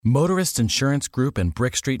Motorist Insurance Group and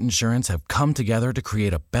Brick Street Insurance have come together to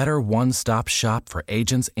create a better one-stop shop for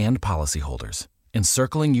agents and policyholders,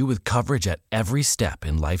 encircling you with coverage at every step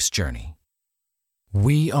in life's journey.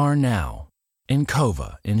 We are now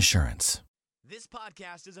Encova Insurance. This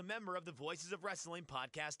podcast is a member of the Voices of Wrestling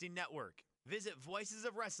Podcasting Network. Visit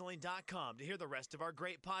voicesofwrestling.com to hear the rest of our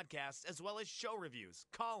great podcasts, as well as show reviews,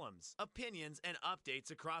 columns, opinions, and updates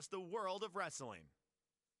across the world of wrestling.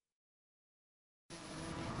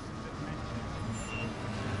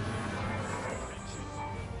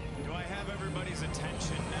 Do I have everybody's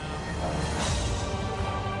attention now?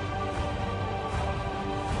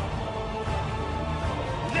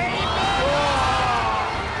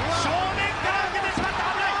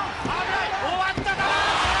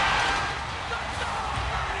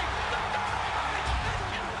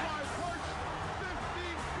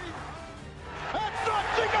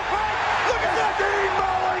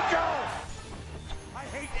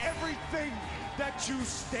 That you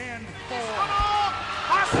stand for.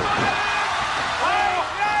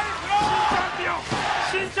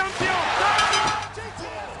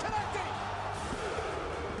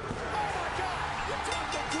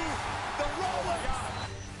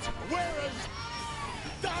 Wearing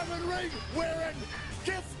diamond ring, wearing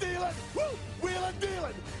kiss stealing, wheeling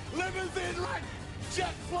dealing, limousine ride,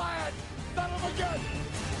 jet flying, son of a gun.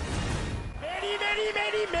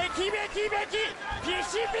 Mickey,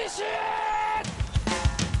 fishy.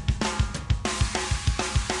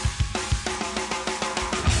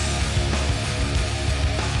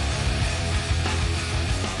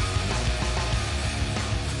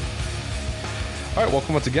 All right,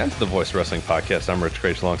 welcome once again to the Voice Wrestling Podcast. I'm Rich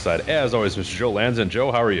Craich alongside, as always, Mr. Joe Lanza.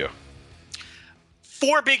 Joe, how are you?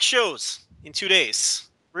 4 big shows in 2 days.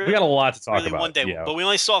 We got a lot to talk about. One day, yeah. But we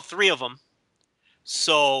only saw 3 of them.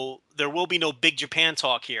 So there will be no Big Japan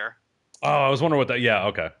talk here. Oh, I was wondering what that. Yeah,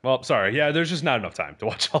 okay. Well, sorry. Yeah, there's just not enough time to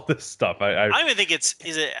watch all this stuff. I don't even think it's.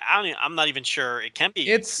 Is it? I'm not even sure it can be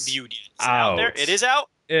viewed yet. It's out. Out there. It is out.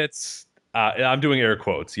 It's. I'm doing air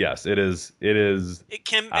quotes. Yes, it is. It is. It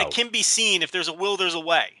can be seen. If there's a will, there's a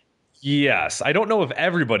way. Yes, I don't know if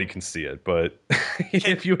everybody can see it, but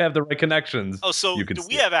if you have the right connections, you can do see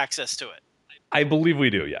we it. have access to it? I believe we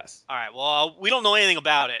do. Yes. All right. Well, we don't know anything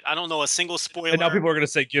about it. I don't know a single spoiler. And now people are going to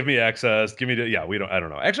say, "Give me access. Give me." Yeah, we don't. I don't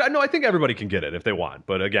know. Actually, no. I think everybody can get it if they want.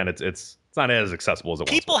 But again, it's not as accessible as it was.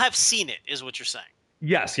 People have seen it, is what you're saying.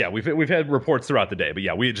 Yes, yeah, we've had reports throughout the day, but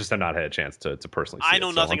yeah, we just have not had a chance to personally see it. I know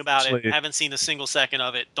nothing about it. Haven't seen a single second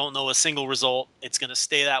of it. Don't know a single result. It's going to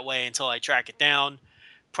stay that way until I track it down.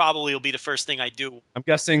 Probably will be the first thing I do. I'm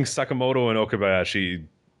guessing Sakamoto and Okabayashi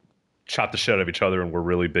chopped the shit out of each other and were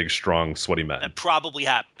really big, strong, sweaty men. That probably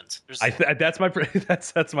happened.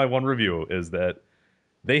 That's my one review, is that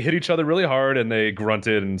they hit each other really hard and they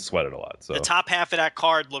grunted and sweated a lot. So the top half of that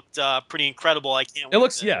card looked pretty incredible. I can't. It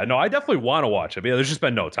looks, yeah, no, I definitely want to watch it. But yeah, there's just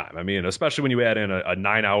been no time. I mean, especially when you add in a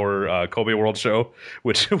 9-hour Kobe World show,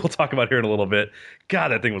 which we'll talk about here in a little bit. God,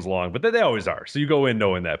 that thing was long, but they always are. So you go in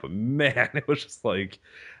knowing that. But man, it was just like,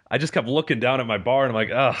 I just kept looking down at my bar and I'm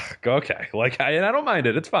like, ugh, okay. Like, I don't mind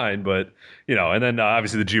it. It's fine. But, you know, and then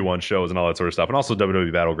obviously the G1 shows and all that sort of stuff. And also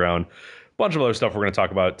WWE Battleground. Bunch of other stuff we're going to talk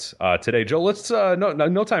about today. Joe, let's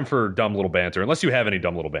no time for dumb little banter, unless you have any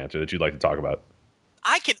dumb little banter that you'd like to talk about.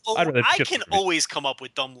 I can always come up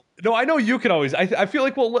with dumb. No, I know you can always. I feel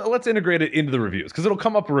like, well, let's integrate it into the reviews because it'll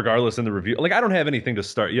come up regardless in the review. Like, I don't have anything to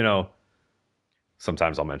start. You know,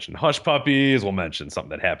 sometimes I'll mention hush puppies. We'll mention something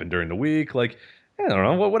that happened during the week. Like, I don't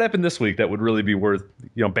know what happened this week that would really be worth,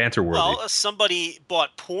 you know, banter worthy. Well, somebody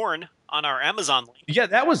bought porn on our Amazon link. Yeah,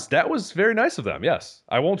 that was very nice of them. Yes,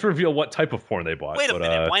 I won't reveal what type of porn they bought. Wait a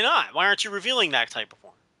minute, why not? Why aren't you revealing that type of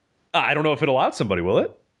porn? I don't know if it'll out somebody, will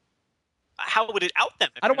it? How would it out them?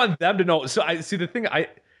 I don't want them to know. So I see the thing.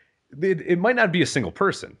 It might not be a single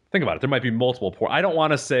person. Think about it. There might be multiple porn. I don't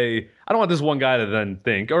want this one guy to then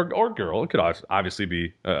think, or girl. It could obviously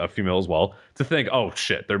be a female as well, to think, oh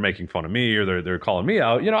shit, they're making fun of me or they're calling me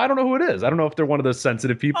out. You know, I don't know who it is. I don't know if they're one of those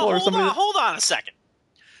sensitive people or somebody. Hold on a second.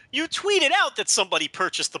 You tweeted out that somebody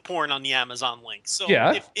purchased the porn on the Amazon link. So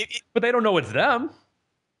yeah, but they don't know it's them.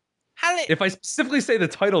 If I specifically say the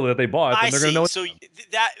title that they bought, then they're going to know. So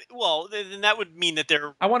then that would mean that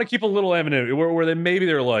they're. I want to keep a little anonymity where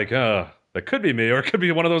they're like, that could be me, or it could be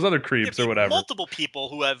one of those other creeps or whatever. Multiple people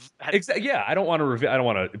who have had. Yeah, I don't want to reveal. I don't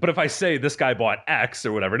want to. But if I say this guy bought X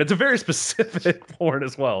or whatever, and it's a very specific porn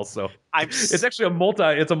as well. So it's actually a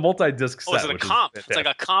multi-disc set. Oh, is it a comp? It's like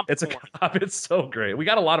a comp. It's porn. a comp. It's so great. We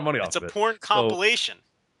got a lot of money off of it. It's a porn compilation.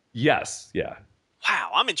 Yes. Yeah.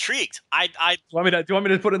 Wow, I'm intrigued. Do you want me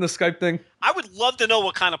to put it in the Skype thing? I would love to know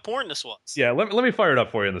what kind of porn this was. Yeah, let me fire it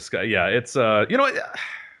up for you in the Skype. Yeah, it's you know what?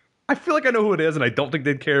 I feel like I know who it is, and I don't think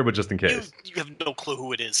they'd care, but just in case. You have no clue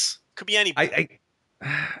who it is. Could be anybody.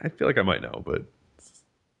 I feel like I might know, but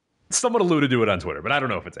someone alluded to it on Twitter, but I don't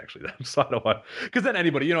know if it's actually them. So I don't want, because then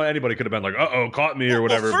anybody could have been like, caught me or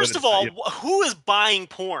whatever. Well, first of all, who is buying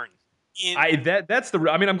porn?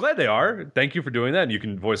 I'm glad they are. Thank you for doing that. And you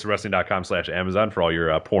can voicewrestling.com/Amazon for all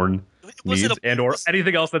your porn needs or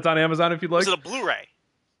anything else that's on Amazon if you'd like. Was it a Blu-ray?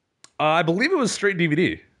 I believe it was straight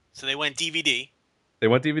DVD. So they went DVD. They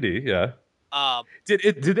went DVD, yeah.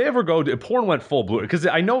 Did they ever go? Porn went full Blu-ray? Because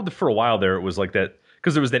I know that for a while there it was like that,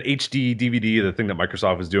 because there was that HD DVD, the thing that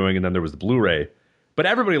Microsoft was doing, and then there was the Blu-ray. But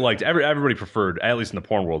everybody preferred, at least in the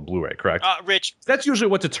porn world, Blu-ray, correct? Rich, that's usually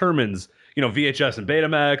what determines, VHS and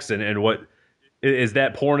Betamax, and what is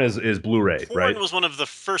that porn is Blu-ray, porn right? Porn was one of the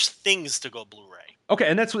first things to go Blu-ray. Okay,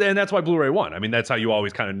 and that's why Blu-ray won. I mean, that's how you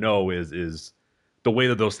always kind of know is the way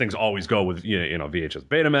that those things always go with VHS,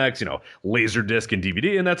 Betamax, Laserdisc and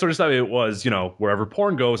DVD and that sort of stuff. It was wherever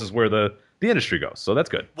porn goes is where the industry goes. So that's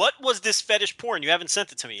good. What was this fetish porn? You haven't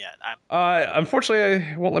sent it to me yet. Unfortunately,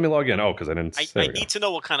 I won't let me log in. Oh, because I didn't. I need to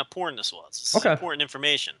know what kind of porn this was. This is important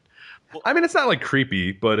information. Well, I mean, it's not like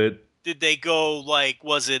creepy, but it. Did they go like?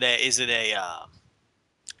 Was it a? Is it a?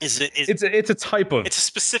 It's a type of. It's a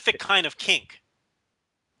specific kind of kink.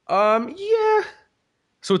 Yeah.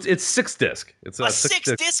 So it's 6 disc. It's a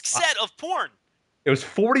 6 disc set of porn. It was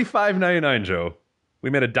 $45.99, Joe.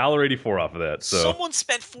 We made $1.84 off of that. So someone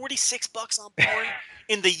spent $46 on porn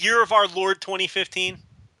in the year of our Lord 2015.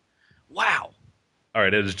 Wow. All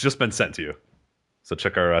right, it has just been sent to you. So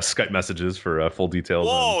check our Skype messages for full details.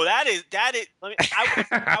 Whoa, that is.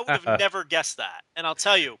 I would have never guessed that, and I'll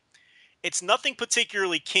tell you, it's nothing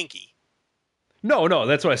particularly kinky. No,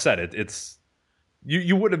 that's what I said. It's.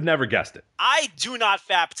 You would have never guessed it. I do not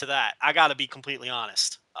fap to that. I got to be completely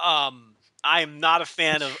honest. I am not a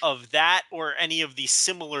fan of that or any of the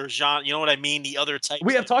similar genre. You know what I mean? The other types.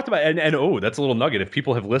 We have talked about and that's a little nugget. If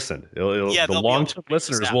people have listened, the long-term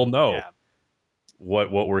listeners will know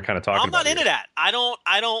what we're kind of talking about. I'm not into that. I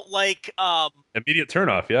don't like immediate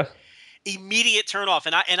turnoff. Yeah. Immediate turnoff,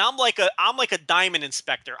 and I'm like a diamond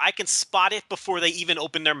inspector. I can spot it before they even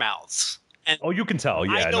open their mouths. And you can tell.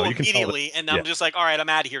 Yeah, I know you immediately, can tell and I'm just like, all right, I'm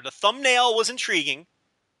out of here. The thumbnail was intriguing,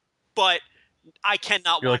 but I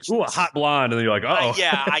cannot you're watch. You're like, ooh, a hot blonde, and then you're like, oh,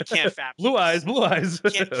 yeah, I can't fap. blue eyes.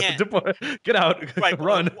 Can't. Get out, right,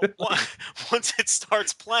 run. Once it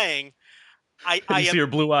starts playing, you see your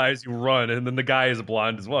blue eyes, you run, and then the guy is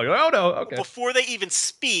blonde as well. You're like, oh no, okay. Before they even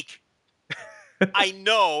speak, I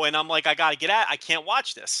know, and I'm like, I gotta get out. I can't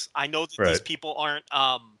watch this. I know that these people aren't.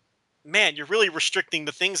 Man, you're really restricting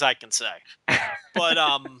the things I can say. But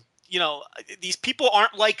these people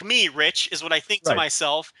aren't like me, Rich, is what I think to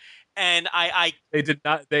myself. And they did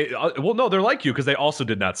not. No, they're like you because they also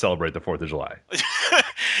did not celebrate the 4th of July.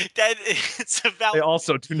 They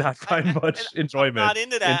also do not find much enjoyment not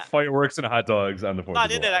into that. in fireworks and hot dogs on the 4th of July.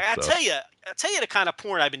 Not into that. I'll tell you the kind of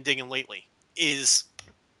porn I've been digging lately is.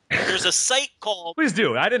 There's a site called. Please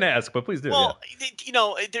do. I didn't ask, but please do. Well,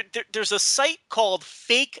 there's a site called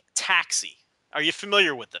Fake Taxi. Are you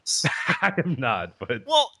familiar with this? I am not, but.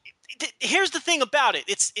 Well, here's the thing about it.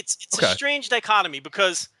 It's a strange dichotomy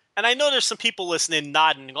because, and I know there's some people listening,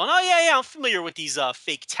 nodding, and going, "Oh yeah, I'm familiar with these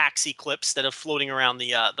fake taxi clips that are floating around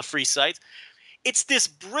the free sites." It's this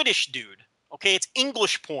British dude. Okay, it's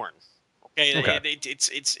English porn. Okay.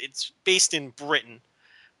 It's based in Britain.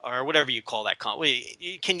 Or whatever you call that.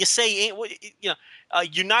 Can you say,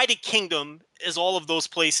 United Kingdom is all of those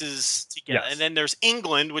places together. Yes. And then there's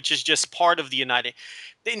England, which is just part of the United.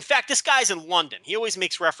 In fact, this guy's in London. He always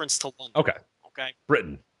makes reference to London. Okay.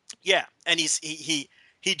 Britain. Yeah. And he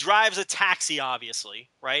drives a taxi, obviously,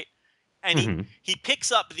 right? And he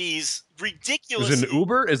picks up these ridiculous. Is it an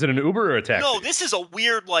Uber? Is it an Uber or a taxi? No, this is a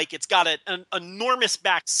weird, it's got an enormous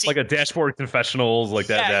back seat. Like a dashboard confessionals, like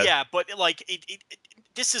that. Yeah, but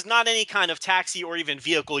this is not any kind of taxi or even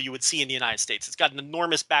vehicle you would see in the United States. It's got an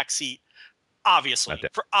enormous back seat, obviously,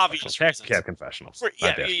 for obvious reasons. Taxi cab confessionals.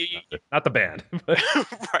 Not the band.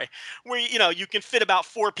 Right. Where, you can fit about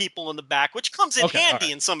 4 people in the back, which comes in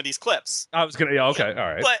handy in some of these clips. I was going to, all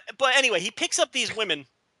right. But anyway, he picks up these women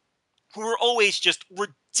who are always just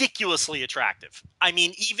ridiculously attractive. I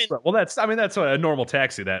mean, even... Right. Well, that's what a normal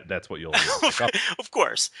taxi, that's what you'll Of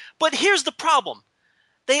course. But here's the problem.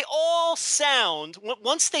 They all sound,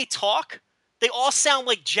 once they talk, they all sound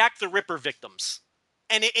like Jack the Ripper victims.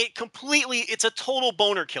 And it's a total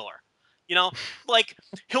boner killer.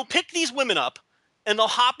 He'll pick these women up and they'll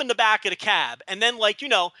hop in the back of the cab. And then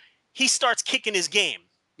he starts kicking his game,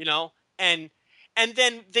 and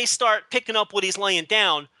then they start picking up what he's laying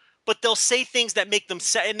down. but they'll say things that make them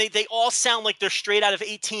and they all sound like they're straight out of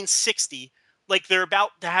 1860, like they're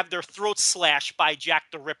about to have their throats slashed by Jack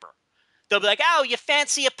the Ripper. They'll be like, "Oh, you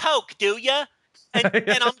fancy a poke, do you?"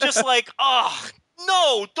 And I'm just like, "Oh,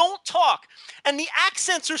 no, don't talk." And the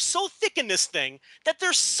accents are so thick in this thing that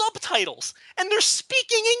there's subtitles and they're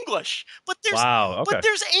speaking English, but there's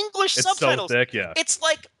English it's subtitles. So thick, yeah. It's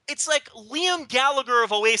like Liam Gallagher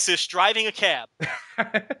of Oasis driving a cab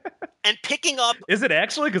and picking up. Is it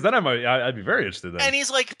actually? Because then I'd be very interested. Then. And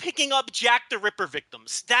he's like picking up Jack the Ripper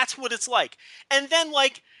victims. That's what it's like. And then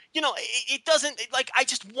it doesn't I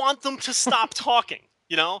just want them to stop talking.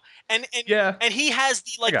 And he has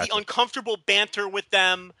the uncomfortable banter with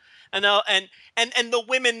them, and the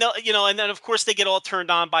women, and then of course they get all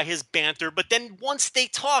turned on by his banter. But then once they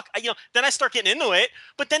talk, then I start getting into it.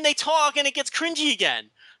 But then they talk and it gets cringy again.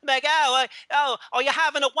 I'm like, oh, you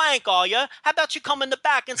having a wank, are you? How about you come in the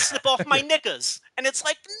back and slip off my knickers? And it's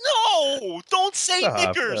like, no, don't say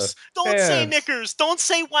knickers, don't say knickers, don't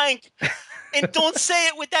say wank, and don't say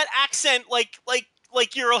it with that accent like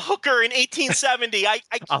you're a hooker in 1870.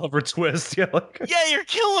 Oliver Twist. Yeah, you're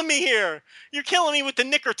killing me here. You're killing me with the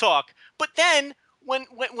knicker talk. But then when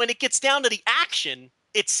it gets down to the action,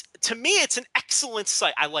 to me it's an excellent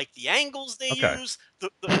sight. I like the angles they use.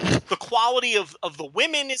 The quality of the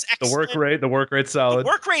women is excellent. The work rate's solid. The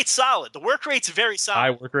work rate's solid. The work rate's very solid.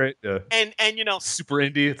 High work rate. Yeah. And super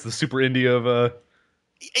indie. It's the super indie of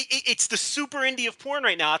it's the super indie of porn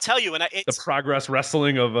right now. I'll tell you. And the progress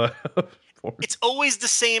wrestling of porn. It's always the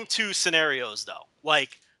same two scenarios though.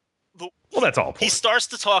 That's all porn. He starts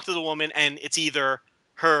to talk to the woman, and it's either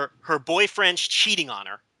her boyfriend's cheating on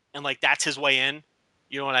her, and that's his way in.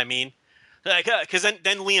 You know what I mean? Because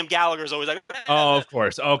then Liam Gallagher's always like, oh, of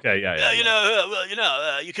course, okay, yeah.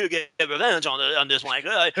 You could get revenge on this one.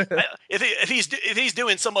 If he's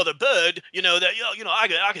doing some other bird,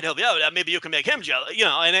 I can help you out. Maybe you can make him jealous.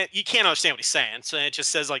 And you can't understand what he's saying, so it just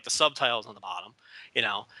says the subtitles on the bottom.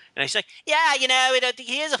 And he's like, yeah,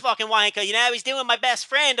 he is a fucking wanker. He's doing my best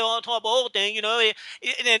friend on top of the whole thing.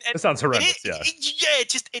 It sounds horrendous.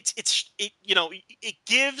 It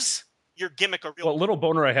gives your gimmick a real. Well, little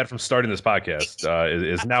boner I had from starting this podcast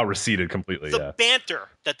is now receded completely. The banter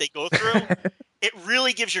that they go through, it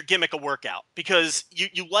really gives your gimmick a workout because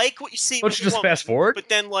you like what you see. Don't you just fast forward? But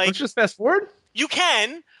then don't you just fast forward? You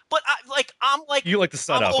can, but I'm you like the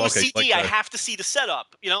setup. I'm OCD. Okay, I have to see the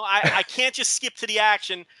setup. I can't just skip to the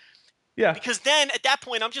action. Yeah. Because then at that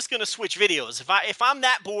point I'm just gonna switch videos. If I'm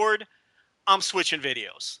that bored, I'm switching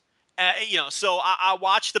videos. So I'll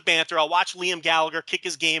watch the banter. I'll watch Liam Gallagher kick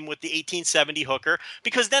his game with the 1870 hooker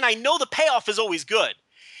because then I know the payoff is always good.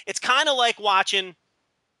 It's kind of like watching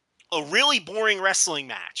a really boring wrestling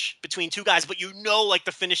match between two guys, but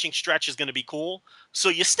the finishing stretch is going to be cool, so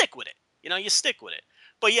you stick with it. You stick with it.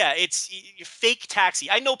 But yeah, it's Fake Taxi.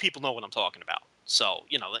 I know people know what I'm talking about. So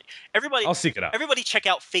everybody, I'll seek it out. Everybody, check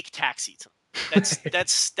out Fake Taxi.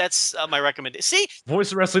 That's my recommendation. See,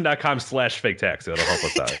 voiceofwrestling.com/fake taxi. That'll help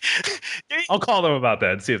us out. I'll call them about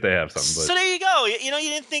that and see if they have something. But. So there you go. You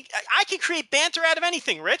didn't think I can create banter out of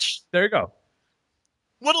anything, Rich? There you go.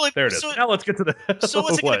 There it is. Now let's get to the. So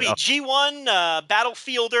what's it going to be? G1,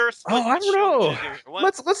 Battlefield Earth? I don't know.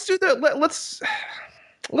 Let's do that.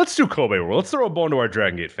 Let's do Kobe World. Let's throw a bone to our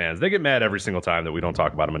Dragon Gate fans. They get mad every single time that we don't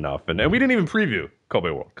talk about them enough, and we didn't even preview Kobe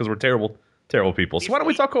World because we're terrible people. So why don't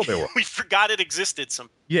we talk Kobe World? We forgot it existed.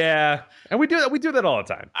 Yeah, and we do that. We do that all the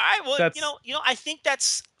time. All right. Well, I think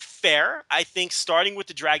that's fair. I think starting with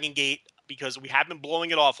the Dragon Gate because we have been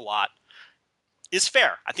blowing it off a lot is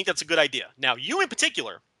fair. I think that's a good idea. Now, you in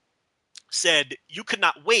particular said you could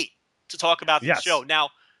not wait to talk about the show.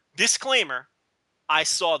 Now, disclaimer: I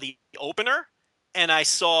saw the opener and I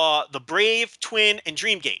saw the Brave, Twin, and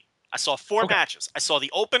Dreamgate. I saw 4 matches. I saw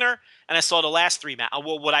the opener, and I saw the last 3 matches.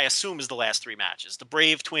 Well, what I assume is the last 3 matches. The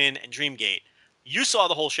Brave, Twin, and Dreamgate. You saw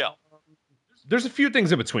the whole show. There's a few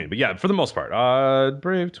things in between, but yeah, for the most part.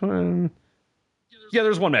 Brave, Twin. Yeah,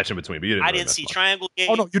 there's one match in between, but you didn't. I didn't see Triangle Gate.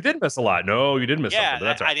 Oh, no, you did miss a lot. No, you didn't miss something, but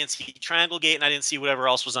that's all right. I didn't see Triangle Gate, and I didn't see whatever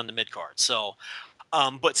else was on the mid-card. So,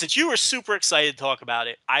 but since you were super excited to talk about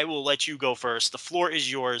it, I will let you go first. The floor is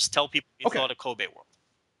yours. Tell people what you thought of Kobe World.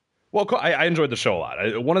 Well, I enjoyed the show a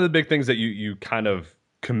lot. One of the big things that you kind of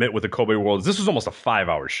commit with the Kobe World is this was almost a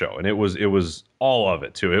 5-hour show, and it was all of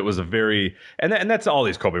it too. It was a very and that's all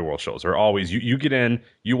these Kobe World shows are always you get in,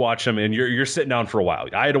 you watch them, and you're sitting down for a while.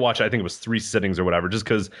 I had to watch, I think it was 3 sittings or whatever, just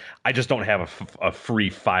because I just don't have a free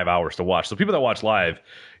 5 hours to watch. So people that watch live,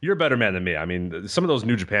 you're a better man than me. I mean, some of those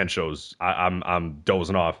New Japan shows, I'm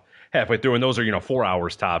dozing off halfway through, and those are 4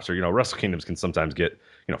 hours tops, or Wrestle Kingdoms can sometimes get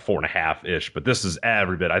 4.5 ish, but this is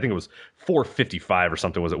every bit. I think it was 4:55 or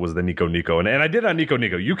something. Was the Nico, and I did on Nico.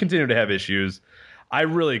 You continue to have issues. I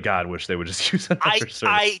really, God, wish they would just use another service.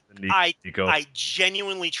 I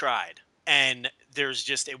genuinely tried, and there's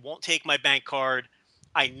just, it won't take my bank card.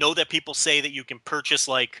 I know that people say that you can purchase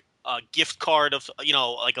like a gift card of,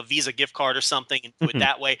 like a Visa gift card or something and do it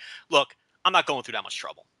that way. Look, I'm not going through that much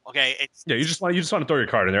trouble. Okay. You just want to throw your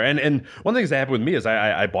card in there. And one of the things that happened with me is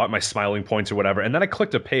I bought my Smiling Points or whatever, and then I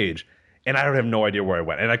clicked a page. And I don't have no idea where I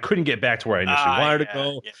went, and I couldn't get back to where I initially wanted to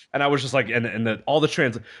go. Yeah. And I was just like, all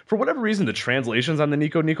the for whatever reason, the translations on the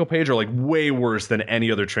Nico page are like way worse than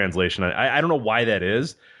any other translation. I don't know why that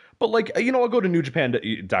is, but like I'll go to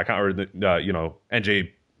newjapan.com or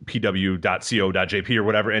njpw.co.jp or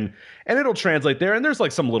whatever, and it'll translate there. And there's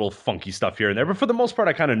like some little funky stuff here and there, but for the most part,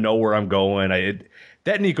 I kind of know where I'm going.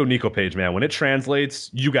 That Nico page, man, when it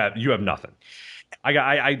translates, you have nothing.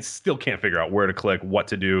 I still can't figure out where to click, what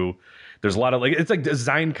to do. There's a lot of it's like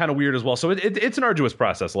designed kind of weird as well. So it's an arduous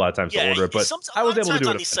process a lot of times to order it. But I was able to do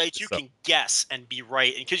it on these sites. You can guess and be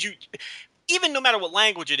right, because even no matter what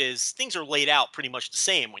language it is, things are laid out pretty much the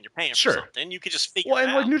same when you're paying for something. You could just figure it out.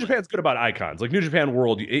 And like New Japan's good about icons. Like New Japan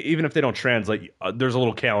World, even if they don't translate, there's a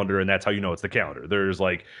little calendar, and that's how it's the calendar. There's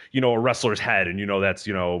like a wrestler's head, and that's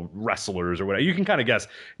wrestlers or whatever. You can kind of guess.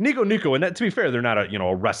 Nico, and that, to be fair, they're not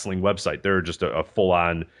a wrestling website. They're just a full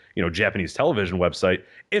on Japanese television website.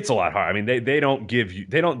 It's a lot hard. I mean, they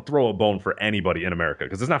don't throw a bone for anybody in America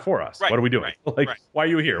because it's not for us. Right, what are we doing? Why are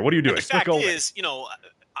you here? What are you doing? And the fact is,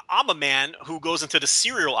 I'm a man who goes into the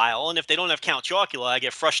cereal aisle, and if they don't have Count Chocula, I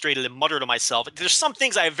get frustrated and mutter to myself. There's some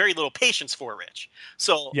things I have very little patience for, Rich.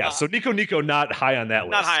 So so Nico not high on that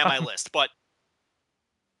list. Not high on my list, but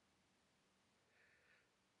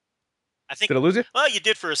I think. Did I lose you? Well, you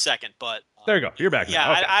did for a second, but there you go. You're back. Yeah,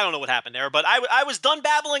 now. Okay. I don't know what happened there, but I was done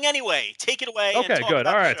babbling anyway. Take it away. Okay, good.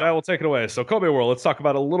 All right, I will take it away. So Kobe World. Let's talk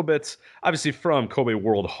about a little bit, obviously from Kobe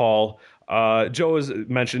World Hall. Joe has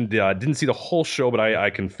mentioned, didn't see the whole show, but I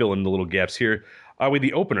can fill in the little gaps here. With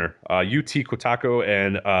the opener, UT Kotako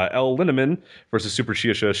and L. Linneman versus Super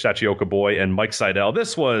Shiosha, Shachioka Boy, and Mike Seidel.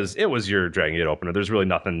 It was your Dragon Gate opener. There's really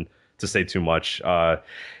nothing to say too much.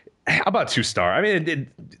 About 2-star. I mean,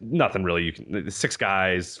 nothing really. 6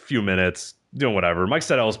 guys, few minutes, doing whatever. Mike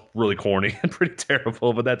Seidel's really corny and pretty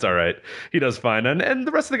terrible, but that's all right. He does fine, and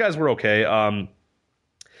the rest of the guys were okay.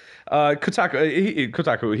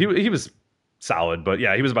 Kotaku, he was solid, but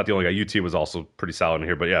yeah, he was about the only guy. UT was also pretty solid in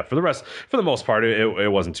here, but yeah, for the most part,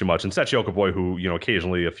 it wasn't too much. And Shachioka Boy, who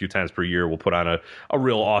occasionally a few times per year will put on a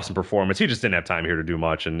real awesome performance, he just didn't have time here to do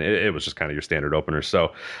much, and it was just kind of your standard opener.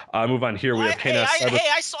 So move on here. We have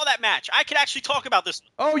I saw that match. I could actually talk about this.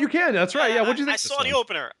 Oh, you can. That's right. Yeah, what do you think? I saw the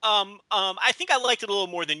opener. I think I liked it a little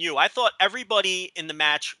more than you. I thought everybody in the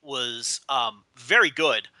match was very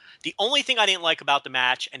good. The only thing I didn't like about the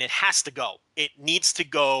match, and it needs to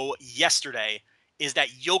go yesterday, is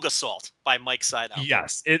that Yoga Salt by Mike Seidel.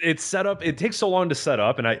 Yes, it's set up. It takes so long to set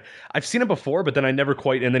up, and I've seen it before, but then I never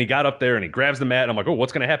quite. And then he got up there and he grabs the mat, and I'm like, oh,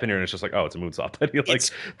 what's going to happen here? And it's just like, oh, it's a moonsault. And he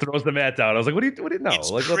throws the mat down. I was like, what do you know?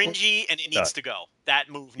 It's cringy, and it needs to go.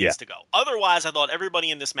 That move needs to go. Otherwise, I thought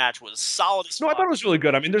everybody in this match was solid as fuck. I thought it was really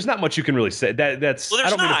good. I mean, there's not much you can really say. That's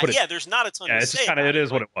there's not a ton to say. It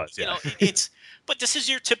is what it was. Yeah, But this is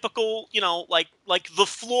your typical, like the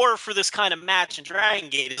floor for this kind of match in Dragon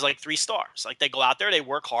Gate is like 3 stars. Like they go out there, they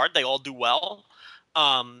work hard, they all do well.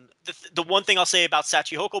 The one thing I'll say about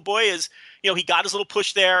Shachihoko Boy is, he got his little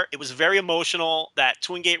push there. It was very emotional. That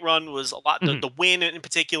Twin Gate run was a lot, the win in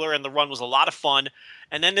particular, and the run was a lot of fun.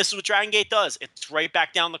 And then this is what Dragon Gate does. It's right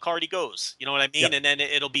back down the card he goes. You know what I mean? Yep. And then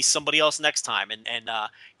it'll be somebody else next time. And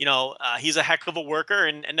he's a heck of a worker.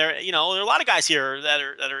 And there, there are a lot of guys here that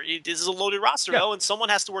are. This is a loaded roster, though, and someone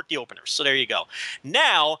has to work the openers. So there you go.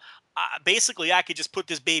 Now, basically, I could just put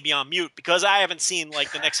this baby on mute because I haven't seen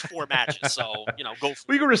like the next 4 matches. So go.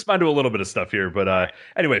 We can respond to a little bit of stuff here, but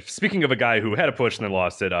anyway, speaking of a guy who had a push and then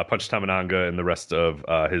lost it, Punch Tamananga and the rest of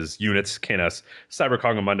his units, KNS, Cyber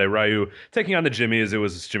Kong and Monday Ryu taking on the Jimmies. It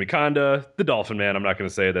was Jimmy Kanda, the Dolphin Man. I'm not going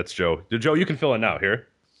to say it. That's Joe. Joe, you can fill in now here.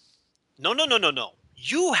 No.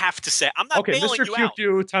 You have to say. I'm not bailing Mr. you out. Okay,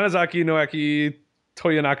 Mr. QQ, Tanizaki, Noaki,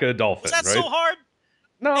 Toyonaka, Dolphin. Was that right? so hard?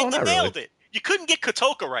 No, and not you nailed really. it. You couldn't get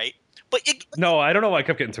Kotoka right. But no, I don't know why I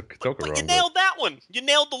kept getting Kotoka wrong. But you nailed that one. You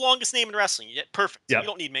nailed the longest name in wrestling. Perfect. Yeah. You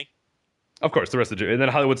don't need me. Of course, the rest of the and then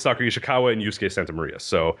Hollywood Stalker Ishikawa and Yusuke Santa Maria.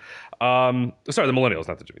 So, sorry, the Millennials,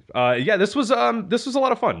 not the Jimmy. This was a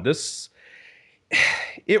lot of fun. This,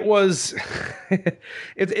 It was,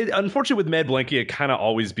 unfortunately with Mad Blanky, it kind of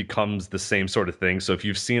always becomes the same sort of thing. So if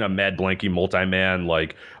you've seen a Mad Blanky multi-man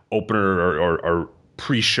like opener or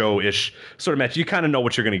pre-show-ish sort of match, you kind of know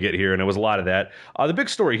what you're going to get here, and it was a lot of that. The big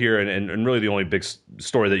story here, and really the only big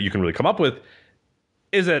story that you can really come up with,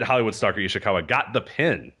 is that Hollywood Stalker Ishikawa got the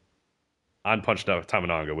pin on Punch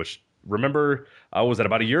Tominaga, which, remember, was that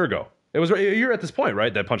about a year ago? It was a year at this point,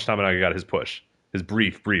 right, that Punch Tominaga got his push. His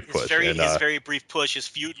brief push. His very brief push, his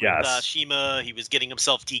feud with Shima. He was getting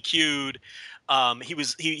himself DQ'd. He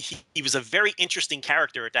was a very interesting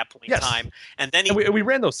character at that point in time. And then we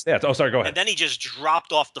ran those stats. Oh, sorry, go ahead. And then he just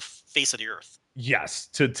dropped off the face of the earth. Yes,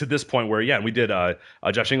 to this point where, and we did,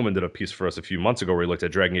 Josh Engelman did a piece for us a few months ago where he looked at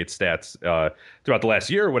Dragon Gate stats throughout the last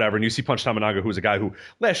year or whatever, and you see Punch Tominaga, who's a guy who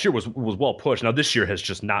last year was well pushed. Now this year has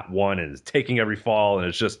just not won and is taking every fall, and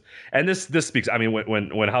it's just, and this speaks, I mean,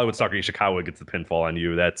 when Hollywood Stalker Ishikawa gets the pinfall on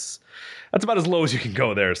you, that's about as low as you can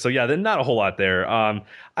go there. So yeah, then not a whole lot there.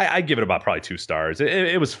 I give it about probably 2 stars.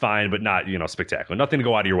 It was fine, but not, spectacular. Nothing to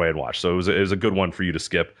go out of your way and watch. So it was a good one for you to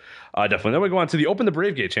skip. Definitely. Then we go on to the Open the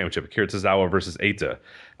Brave Gate Championship, Akira Tozawa versus Eita.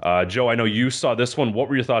 Joe, I know you saw this one. What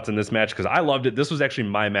were your thoughts on this match? Because I loved it. This was actually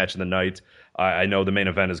my match of the night. I know the main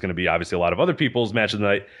event is going to be obviously a lot of other people's match of the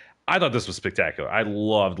night. I thought this was spectacular. I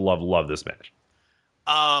loved this match.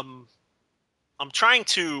 I'm trying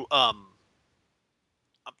to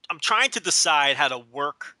decide how to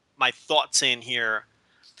work my thoughts in here.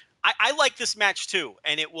 I like this match too,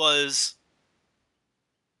 and it was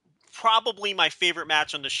probably my favorite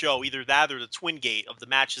match on the show, either that or the Twin Gate of the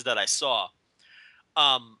matches that I saw.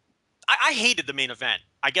 I hated the main event.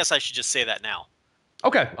 I guess I should just say that now.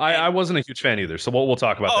 Okay, I wasn't a huge fan either, so we'll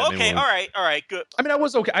talk about that. Okay, all right, good. I mean, I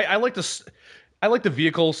was okay. I like this. I like the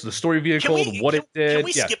vehicles, the story vehicle, what it did. Can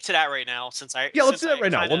we skip to that right now? Let's do that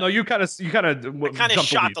right now. Well, no, you kind of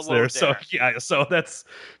shot the load there. So that's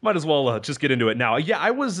might as well just get into it now. Yeah, I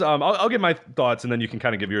was. I'll give my thoughts, and then you can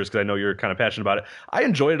kind of give yours because I know you're kind of passionate about it. I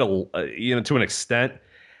enjoyed it, to an extent.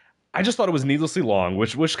 I just thought it was needlessly long,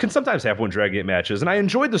 which can sometimes happen when Dragon Gate matches. And I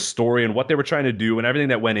enjoyed the story and what they were trying to do and everything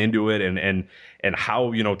that went into it, and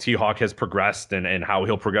how T-Hawk has progressed and how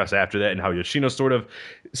he'll progress after that, and how Yoshino sort of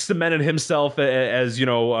cemented himself as one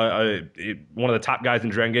of the top guys in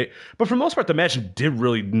Dragon Gate. But for the most part, the match did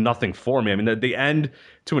really nothing for me. I mean, the end,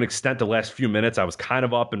 to an extent, the last few minutes, I was kind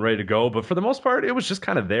of up and ready to go. But for the most part, it was just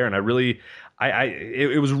kind of there, and it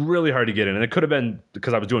was really hard to get in. And it could have been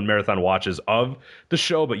because I was doing marathon watches of the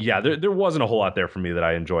show. But yeah, there wasn't a whole lot there for me that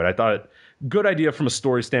I enjoyed. I thought good idea from a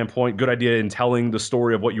story standpoint, good idea in telling the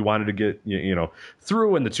story of what you wanted to get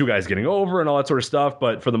through, and the two guys getting over and all that sort of stuff.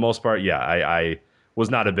 But for the most part, yeah, I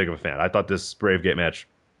was not a big of a fan. I thought this Brave Gate match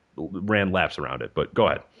ran laps around it. But go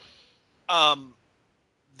ahead.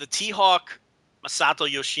 The T-Hawk Masato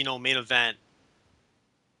Yoshino main event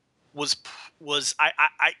was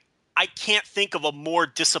I can't think of a more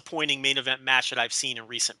disappointing main event match that I've seen in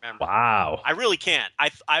recent memory. Wow. I really can't.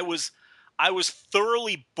 I was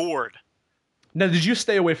thoroughly bored. Now, did you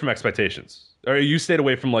stay away from expectations? Or you stayed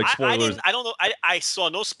away from spoilers? I don't know. I saw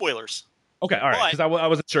no spoilers. Okay, all right. Because I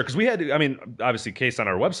wasn't sure. Because we had, obviously, Case on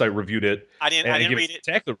our website reviewed it. I didn't read it.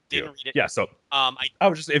 Didn't read it. Yeah. So I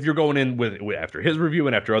was just, if you're going in with after his review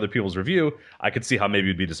and after other people's review, I could see how maybe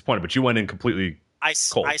you'd be disappointed. But you went in completely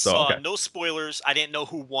cold. I saw no spoilers. I didn't know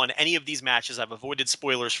who won any of these matches. I've avoided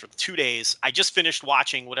spoilers for 2 days. I just finished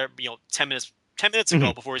watching 10 minutes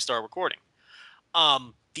ago before we started recording.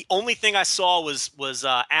 The only thing I saw was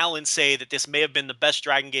Alan say that this may have been the best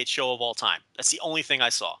Dragon Gate show of all time. That's the only thing I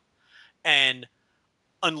saw. And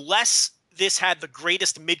unless this had the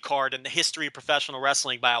greatest mid-card in the history of professional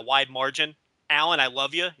wrestling by a wide margin, Alan, I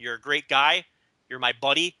love you. You're a great guy. You're my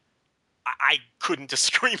buddy. I couldn't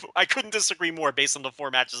disagree. I couldn't disagree more based on the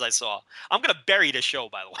 4 matches I saw. I'm gonna bury this show,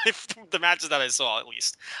 by the way, the matches that I saw at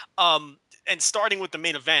least. And starting with the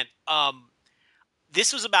main event,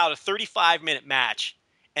 this was about a 35-minute match,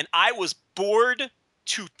 and I was bored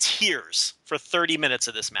to tears for 30 minutes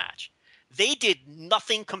of this match. They did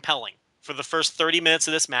nothing compelling for the first 30 minutes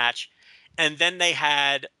of this match, and then they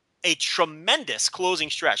had a tremendous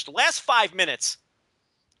closing stretch. The last 5 minutes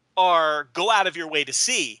are go out of your way to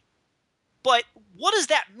see. But what does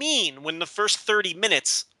that mean when the first 30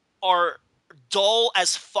 minutes are dull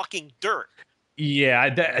as fucking dirt? Yeah,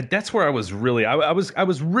 that's where I was really. I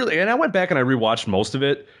was really, and I went back and I rewatched most of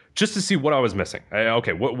it just to see what I was missing.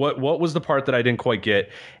 Okay, what was the part that I didn't quite get?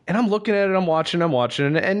 And I'm looking at it, I'm watching,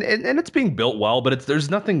 and it's being built well, but there's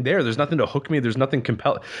nothing there. There's nothing to hook me. There's nothing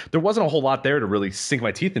compelling. There wasn't a whole lot there to really sink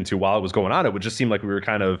my teeth into while it was going on. It would just seem like we were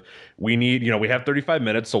kind of, we have 35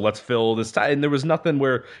 minutes, so let's fill this time. And there was nothing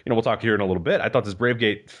where, we'll talk here in a little bit. I thought this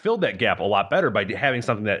Bravegate filled that gap a lot better by having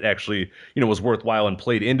something that actually, was worthwhile and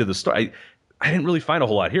played into the story. I didn't really find a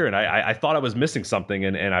whole lot here, and I thought I was missing something,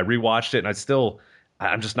 and I rewatched it, and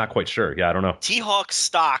I'm just not quite sure. Yeah, I don't know. T-Hawk's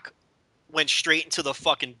stock went straight into the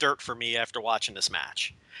fucking dirt for me after watching this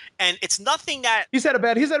match. And it's nothing that... He's had a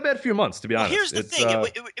bad few months, to be honest. Here's the thing.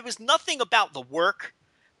 It was nothing about the work.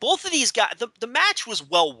 Both of these guys... The match was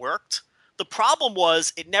well worked. The problem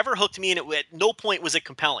was it never hooked me, and at no point was it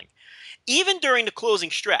compelling. Even during the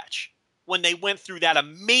closing stretch, when they went through that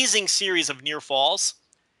amazing series of near falls,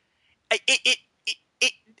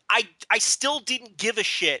 I still didn't give a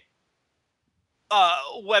shit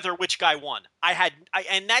whether which guy won.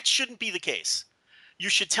 And that shouldn't be the case. You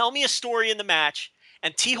should tell me a story in the match,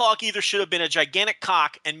 and T-Hawk either should have been a gigantic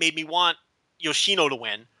cock and made me want Yoshino to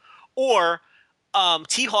win, or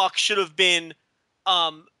T-Hawk should have been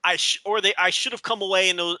I should have come away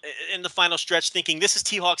in the final stretch thinking this is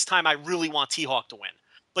T-Hawk's time. I really want T-Hawk to win.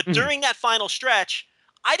 But during that final stretch,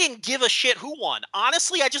 I didn't give a shit who won.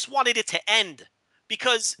 Honestly, I just wanted it to end.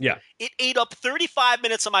 Because it ate up 35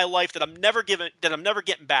 minutes of my life that I'm never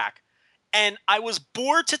getting back. And I was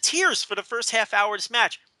bored to tears for the first half hour of this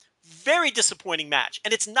match. Very disappointing match.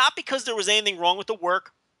 And it's not because there was anything wrong with the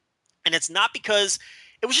work. And it's not because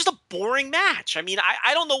it was just a boring match. I mean,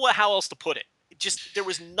 I don't know how else to put it. There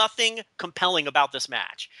was nothing compelling about this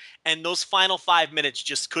match. And those final 5 minutes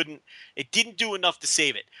just it didn't do enough to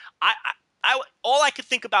save it. All I could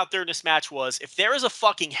think about during this match was, if there is a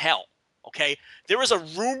fucking hell, okay, there is a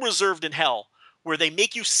room reserved in hell where they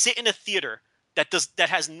make you sit in a theater that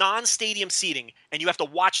has non-stadium seating, and you have to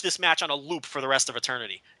watch this match on a loop for the rest of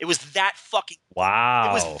eternity. It was that fucking wow.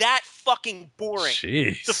 It was that fucking boring.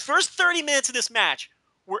 Jeez. The first 30 minutes of this match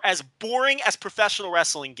were as boring as professional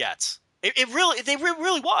wrestling gets. It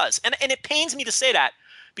really was, and it pains me to say that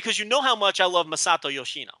because you know how much I love Masato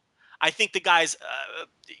Yoshino. I think the guy's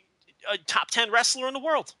a top 10 wrestler in the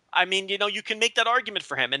world. I mean, you can make that argument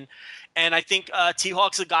for him. And I think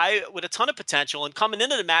T-Hawk's a guy with a ton of potential. And coming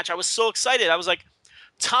into the match, I was so excited. I was like,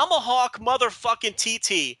 Tomahawk motherfucking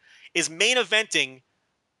TT is main eventing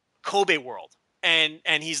Kobe World. And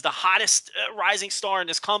he's the hottest rising star in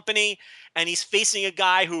this company. And he's facing a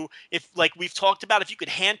guy who, if like we've talked about, if you could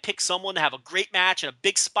handpick someone to have a great match and a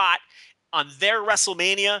big spot on their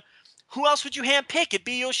WrestleMania, who else would you handpick? It'd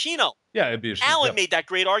be Yoshino. Yeah, it'd be Yoshino. Alan made that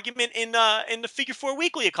great argument in the Figure 4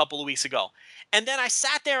 Weekly a couple of weeks ago. And then I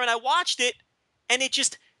sat there and I watched it, and it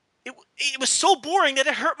was so boring that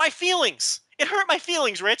it hurt my feelings. It hurt my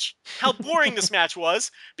feelings, Rich, how boring this match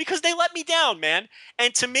was, because they let me down, man.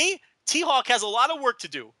 And to me, T-Hawk has a lot of work to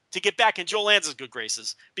do to get back in Joe Lanza's good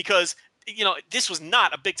graces, because this was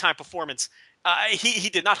not a big-time performance. He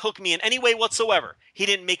did not hook me in any way whatsoever. He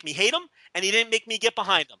didn't make me hate him, and he didn't make me get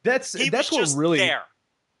behind him. That's what really there.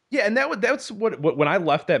 Yeah, and that's what when I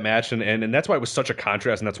left that match, and that's why it was such a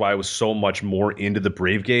contrast, and that's why I was so much more into the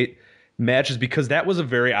Bravegate matches, because that was a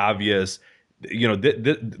very obvious,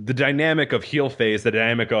 the dynamic of heel face, the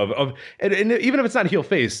dynamic of and even if it's not heel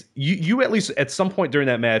face, you at least at some point during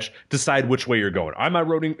that match decide which way you're going. Am I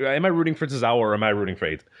rooting for Tozawa, or am I rooting for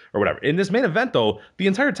Eighth or whatever? In this main event, though, the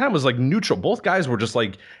entire time was like neutral. Both guys were just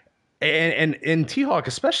like. And T-Hawk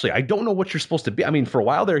especially, I don't know what you're supposed to be. I mean, for a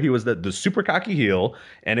while there, he was the super cocky heel,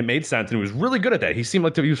 and it made sense, and he was really good at that. He seemed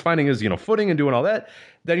like he was finding his footing and doing all that.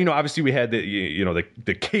 Then obviously we had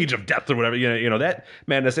the cage of death or whatever, that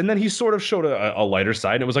madness, and then he sort of showed a lighter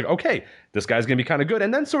side, and it was like, okay, this guy's gonna be kind of good.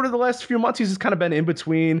 And then sort of the last few months, he's just kind of been in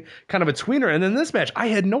between, kind of a tweener. And then this match, I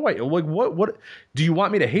had no idea. Like, what do you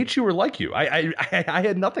want me to hate you or like you? I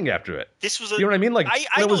had nothing after it. This was you know what I mean? Like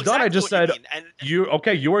when it was done, I just said, you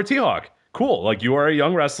are T-Hawk. Cool. Like, you are a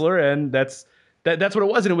young wrestler, and that's what it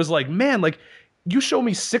was. And it was like, man, like, you showed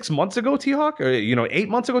me 6 months ago, T-Hawk, or 8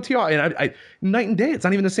 months ago, T-Hawk, and I night and day. It's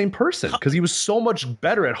not even the same person, because he was so much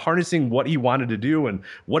better at harnessing what he wanted to do and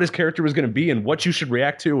what his character was going to be and what you should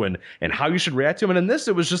react to and how you should react to him. And in this,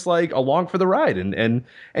 it was just like along for the ride. And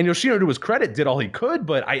Yoshino, to his credit, did all he could,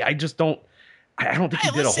 but I just don't. I don't think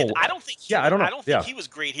he did a whole. I don't think. He was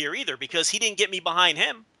great here either, because he didn't get me behind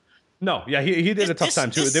him. No, yeah, he did a tough time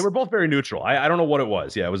too. They were both very neutral. I don't know what it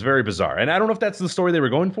was. Yeah, it was very bizarre, and I don't know if that's the story they were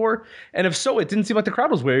going for. And if so, it didn't seem like the crowd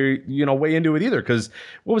was way into it either. Because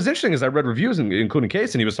what was interesting is I read reviews, including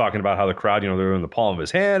Case, and he was talking about how the crowd, they were in the palm of his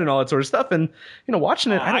hand and all that sort of stuff. And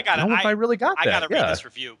watching it, I don't know if I really got that. I gotta read this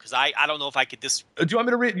review because I don't know if I could do you want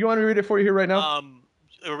me to read? You want me to read it for you here right now?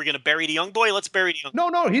 Are we gonna bury the young boy? Let's bury the young boy.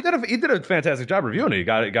 No, he did a fantastic job reviewing it. He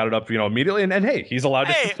got it up, immediately. And hey, he's allowed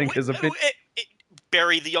to think his opinion.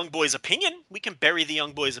 Bury the young boy's opinion. We can bury the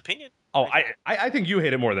young boy's opinion. Oh, I think you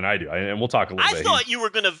hate it more than I do, and we'll talk a little bit. I thought you were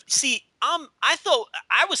gonna see. I thought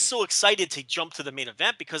I was so excited to jump to the main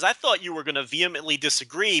event because I thought you were gonna vehemently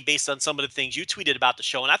disagree based on some of the things you tweeted about the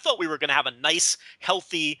show, and I thought we were gonna have a nice,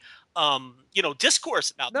 healthy,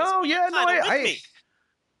 discourse about this. No, yeah, no,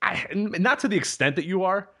 I not to the extent that you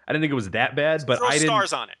are. I didn't think it was that bad, but I didn't.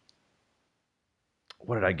 Stars on it.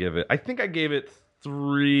 What did I give it? I think I gave it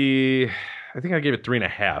 3. I think I gave it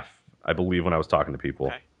 3.5. I believe when I was talking to people.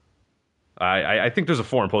 Okay. I think there's a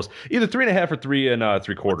forum post, either 3.5 or 3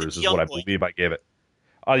 3/4 is what I believe I gave it.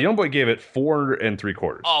 The young boy gave it 4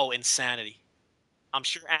 3/4. Oh, insanity! I'm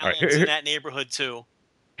sure Alan's in that neighborhood too.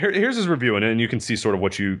 Here's his review, and you can see sort of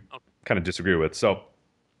what you kind of disagree with. So.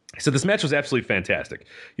 He said this match was absolutely fantastic.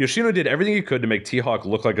 Yoshino did everything he could to make T-Hawk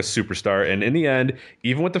look like a superstar, and in the end,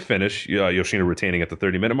 even with the finish, Yoshino retaining at the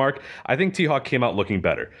 30-minute mark, I think T-Hawk came out looking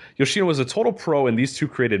better. Yoshino was a total pro, and these two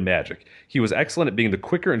created magic. He was excellent at being the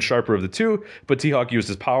quicker and sharper of the two, but T-Hawk used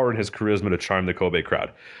his power and his charisma to charm the Kobe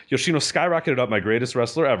crowd. Yoshino skyrocketed up my greatest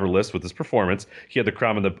wrestler ever list with his performance. He had the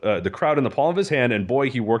crowd in the palm of his hand, and boy,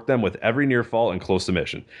 he worked them with every near fall and close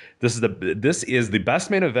submission. This is the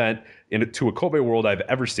best main event to a Kobe World I've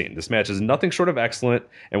ever seen. This match is nothing short of excellent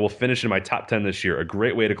and will finish in my top 10 this year. A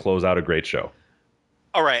great way to close out a great show.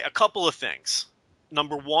 All right, a couple of things.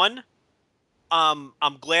 Number one, I'm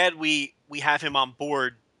glad we have him on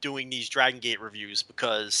board doing these Dragon Gate reviews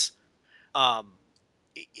because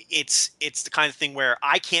it's the kind of thing where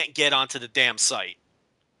I can't get onto the damn site.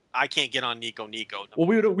 I can't get on Nico. Well,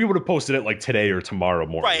 we would have posted it like today or tomorrow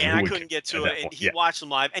morning. Right, and I couldn't get to it. And he watched them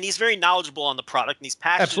live, and he's very knowledgeable on the product, and he's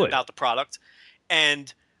passionate about the product.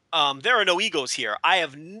 And there are no egos here. I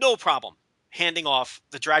have no problem handing off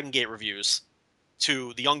the Dragon Gate reviews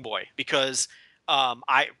to the young boy because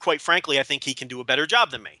quite frankly, I think he can do a better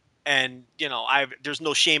job than me. And, there's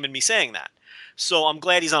no shame in me saying that. So I'm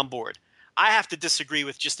glad he's on board. I have to disagree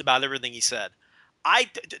with just about everything he said.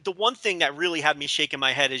 The one thing that really had me shaking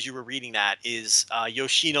my head as you were reading that is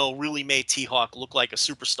Yoshino really made T-Hawk look like a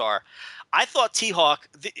superstar. I thought T-Hawk,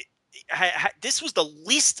 this was the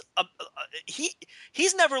least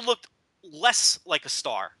he's never looked less like a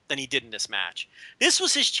star than he did in this match. This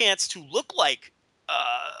was his chance to look like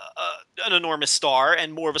an enormous star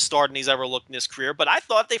and more of a star than he's ever looked in his career. But I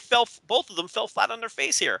thought both of them fell flat on their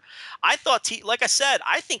face here. I thought like I said,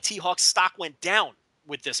 I think T-Hawk's stock went down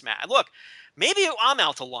with this match. Look, maybe I'm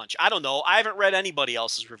out to lunch. I don't know. I haven't read anybody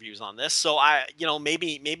else's reviews on this, so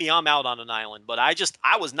maybe I'm out on an island. But I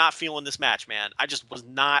was not feeling this match, man. I just was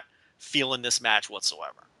not feeling this match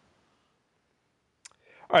whatsoever.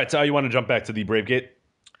 All right, so you want to jump back to the Brave Gate?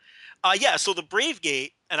 Yeah. So the Brave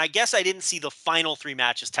Gate, and I guess I didn't see the final 3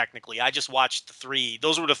 matches technically. I just watched the 3.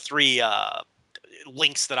 Those were the 3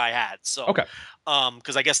 links that I had. So okay.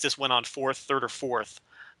 Because I guess this went on 3rd or 4th.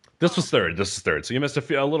 This was third. So you missed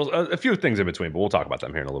a few things in between, but we'll talk about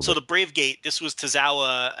them here in a little bit. So the Brave Gate, this was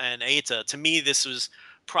Tozawa and Eita. To me, this was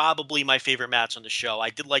probably my favorite match on the show.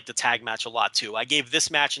 I did like the tag match a lot too. I gave this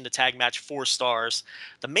match and the tag match 4 stars.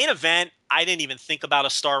 The main event, I didn't even think about a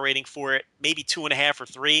star rating for it. Maybe 2.5 or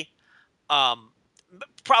 3.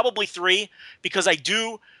 Probably 3 because I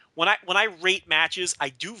do. When I rate matches, I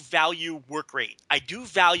do value work rate. I do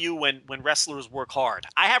value when wrestlers work hard.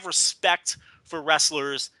 I have respect for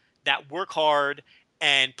wrestlers that work hard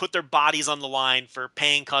and put their bodies on the line for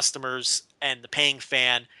paying customers and the paying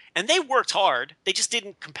fan. And they worked hard. They just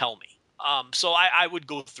didn't compel me. So I would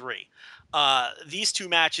go 3. These 2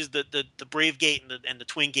 matches, the Brave Gate and the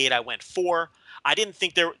Twin Gate, I went 4. I didn't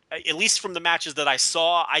think at least from the matches that I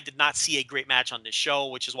saw, I did not see a great match on this show,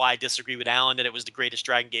 which is why I disagree with Alan that it was the greatest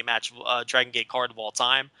Dragon Gate card of all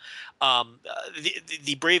time.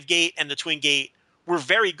 The Brave Gate and the Twin Gate were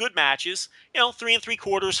very good matches, 3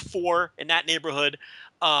 3/4, 4 in that neighborhood.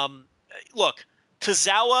 Look,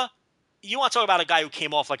 Tozawa, you want to talk about a guy who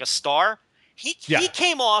came off like a star? He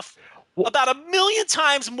came off about 1,000,000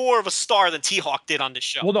 times more of a star than T-Hawk did on this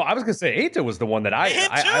show. Well, no, I was going to say Eita was the one that I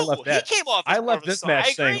left that. He came off I left this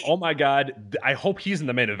match saying, oh my God, I hope he's in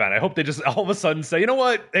the main event. I hope they just all of a sudden say, you know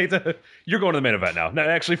what, Eita, you're going to the main event now. No,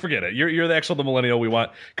 actually, forget it. You're the millennial we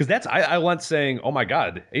want. Because I went saying, oh my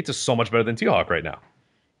God, Eita's so much better than T-Hawk right now.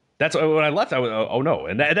 That's when I left. I was, oh no,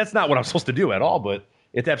 and that's not what I'm supposed to do at all. But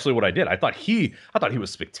it's absolutely what I did. I thought he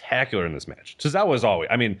was spectacular in this match. Tozawa was always.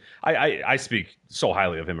 I mean, I speak so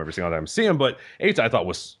highly of him every single time I see him, but Eita I thought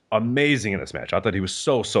was amazing in this match. I thought he was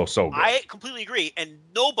so good. I completely agree, and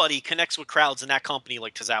nobody connects with crowds in that company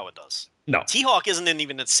like Tozawa does. No, T-Hawk isn't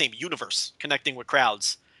even in the same universe connecting with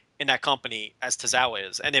crowds in that company as Tozawa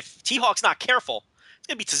is. And if T-Hawk's not careful, it's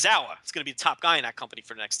going to be Tozawa. It's going to be the top guy in that company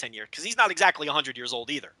for the next 10 years because he's not exactly 100 years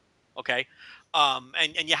old either. Okay?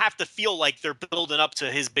 And you have to feel like they're building up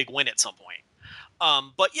to his big win at some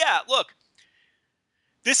point. But yeah, look,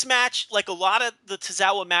 this match, like a lot of the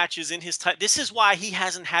Tozawa matches in his title, this is why he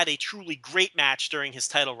hasn't had a truly great match during his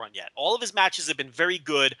title run yet. All of his matches have been very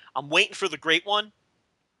good. I'm waiting for the great one.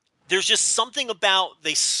 There's just something about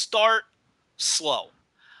they start slow.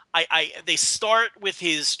 They start with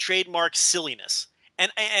his trademark silliness,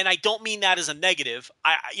 and I don't mean that as a negative.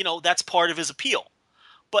 That's part of his appeal.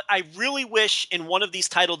 But I really wish in one of these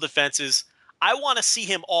title defenses, I want to see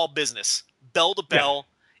him all business, bell to bell,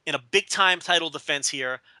 in a big time title defense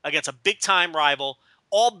here against a big time rival,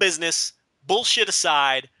 all business, bullshit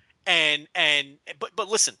aside, but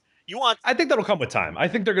listen. I think that'll come with time. I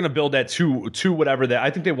think they're going to build that to whatever that. I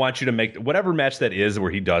think they want you to make whatever match that is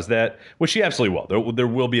where he does that, which he absolutely will. There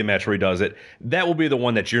will be a match where he does it. That will be the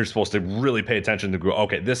one that you're supposed to really pay attention to. Go,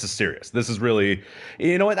 okay, this is serious. This is really,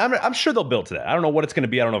 what? I'm sure they'll build to that. I don't know what it's going to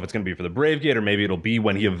be. I don't know if it's going to be for the Brave Gate or maybe it'll be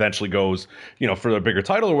when he eventually goes, for a bigger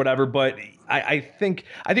title or whatever. But I think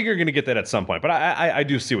you're going to get that at some point. But I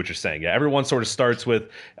do see what you're saying. Yeah, everyone sort of starts with,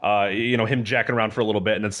 him jacking around for a little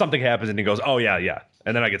bit, and then something happens, and he goes, oh yeah.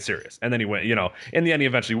 And then I get serious. And then he went, in the end, he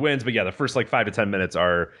eventually wins. But yeah, the first 5 to 10 minutes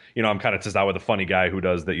are, I'm kind of Tozawa, the funny guy who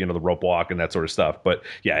does the rope walk and that sort of stuff. But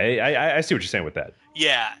yeah, I see what you're saying with that.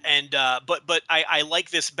 Yeah. And, but I like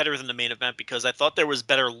this better than the main event because I thought there was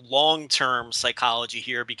better long-term psychology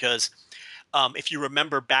here because, if you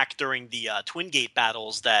remember back during the Twin Gate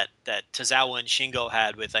battles that Tozawa and Shingo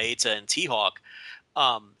had with Aita and T-Hawk,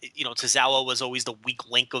 Tozawa was always the weak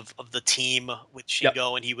link of the team with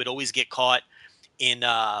Shingo, and he would always get caught in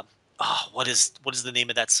what is the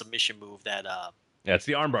name of that submission move that it's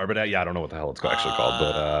the armbar, but I don't know what the hell it's actually called,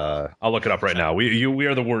 but I'll look it up right now. We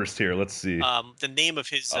are the worst here. Let's see. The name of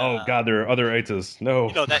his oh god, there are other Aitas.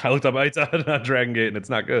 No, I looked up Aita on Dragon Gate and it's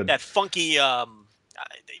not good. That funky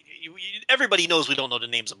everybody knows we don't know the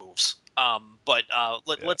names of moves. But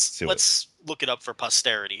let's look it up for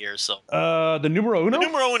posterity here. So the numero uno. The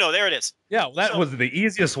numero uno. There it is. Yeah, that was the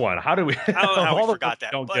easiest one. How do we? I don't know how we forgot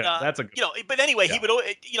that. But that's a But anyway, he would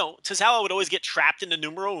Tozawa would always get trapped in the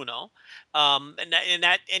numero uno. And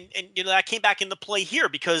that came back into play here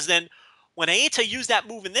because then when Aita used that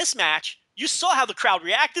move in this match, you saw how the crowd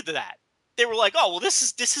reacted to that. They were like, "Oh, well, this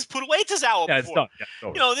is put away Tozawa before." It's done. Yeah,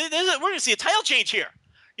 totally. We're going to see a title change here.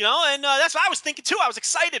 And that's what I was thinking too. I was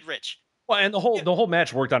excited, Rich. Well, and the whole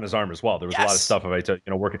match worked on his arm as well. There was a lot of stuff of Aita,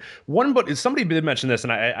 working. But somebody did mention this,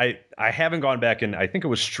 and I haven't gone back, and I think it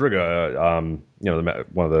was Striga,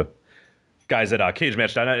 one of the guys at Cage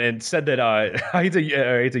Match, and said that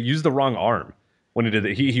Aita used the wrong arm when he did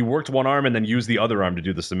it. He worked one arm and then used the other arm to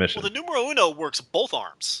do the submission. Well, the numero uno works both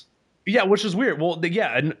arms. Yeah, which is weird. Well, I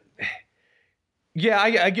get.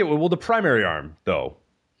 Well, the primary arm though.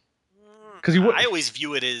 I always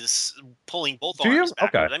view it as pulling both arms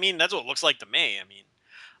backwards. Okay. I mean, that's what it looks like to me. I mean,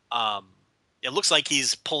 it looks like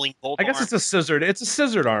he's pulling both arms. I guess it's a scissored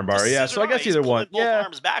armbar. Yeah, so I guess either one. Both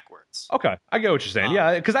arms backwards. Okay, I get what you're saying.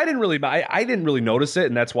 Yeah, because I didn't really notice it,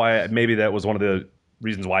 and that's why maybe that was one of the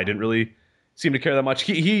reasons why I didn't really seem to care that much.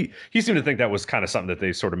 He seemed to think that was kind of something that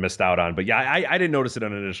they sort of missed out on. But yeah, I didn't notice it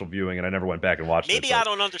on initial viewing, and I never went back and watched it. Maybe I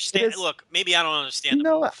don't understand. Look, maybe I don't understand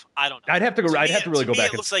the move. I don't know. I'd have to go. I'd have to really go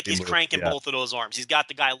back. It looks like he's cranking both of those arms. He's got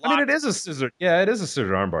the guy locked. I mean, it is a scissor. Yeah, it is a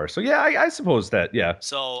scissor armbar. So yeah, I suppose that. Yeah.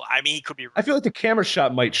 So I mean, he could be. I feel like the camera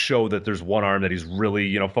shot might show that there's one arm that he's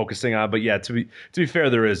really focusing on. But yeah, to be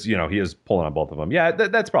fair, there is he is pulling on both of them. Yeah,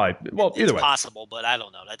 that's probably either way. It's possible, but I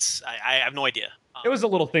don't know. I have no idea. It was a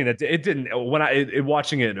little thing that it didn't when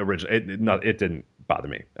watching it originally. It didn't bother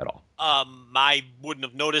me at all. I wouldn't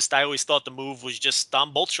have noticed. I always thought the move was just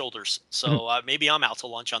on both shoulders. So maybe I'm out to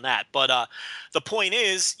lunch on that. But the point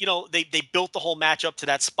is, they built the whole match up to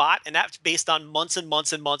that spot, and that's based on months and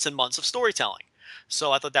months and months and months of storytelling.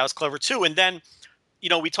 So I thought that was clever too. And then,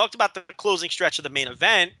 we talked about the closing stretch of the main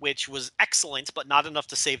event, which was excellent, but not enough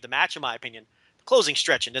to save the match, in my opinion. Closing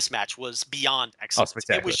stretch in this match was beyond excellent.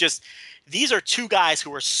 It was just, these are two guys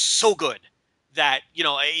who are so good that,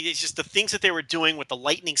 it's just the things that they were doing with the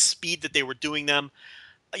lightning speed that they were doing them.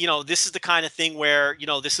 This is the kind of thing where,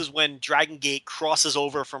 this is when Dragon Gate crosses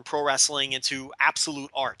over from pro wrestling into absolute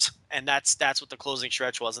art. And that's what the closing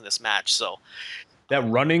stretch was in this match. So that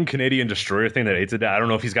running Canadian Destroyer thing that Ace did, I don't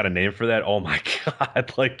know if he's got a name for that. Oh my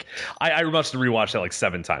God. Like I must have rewatched that like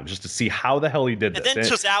 7 times just to see how the hell he did and this. then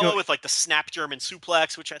Tozawa with like the snap German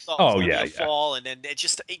suplex, which I thought was going to be a fall. And then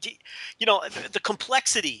the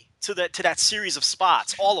complexity to that series of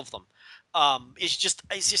spots, all of them, is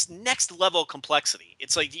just next level complexity.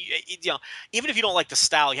 It's like even if you don't like the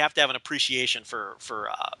style, you have to have an appreciation for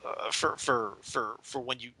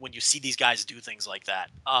when you see these guys do things like that.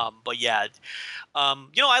 But yeah,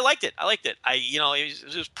 I liked it. I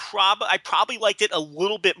probably liked it a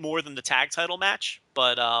little bit more than the tag title match.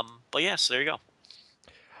 But yes, there you go.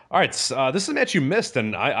 All right, this is a match you missed,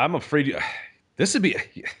 and I'm afraid this would be.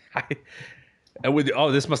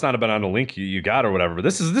 This must not have been on the link you got or whatever. But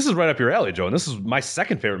this is right up your alley, Joe. And this is my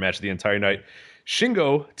second favorite match of the entire night.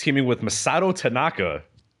 Shingo teaming with Masato Tanaka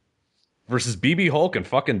versus BB Hulk and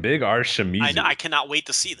fucking Big R Shimizu. I cannot wait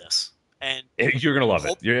to see this. And you're gonna love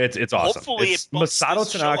it. It's awesome. Hopefully, it's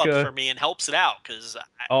Masato Tanaka show up for me and helps it out because.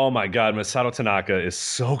 Oh my God, Masato Tanaka is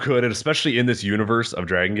so good, and especially in this universe of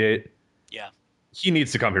Dragon Gate. Yeah, he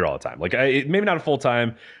needs to come here all the time. Like maybe not a full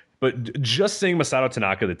time. But just seeing Masato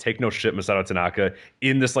Tanaka, the take no shit Masato Tanaka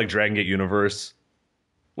in this like Dragon Gate universe,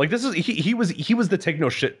 like this is he was the take no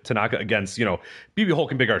shit Tanaka against BB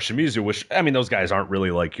Hulk and Big R Shimizu, which I mean those guys aren't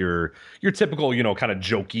really like your typical kind of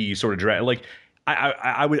jokey sort of drag. Like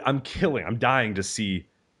I'm dying to see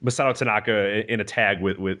Masato Tanaka in a tag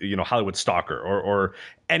with Hollywood Stalker or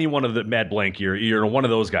any one of the Mad Blank or one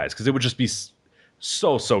of those guys, because it would just be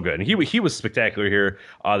so good, and he was spectacular here.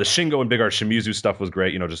 The Shingo and Big R Shimizu stuff was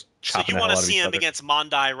great. Just chopping. So you want to see him against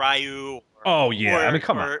Mondai Ryu?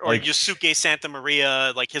 Come on, or Yusuke Santa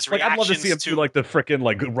Maria, like his reactions. I'd love to see him do like the freaking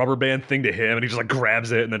like rubber band thing to him, and he just like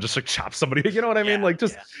grabs it and then just like chops somebody. You know what I mean?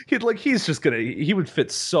 He would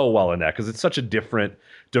fit so well in that because it's such a different,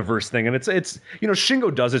 diverse thing, and it's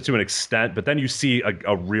Shingo does it to an extent, but then you see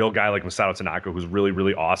a real guy like Masato Tanaka who's really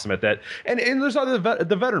really awesome at that, and there's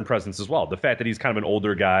the veteran presence as well. The fact that he's kind of an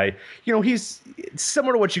older guy, he's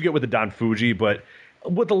similar to what you get with the Don Fuji, but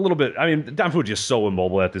with a little bit. I mean, Don Fuji is so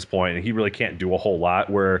immobile at this point, and he really can't do a whole lot.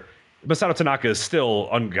 Where Masato Tanaka is still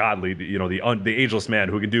ungodly, the ageless man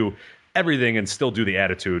who can do everything and still do the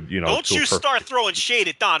attitude. Don't you start throwing shade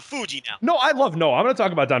at Don Fuji now. No, I'm going to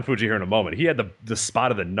talk about Don Fuji here in a moment. He had the spot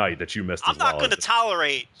of the night that you missed. I'm not going to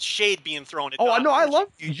tolerate shade being thrown at. Oh, Don no, Fuji. I love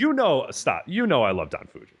stop. I love Don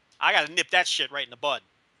Fuji. I got to nip that shit right in the bud.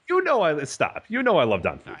 I love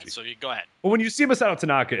Don Fuji. All right, so you go ahead. But when you see Masato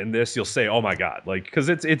Tanaka in this, you'll say, "Oh my God!" Like because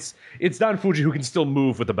it's Don Fuji who can still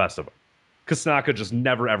move with the best of them. Because Tanaka just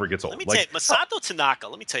never ever gets old. Let me tell you, Masato Tanaka.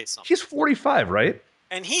 Let me tell you something. He's 45, right?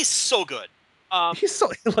 And he's so good. He's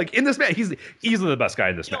so like in this match. He's easily the best guy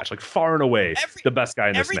in this match, like far and away the best guy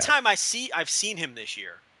in this match. Every time I've seen him this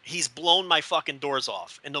year, he's blown my fucking doors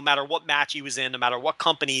off. And no matter what match he was in, no matter what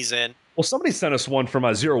company he's in. Well, somebody sent us one from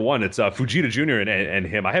 01. It's Fujita Jr. and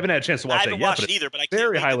him. I haven't had a chance to watch that yet. I haven't watched it either, but I can't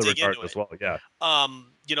very wait highly to dig regarded into as well.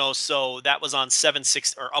 Yeah. So that was on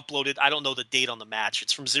 7/6 or uploaded. I don't know the date on the match.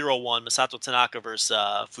 It's from 01, Masato Tanaka versus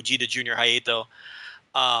Fujita Jr. Hayato,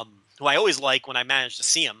 who I always like when I manage to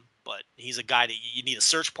see him, but he's a guy that you need a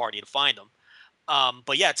search party to find him.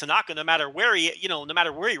 But yeah, Tanaka, no matter where he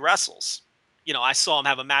wrestles, I saw him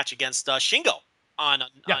have a match against Shingo on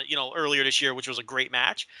earlier this year, which was a great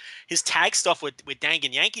match. His tag stuff with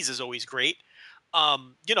Dangan Yankees is always great.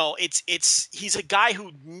 He's a guy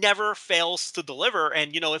who never fails to deliver.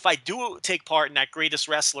 And, if I do take part in that greatest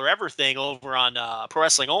wrestler ever thing over on Pro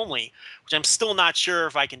Wrestling Only, which I'm still not sure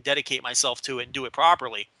if I can dedicate myself to it and do it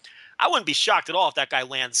properly, I wouldn't be shocked at all if that guy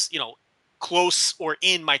lands, close or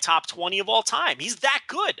in my top 20 of all time. He's that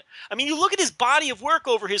good. I mean, you look at his body of work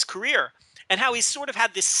over his career and how he's sort of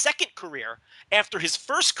had this second career after his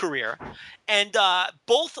first career. And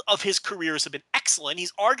both of his careers have been excellent.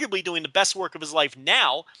 He's arguably doing the best work of his life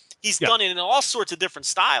now. He's done it in all sorts of different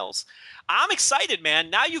styles. I'm excited, man.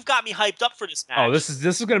 Now you've got me hyped up for this match. Oh, this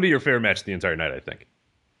is going to be your favorite match of the entire night, I think.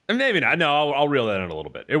 And maybe not. No, I'll reel that in a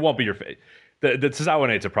little bit. It won't be your favorite. The Tozawa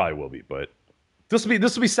Nights it probably will be, but this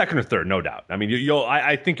will be second or third, no doubt. I mean,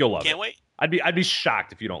 I think you'll love it. Can't wait. I'd be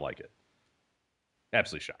shocked if you don't like it.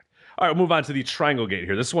 Absolutely shocked. All right, we'll move on to the Triangle Gate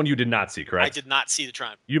here. This is one you did not see, correct? I did not see the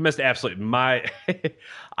Triangle. You missed absolutely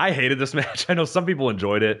I hated this match. I know some people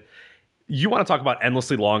enjoyed it. You want to talk about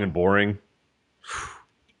endlessly long and boring?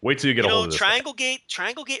 Wait till you get a hold of this. Triangle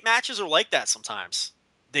Gate matches are like that sometimes.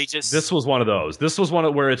 They just This was one of those. This was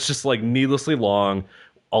one where it's just like needlessly long.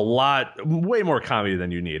 way more comedy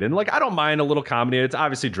than you need. And like, I don't mind a little comedy. It's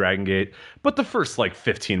obviously Dragon Gate, but the first like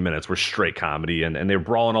 15 minutes were straight comedy, and they're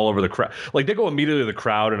brawling all over the crowd. Like, they go immediately to the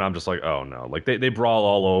crowd, and I'm just like, oh no. Like, they brawl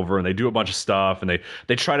all over, and they do a bunch of stuff, and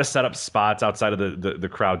they try to set up spots outside of the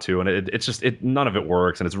crowd too, and it's just none of it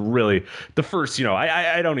works. And it's really the first,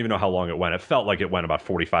 I don't even know how long it went. It felt like it went about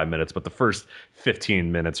 45 minutes, but the first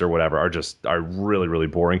 15 minutes or whatever are really, really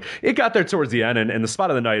boring. It got there towards the end, and the spot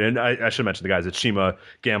of the night, and I should mention the guys, it's Shima,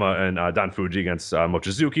 Gamma, and Don Fuji against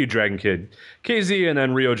Mochizuki, Dragon Kid, KZ, and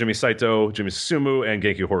then Ryo, Jimmy Saito, Jimmy Susumu, and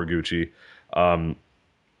Genki Horiguchi.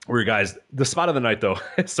 Were guys, the spot of the night though.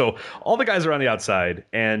 So all the guys are on the outside,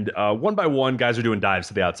 and one by one, guys are doing dives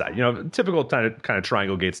to the outside. Typical kind of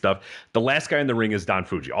triangle gate stuff. The last guy in the ring is Don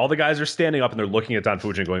Fuji. All the guys are standing up and they're looking at Don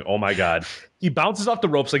Fuji and going, "Oh my god!" He bounces off the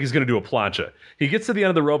ropes like he's going to do a plancha. He gets to the end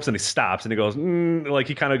of the ropes and he stops and he goes, like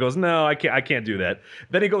he kind of goes, "No, I can't do that."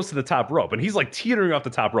 Then he goes to the top rope and he's like teetering off the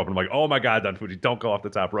top rope. And I'm like, "Oh my god, Don Fuji, don't go off the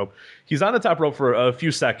top rope." He's on the top rope for a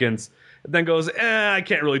few seconds. Then goes, I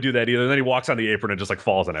can't really do that either. And then he walks on the apron and just like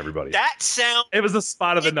falls on everybody. That sounds. It was the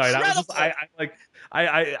spot of the night. Incredible.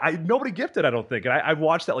 I nobody gifted, I don't think. And I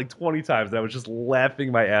watched that like 20 times and I was just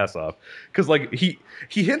laughing my ass off. Because like he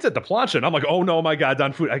hints at the plancha and I'm like, oh no, my God,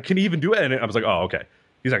 Don Fuji, can he even do it? And I was like, oh, okay.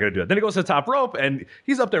 He's not going to do it. Then he goes to the top rope and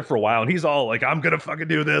he's up there for a while and he's all like, I'm going to fucking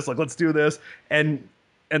do this. Like, let's do this.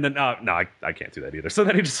 And then, no, I can't do that either. So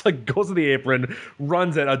then he just like goes to the apron,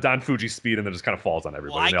 runs at a Don Fuji speed, and then just kind of falls on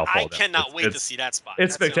everybody. Well, and they all fall I cannot wait to see that spot.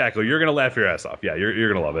 It's spectacular. You're going to laugh your ass off. Yeah, you're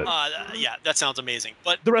going to love it. Yeah, that sounds amazing.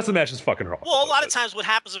 But the rest of the match is fucking awful. Well, a lot of times what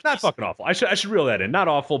happens with not fucking awful. I should reel that in. Not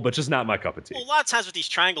awful, but just not my cup of tea. Well, a lot of times with these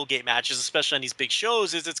triangle gate matches, especially on these big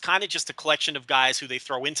shows, is it's kind of just a collection of guys who they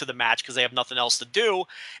throw into the match because they have nothing else to do.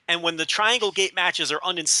 And when the triangle gate matches are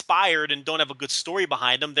uninspired and don't have a good story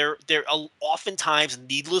behind them, they're oftentimes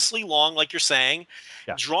needlessly long, like you're saying,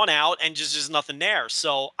 drawn out, and just nothing there.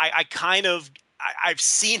 So I've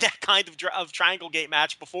seen that kind of triangle gate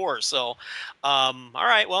match before. So, all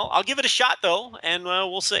right, well, I'll give it a shot though, and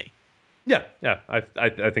we'll see. Yeah.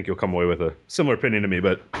 I think you'll come away with a similar opinion to me,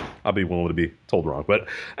 but I'll be willing to be told wrong. But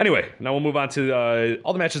anyway, now we'll move on to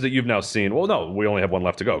all the matches that you've now seen. Well, no, we only have one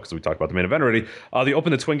left to go because we talked about the main event already. They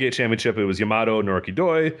opened the Twin Gate Championship. It was Yamato, Naruki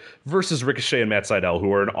Doi versus Ricochet and Matt Sydal,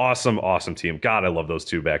 who are an awesome, awesome team. God, I love those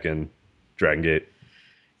two back in Dragon Gate.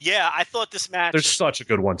 Yeah, I thought this match... They're such a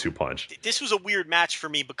good 1-2 punch. This was a weird match for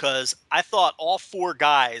me because I thought all four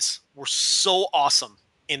guys were so awesome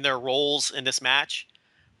in their roles in this match.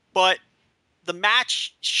 But the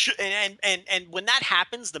match should... And when that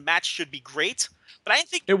happens, the match should be great. But I didn't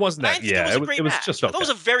think... It wasn't that... Yeah, it was a great match. Just okay. That was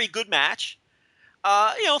a very good match. 3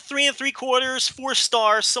 3/4, 4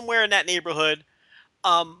 stars, somewhere in that neighborhood.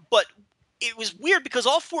 But it was weird because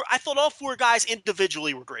I thought all four guys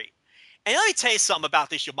individually were great. And let me tell you something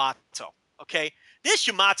about this Yamato, okay? This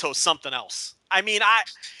Yamato's something else. I mean,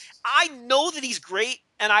 I know that he's great,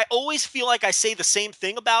 and I always feel like I say the same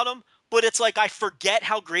thing about him, but it's like I forget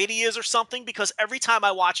how great he is or something because every time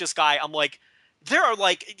I watch this guy, I'm like,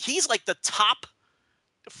 he's like the top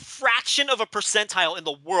fraction of a percentile in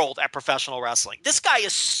the world at professional wrestling. This guy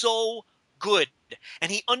is so good,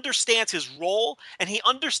 and he understands his role, and he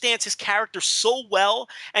understands his character so well,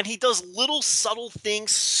 and he does little subtle things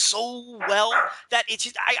so well that it's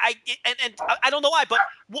just, I don't know why, but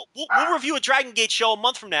we'll review a Dragon Gate show a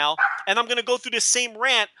month from now, and I'm gonna go through this same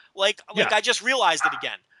rant like I just realized it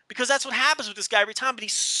again. Because that's what happens with this guy every time, but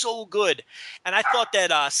he's so good. And I thought that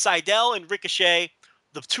Sydal and Ricochet,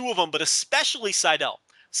 the two of them, but especially Sydal.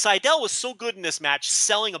 Sydal was so good in this match,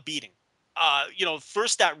 selling a beating.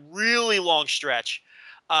 First that really long stretch,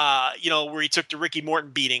 where he took the Ricky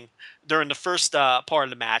Morton beating during the first part of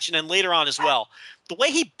the match. And then later on as well. The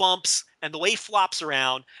way he bumps and the way he flops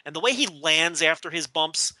around and the way he lands after his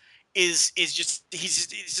bumps is just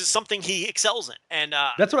something he excels in. And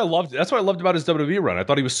that's what I loved. That's what I loved about his WWE run. I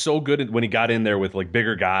thought he was so good when he got in there with like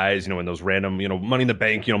bigger guys, in those random, Money in the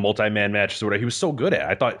Bank, multi-man matches or whatever. He was so good at it.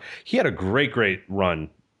 I thought he had a great run.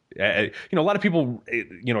 A lot of people,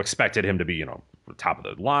 expected him to be, top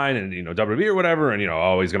of the line and, WWE or whatever. And,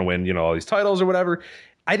 he's going to win, all these titles or whatever.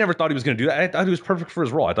 I never thought he was going to do that. I thought he was perfect for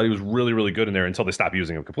his role. I thought he was really, really good in there until they stopped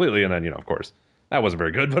using him completely. And then, of course, that wasn't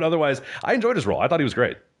very good. But otherwise, I enjoyed his role. I thought he was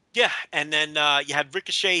great. Yeah. And then you had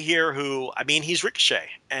Ricochet here he's Ricochet.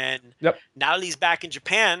 And now that he's back in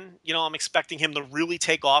Japan, I'm expecting him to really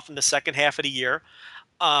take off in the second half of the year.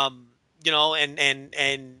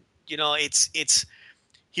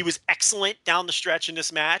 He was excellent down the stretch in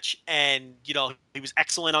this match, and he was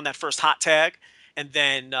excellent on that first hot tag, and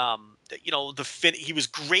then he was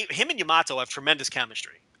great. Him and Yamato have tremendous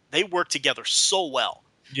chemistry. They work together so well,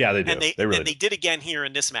 Yeah, they do. And they did again here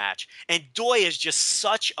in this match. And Doi is just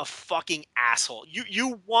such a fucking asshole.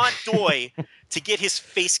 You want Doi to get his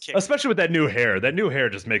face kicked. Especially with that new hair. That new hair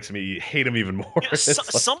just makes me hate him even more.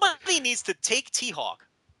 Somebody needs to take T-Hawk,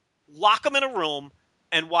 lock him in a room,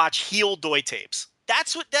 and watch heel Doi tapes.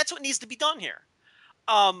 That's what needs to be done here.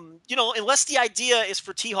 Unless the idea is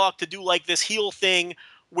for T-Hawk to do like this heel thing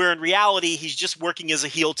where in reality he's just working as a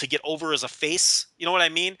heel to get over as a face. You know what I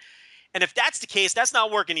mean? And if that's the case, that's not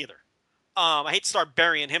working either. I hate to start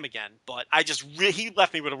burying him again, but he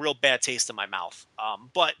left me with a real bad taste in my mouth.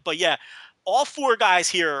 But yeah, all four guys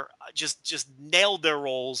here just nailed their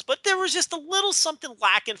roles, but there was just a little something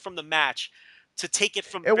lacking from the match to take it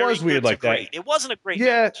from. It very was weird good like to great. that. It wasn't a great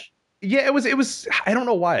match. Yeah, it was. I don't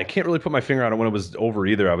know why. I can't really put my finger on it when it was over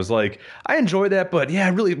either. I was like, I enjoyed that, but yeah, I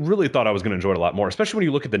really thought I was going to enjoy it a lot more, especially when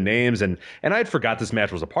you look at the names. And I had forgot this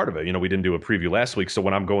match was a part of it. We didn't do a preview last week. So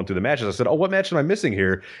when I'm going through the matches, I said, oh, what match am I missing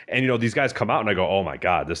here? And, these guys come out and I go, oh my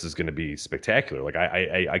God, this is going to be spectacular. Like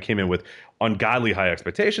I came in with ungodly high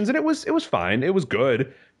expectations, and it was fine. It was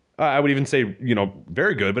good. I would even say,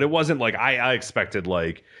 very good, but it wasn't like I expected,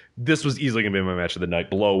 like, this was easily going to be my match of the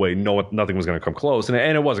night, blow away. Nothing was going to come close, and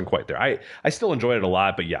it wasn't quite there. I still enjoyed it a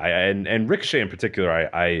lot, but yeah, and Ricochet in particular,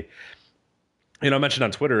 I mentioned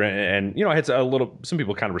on Twitter, and I had some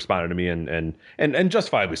people kind of responded to me, and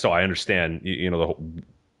justifiably so. I understand, the whole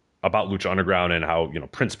about Lucha Underground and how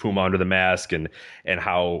Prince Puma under the mask and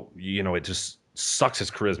how it just sucks his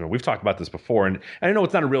charisma. We've talked about this before, and I know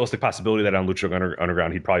it's not a realistic possibility that on Lucha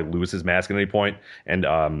Underground he'd probably lose his mask at any point. And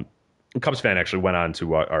Cubs fan actually went on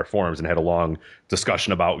to our forums and had a long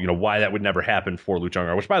discussion about why that would never happen for Lucha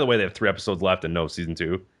Underground. Which, by the way, they have 3 episodes left and no season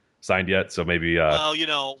 2 signed yet. So maybe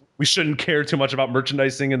we shouldn't care too much about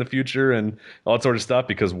merchandising in the future and all that sort of stuff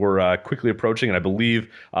because we're quickly approaching. And I believe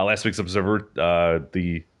last week's Observer,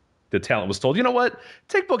 the talent was told, you know what,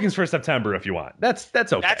 take bookings for September if you want. That's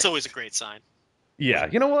okay. That's always a great sign. Yeah,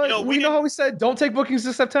 you know what? We know how we said don't take bookings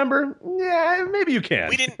to September. Yeah, maybe you can.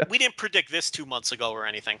 We didn't predict this 2 months ago or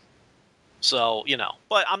anything. So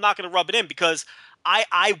but I'm not going to rub it in because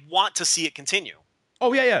I want to see it continue.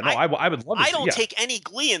 Oh yeah. No, I would love to. I don't take any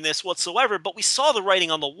glee in this whatsoever. But we saw the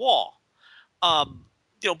writing on the wall.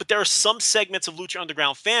 But there are some segments of Lucha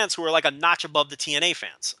Underground fans who are like a notch above the TNA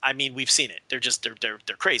fans. I mean, we've seen it. They're just they're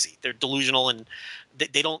crazy. They're delusional and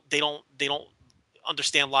they don't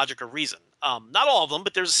understand logic or reason. Not all of them,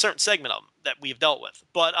 but there's a certain segment of them that we've dealt with.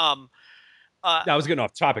 But I was getting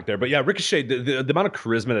off topic there, but yeah, Ricochet, the amount of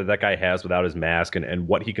charisma that guy has without his mask and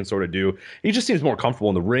what he can sort of do, he just seems more comfortable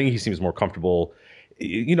in the ring. He seems more comfortable,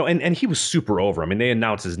 and he was super over. I mean, they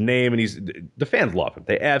announced his name, and the fans love him.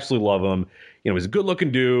 They absolutely love him. He's a good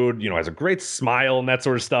looking dude, has a great smile and that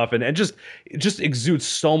sort of stuff, and just exudes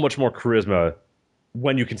so much more charisma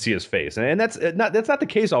when you can see his face. And that's not the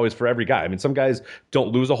case always for every guy. I mean, some guys don't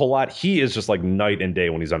lose a whole lot. He is just like night and day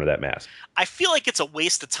when he's under that mask. I feel like it's a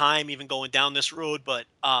waste of time even going down this road, but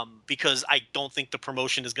because I don't think the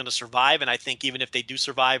promotion is going to survive, and I think even if they do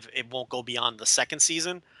survive, it won't go beyond the second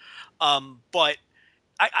season. But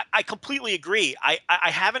I completely agree. I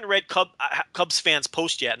haven't read Cubs fans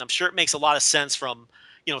post yet, and I'm sure it makes a lot of sense from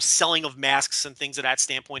selling of masks and things of that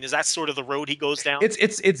standpoint. Is that sort of the road he goes down? It's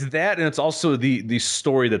that, and it's also the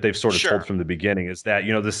story that they've sort of told from the beginning is that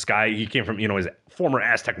this guy, he came from his former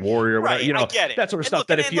Aztec warrior, right? I get it. That sort of stuff.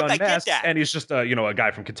 If he unmasks and he's just a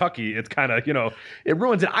guy from Kentucky, it's kind of it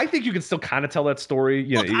ruins it. I think you can still kind of tell that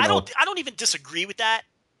story. I don't even disagree with that,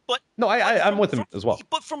 but no, I'm with him as well.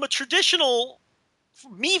 But from a traditional,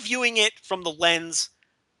 me viewing it from the lens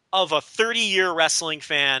of a 30-year wrestling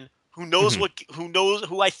fan who knows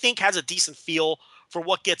who I think has a decent feel for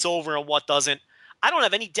what gets over and what doesn't. I don't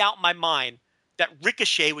have any doubt in my mind that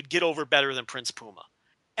Ricochet would get over better than Prince Puma.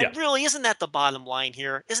 And really, isn't that the bottom line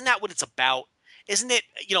here? Isn't that what it's about? Isn't it,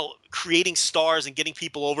 creating stars and getting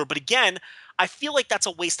people over? But again, I feel like that's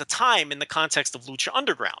a waste of time in the context of Lucha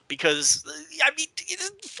Underground because,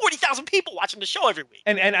 40,000 people watching the show every week.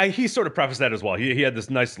 And he sort of prefaced that as well. He had this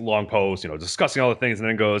nice long post, discussing all the things, and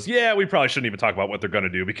then goes, yeah, we probably shouldn't even talk about what they're going to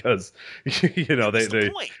do because,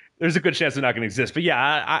 there's a good chance they're not going to exist. But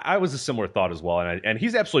yeah, I was a similar thought as well. And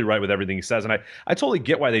he's absolutely right with everything he says. And I totally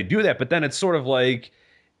get why they do that. But then it's sort of like,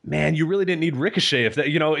 man, you really didn't need Ricochet if that,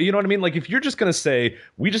 you know what I mean? Like if you're just going to say,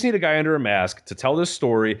 we just need a guy under a mask to tell this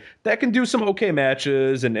story that can do some okay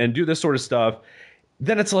matches and do this sort of stuff,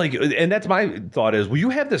 then it's like, and that's my thought is, well, you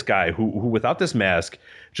have this guy who without this mask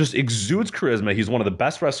just exudes charisma. He's one of the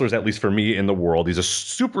best wrestlers, at least for me, in the world. He's a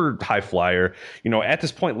super high flyer. At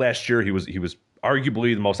this point last year, he was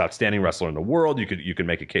arguably the most outstanding wrestler in the world. You could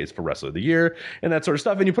make a case for wrestler of the year and that sort of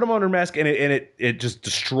stuff. And you put him under a mask, and it just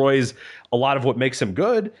destroys a lot of what makes him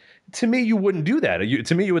good. To me, you wouldn't do that.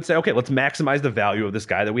 To me, you would say, okay, let's maximize the value of this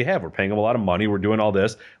guy that we have. We're paying him a lot of money. We're doing all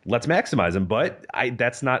this. Let's maximize him. But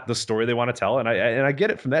that's not the story they want to tell. And I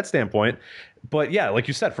get it from that standpoint. But yeah, like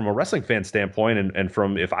you said, from a wrestling fan standpoint, and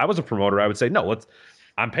from if I was a promoter, I would say, no,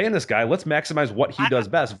 I'm paying this guy. Let's maximize what he does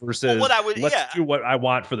best versus let's do what I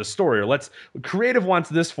want for the story, or creative wants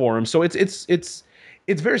this for him. So it's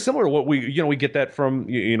very similar to what we get that from,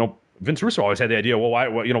 Vince Russo always had the idea, well, why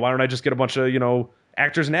don't I just get a bunch of,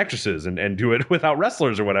 actors and actresses and do it without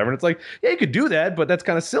wrestlers or whatever. And it's like, yeah, you could do that, but that's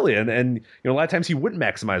kind of silly. And a lot of times he wouldn't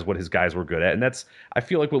maximize what his guys were good at. And that's, I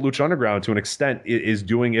feel like what Lucha Underground to an extent is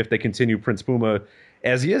doing if they continue Prince Puma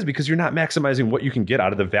as he is, because you're not maximizing what you can get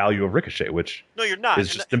out of the value of Ricochet, which no, you're not.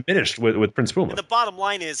 Is just diminished with Prince Puma. And the bottom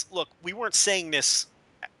line is, look, we weren't saying this,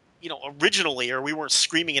 originally, or we weren't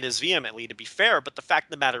screaming it as vehemently, to be fair. But the fact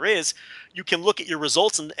of the matter is, you can look at your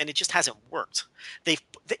results and it just hasn't worked. They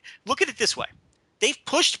look at it this way. They've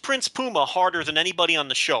pushed Prince Puma harder than anybody on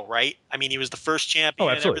the show, right? I mean, he was the first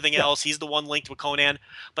champion and everything else. He's the one linked with Conan.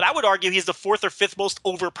 But I would argue he's the 4th or 5th most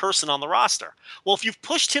over person on the roster. Well, if you've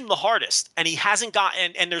pushed him the hardest and he hasn't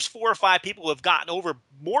gotten, and there's 4 or 5 people who have gotten over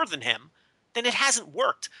more than him, then it hasn't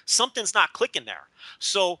worked. Something's not clicking there.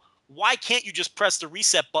 So why can't you just press the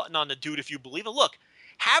reset button on the dude if you believe it? Look,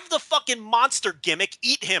 have the fucking monster gimmick,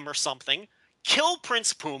 eat him or something. Kill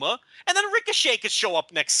Prince Puma, and then Ricochet could show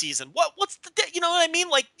up next season. What's the, you know what I mean?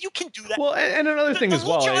 Like, you can do that. Well, and another thing as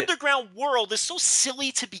well, the Lucha Underground world is so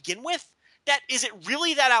silly to begin with. That is it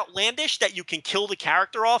really that outlandish that you can kill the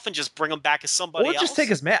character off and just bring him back as somebody else? Just take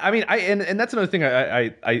his mask. I mean, and that's another thing.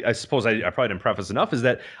 I suppose I probably didn't preface enough is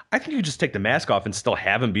that I think you just take the mask off and still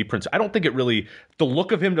have him be Prince. I don't think it really. The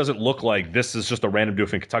look of him doesn't look like this is just a random dude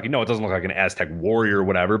from Kentucky. No, it doesn't look like an Aztec warrior or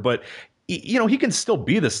whatever. But he can still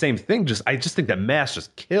be the same thing. I just think that mask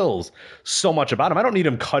just kills so much about him. I don't need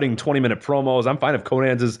him cutting 20-minute promos. I'm fine if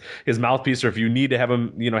Conan's his mouthpiece, or if you need to have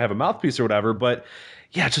him, have a mouthpiece or whatever. But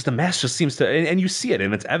yeah, just the mask just seems to, and you see it,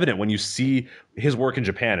 and it's evident when you see his work in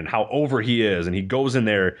Japan and how over he is, and he goes in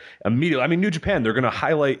there immediately. I mean, New Japan, they're going to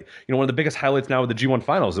highlight, one of the biggest highlights now with the G1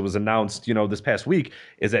 finals, it was announced, this past week,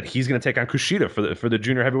 is that he's going to take on Kushida for the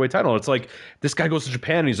junior heavyweight title. It's like, this guy goes to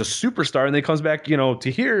Japan, and he's a superstar, and then he comes back,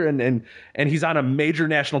 to here, and he's on a major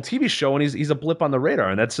national TV show, and he's a blip on the radar,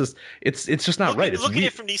 and that's just, it's just not right. Look at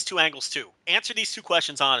it from these two angles, too. Answer these two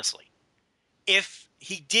questions honestly. If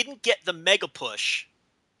he didn't get the mega push,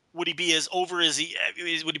 would he be as over as he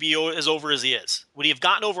is? Would he be as over as he is? Would he have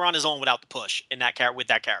gotten over on his own without the push with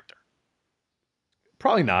that character?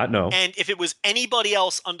 Probably not. No. And if it was anybody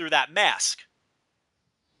else under that mask,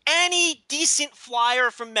 any decent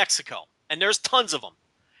flyer from Mexico, and there's tons of them,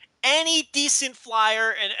 any decent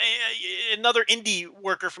flyer and another indie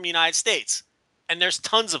worker from the United States, and there's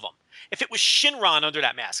tons of them. If it was Shinron under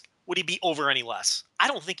that mask, would he be over any less? I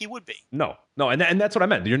don't think he would be. No, and that's what I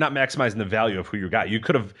meant. You're not maximizing the value of who you got. You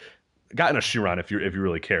could have gotten a Shinron if you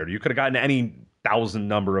really cared. You could have gotten any 1,000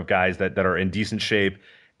 number of guys that are in decent shape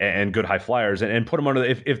and good high flyers and put them under.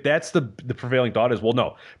 If that's the prevailing thought is, well,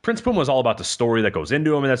 no, Prince Puma is all about the story that goes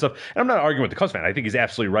into him and that stuff. And I'm not arguing with the Cubs fan. I think he's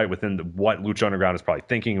absolutely right within what Lucha Underground is probably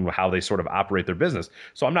thinking and how they sort of operate their business.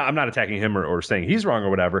 So I'm not attacking him or saying he's wrong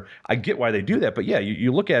or whatever. I get why they do that, but yeah,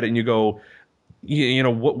 you look at it and you go,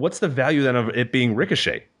 what's the value then of it being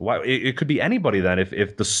Ricochet? Why it could be anybody then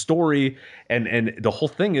if the story and the whole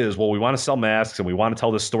thing is, well, we want to sell masks and we want to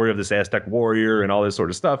tell the story of this Aztec warrior and all this sort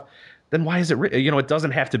of stuff. Then why is it? It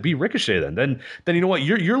doesn't have to be Ricochet. Then you know what?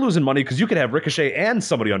 You're losing money because you could have Ricochet and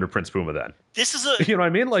somebody under Prince Puma. Then this is a you know what I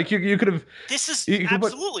mean? Like you could have. This is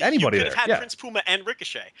absolutely anybody. You could have had Prince Puma and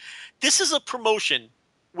Ricochet. This is a promotion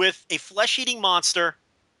with a flesh-eating monster.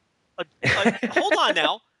 Hold on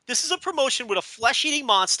now. This is a promotion with a flesh-eating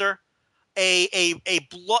monster, a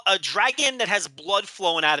dragon that has blood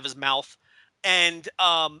flowing out of his mouth, and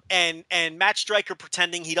Matt Stryker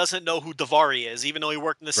pretending he doesn't know who Daivari is, even though he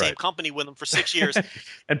worked in the same company with him for 6 years.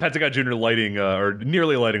 And Pentagon Jr. lighting or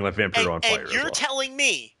nearly lighting like Vampiro on fire. And you're telling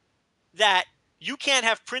me that you can't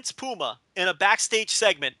have Prince Puma in a backstage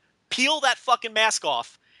segment peel that fucking mask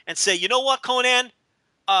off and say, you know what, Conan?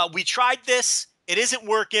 We tried this. It isn't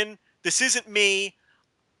working. This isn't me.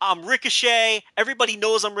 I'm Ricochet. Everybody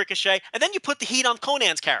knows I'm Ricochet. And then you put the heat on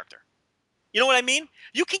Conan's character. You know what I mean?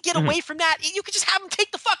 You can get away from that. You can just have him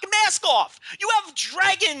take the fucking mask off. You have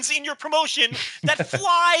dragons in your promotion that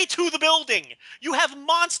fly to the building. You have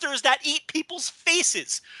monsters that eat people's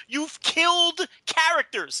faces. You've killed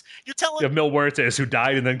characters. You're telling... You have Mil Muertes who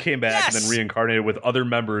died and then came back and then reincarnated with other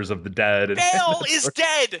members of the dead. Bale is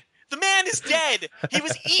dead. The man is dead. He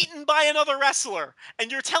was eaten by another wrestler, and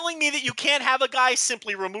you're telling me that you can't have a guy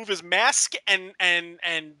simply remove his mask and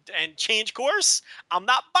change course? I'm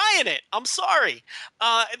not buying it. I'm sorry.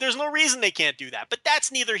 There's no reason they can't do that, but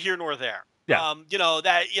that's neither here nor there. Yeah.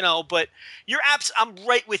 But I'm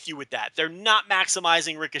right with you with that. They're not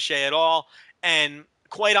maximizing Ricochet at all, and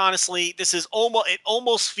quite honestly, it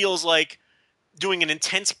almost feels like doing an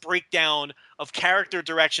intense breakdown of character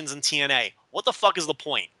directions in TNA. What the fuck is the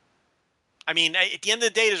point? I mean, at the end of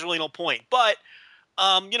the day, there's really no point. But,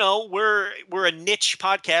 we're a niche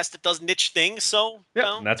podcast that does niche things. So,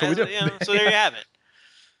 that's what we do. So there you have it.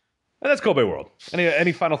 And that's Kobe World.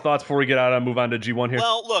 Any final thoughts before we get out and move on to G1 here?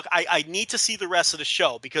 Well, look, I need to see the rest of the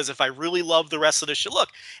show, because if I really love the rest of the show, look,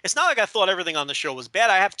 it's not like I thought everything on the show was bad.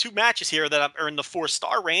 I have 2 matches here that are in the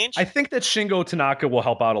 4-star range. I think that Shingo Tanaka will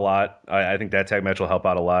help out a lot. I think that tag match will help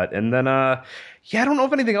out a lot. And then, I don't know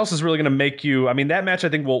if anything else is really going to make you. I mean, that match I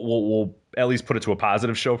think will at least put it to a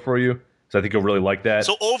positive show for you. So I think you'll really like that.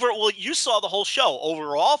 So you saw the whole show.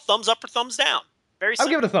 Overall, thumbs up or thumbs down? Very simple.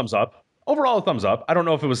 I'll give it a thumbs up. Overall, a thumbs up. I don't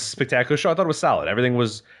know if it was a spectacular show. I thought it was solid.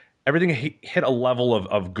 Everything hit a level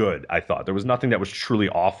of good, I thought. There was nothing that was truly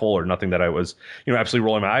awful or nothing that I was, absolutely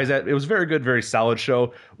rolling my eyes at. It was a very good, very solid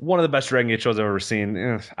show. One of the best Dragon Gate shows I've ever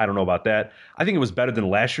seen. I don't know about that. I think it was better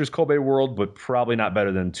than last year's Kobe World, but probably not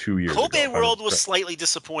better than 2 years ago. Kobe World was slightly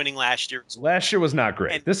disappointing last year. Last year was not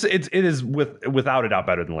great. It is without a doubt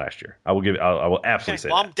better than last year. I will absolutely say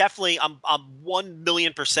that. I'm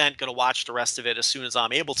 1,000,000% going to watch the rest of it as soon as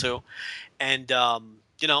I'm able to. And,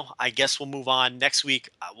 I guess we'll move on. Next week,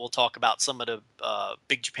 we'll talk about some of the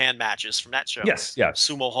Big Japan matches from that show. Yes.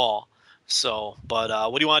 Sumo Hall. So, but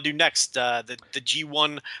what do you want to do next? The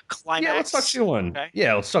G1 Climax? Yeah, let's talk G1. Okay.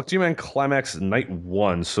 Yeah, let's talk G1 Climax Night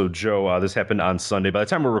 1. So, Joe, this happened on Sunday. By the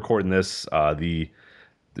time we're recording this, the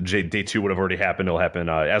day 2 would have already happened. It'll happen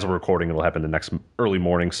as we're recording. It'll happen the next early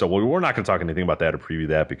morning. So we're not going to talk anything about that or preview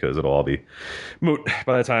that because it'll all be moot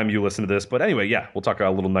by the time you listen to this. But anyway, yeah, we'll talk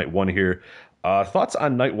about a little Night 1 here. Thoughts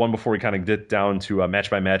on Night 1 before we kind of get down to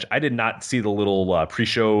match by match. I did not see the little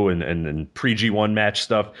pre-show and pre-G1 match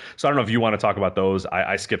stuff. So I don't know if you want to talk about those.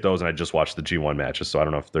 I skipped those and I just watched the G1 matches. So I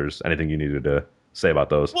don't know if there's anything you needed to say about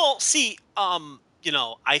those. Well, see,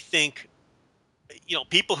 I think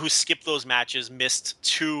people who skipped those matches missed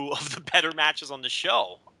 2 of the better matches on the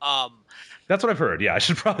show. That's what I've heard. Yeah, I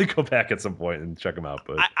should probably go back at some point and check them out.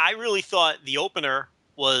 But I really thought the opener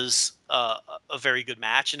was a very good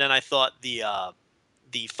match, and then I thought the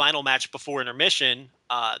final match before intermission,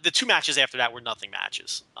 the 2 matches after that were nothing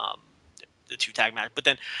matches, the 2 tag match. But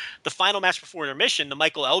then the final match before intermission, the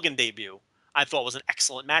Michael Elgin debut, I thought was an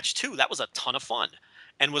excellent match too. That was a ton of fun,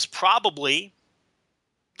 and was probably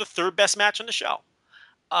the 3rd best match on the show.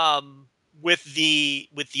 With the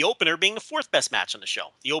opener being the 4th best match on the show,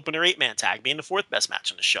 the opener 8-man tag being the 4th best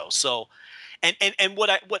match on the show. So, and what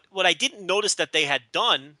I didn't notice that they had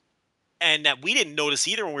done, and that we didn't notice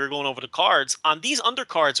either when we were going over the cards, on these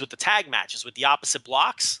undercards with the tag matches with the opposite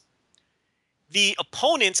blocks, the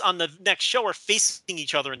opponents on the next show are facing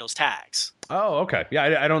each other in those tags. Oh, okay.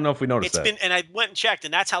 Yeah, I don't know if we noticed that. And I went and checked,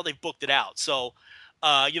 and that's how they've booked it out. So.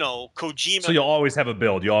 Kojima. So you'll always have a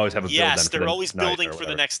build. You always have a build. Yes, they're always building for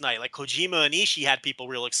the next night. Like Kojima and Ishii had people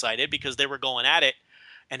real excited because they were going at it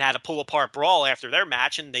and had a pull apart brawl after their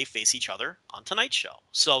match, and they face each other on tonight's show.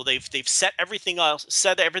 So they've set everything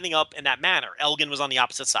up in that manner. Elgin was on the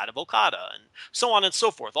opposite side of Okada, and so on and so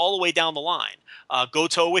forth, all the way down the line.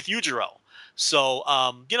 Goto with Yujiro. So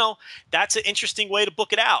that's an interesting way to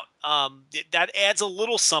book it out. That adds a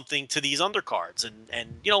little something to these undercards,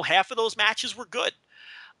 and half of those matches were good.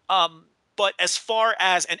 But as far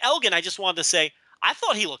as and Elgin, I just wanted to say I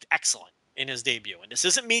thought he looked excellent in his debut, and this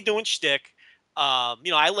isn't me doing shtick. I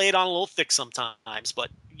lay it on a little thick sometimes, but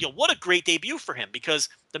what a great debut for him, because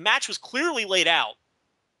the match was clearly laid out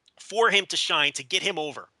for him to shine, to get him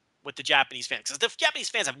over with the Japanese fans, because the Japanese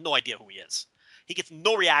fans have no idea who he is. He gets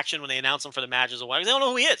no reaction when they announce him for the matches or whatever. They don't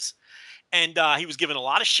know who he is, and he was given a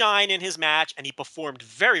lot of shine in his match, and he performed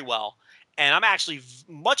very well. And I'm actually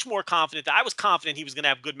much more confident that I was confident he was going to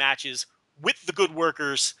have good matches with the good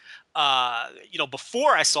workers,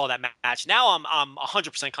 before I saw that match. Now I'm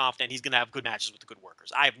 100% confident he's going to have good matches with the good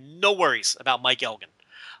workers. I have no worries about Mike Elgin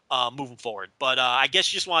moving forward. But I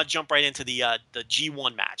guess you just want to jump right into the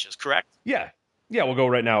G1 matches, correct? Yeah, we'll go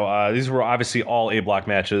right now. These were obviously all A-block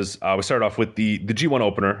matches. We started off with the G1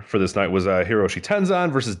 opener for this night was Hiroshi Tenzan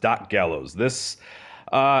versus Doc Gallows. This...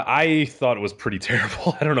 I thought it was pretty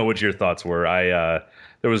terrible. I don't know what your thoughts were.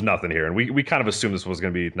 There was nothing here, and we kind of assumed this was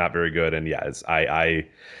going to be not very good. And yeah, I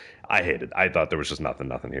hated. I thought there was just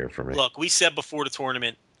nothing here for me. Look, we said before the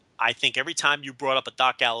tournament, I think every time you brought up a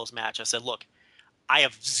Doc Gallows match, I said, look, I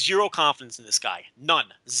have zero confidence in this guy. None.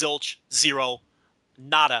 Zilch. Zero.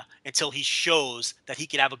 Nada. Until he shows that he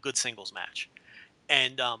could have a good singles match.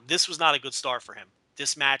 And this was not a good start for him.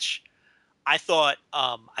 This match, I thought,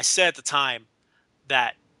 I said at the time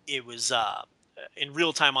that it was in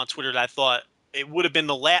real time on Twitter that I thought it would have been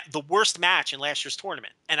the worst match in last year's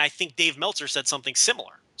tournament. And I think Dave Meltzer said something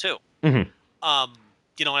similar too. Mm-hmm.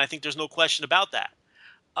 And I think there's no question about that.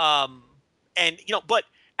 But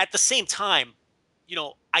at the same time,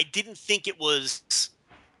 I didn't think it was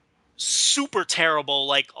super terrible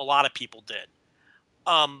like a lot of people did.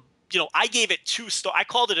 I gave it 2 star. I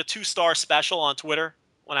called it a 2-star special on Twitter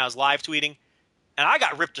when I was live tweeting, and I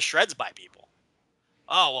got ripped to shreds by people.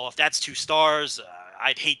 Oh, well, if that's 2 stars,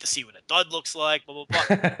 I'd hate to see what a dud looks like, blah, blah,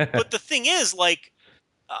 blah. But the thing is, I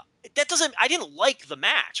didn't like the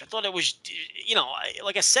match. I thought it was,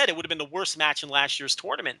 like I said, it would have been the worst match in last year's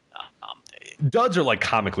tournament. Duds are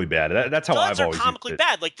comically bad. That's how I've always used it. Duds are comically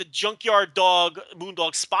bad, like the Junkyard Dog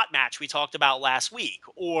Moondog spot match we talked about last week,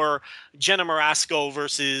 or Jenna Morasco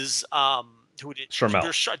versus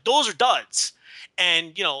Sharmell. Those are duds.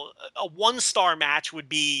 And a 1-star match would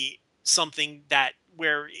be something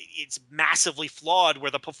where it's massively flawed,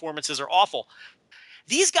 where the performances are awful.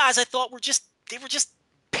 These guys, I thought, were just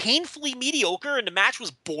painfully mediocre, and the match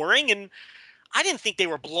was boring, and I didn't think they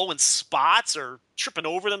were blowing spots or tripping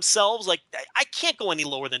over themselves. I can't go any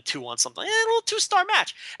lower than 2 on something. A little 2-star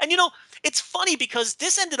match. And it's funny because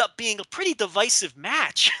this ended up being a pretty divisive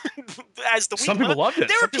match as the week Some people loved it.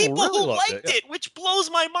 There were people who liked it, which blows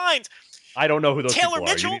my mind. I don't know who those Taylor people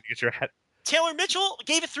Mitchell, are. You need to get your head. Taylor Mitchell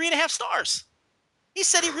gave it 3.5 stars. He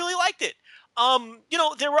said he really liked it.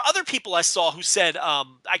 There were other people I saw who said,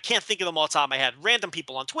 I can't think of them all the top of my head, random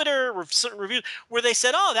people on Twitter or certain reviews where they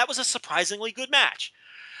said, oh, that was a surprisingly good match.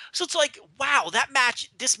 So it's wow,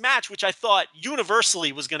 this match, which I thought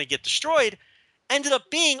universally was going to get destroyed, ended up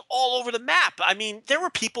being all over the map. I mean, there were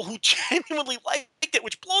people who genuinely liked it,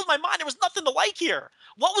 which blows my mind. There was nothing to like here.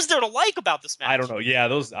 What was there to like about this match? I don't know. Yeah,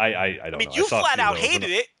 those, I don't know. I mean, you flat out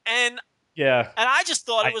hated it, and yeah. And I just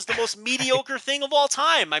thought it was the most mediocre thing of all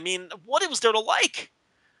time. I mean, what was there to like?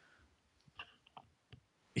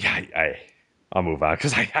 Yeah, I'll move on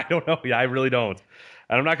because I don't know. Yeah, I really don't.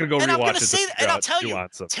 And I'm not going to go rewatch it. And I'll tell you,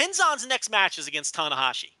 Tenzan's next match is against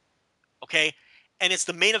Tanahashi. Okay? And it's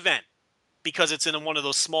the main event because it's in one of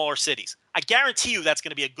those smaller cities. I guarantee you that's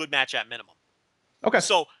going to be a good match at minimum. Okay.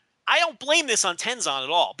 So I don't blame this on Tenzan at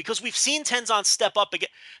all because we've seen Tenzan step up again.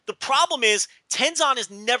 The problem is Tenzan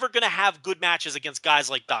is never going to have good matches against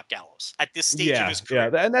guys like Doc Gallows at this stage of his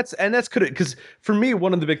career. Yeah, and that's could because for me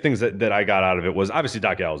one of the big things that I got out of it was obviously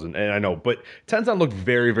Doc Gallows and I know, but Tenzan looked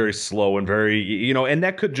very, very slow and very and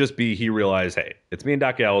that could just be he realized, hey, it's me and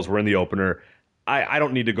Doc Gallows, we're in the opener. I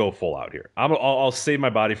don't need to go full out here. I'll save my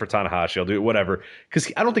body for Tanahashi. I'll do it, whatever.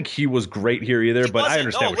 Because I don't think he was great here either. But I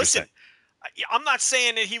understand what you're saying. I'm not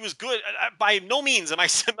saying that he was good. By no means am I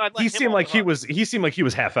saying. He seemed like he was. He seemed like he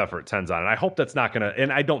was half effort. Tenzan, and I hope that's not gonna.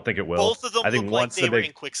 And I don't think it will. Both of them I think look like they were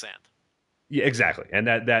in quicksand. Yeah, exactly. And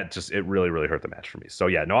that just it really, really hurt the match for me. So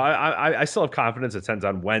yeah, no, I still have confidence that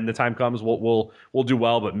Tenzan when the time comes we'll do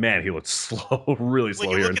well. But man, he looked slow, really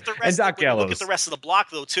slow here. And Doc Gallows. Look at the rest of the block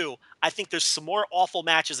though too. I think there's some more awful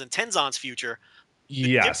matches in Tenzan's future.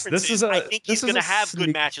 Yes, I think he's going to have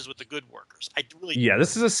good matches with the good workers. Yeah,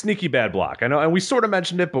 this is a sneaky bad block. I know, and we sort of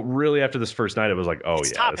mentioned it, but really after this first night, it was like, oh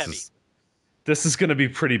it's yeah, this is going to be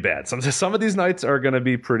pretty bad. Some of these nights are going to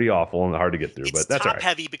be pretty awful and hard to get through. But that's top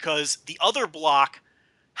heavy because the other block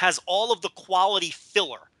has all of the quality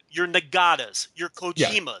filler. Your Nagatas, your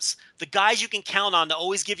Kojimas, the guys you can count on to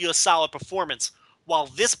always give you a solid performance. While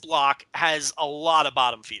this block has a lot of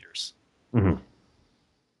bottom feeders. Mm-hmm.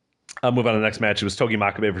 I'll move on to the next match. It was Togi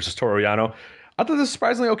Makabe versus Toru Yano. I thought this was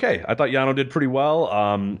surprisingly okay. I thought Yano did pretty well.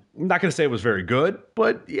 I'm not going to say it was very good,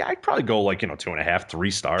 but yeah, I'd probably go 2.5,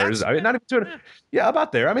 3 stars. I mean, not even 2. Yeah,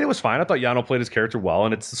 about there. I mean, it was fine. I thought Yano played his character well,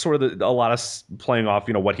 and it's sort of a lot of playing off,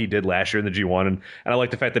 what he did last year in the G1, and I like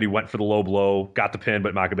the fact that he went for the low blow, got the pin,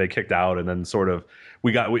 but Makabe kicked out, and then sort of so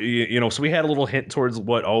we had a little hint towards is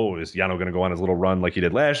Yano going to go on his little run like he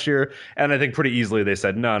did last year? And I think pretty easily they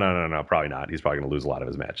said, no, probably not. He's probably going to lose a lot of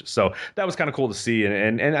his matches. So that was kind of cool to see.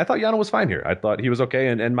 And I thought Yano was fine here. I thought he was okay.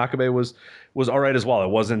 And Makabe was all right as well. It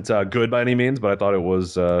wasn't good by any means, but I thought it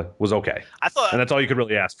was okay. And that's all you could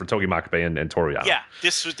really ask for Togi Makabe and Toru Yano. Yeah,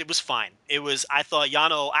 it was fine. I thought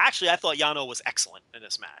Yano was excellent in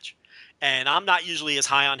this match. And I'm not usually as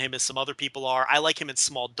high on him as some other people are. I like him in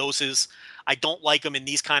small doses. I don't like him in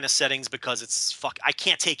these kind of settings because I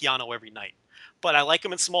can't take Yano every night. but I like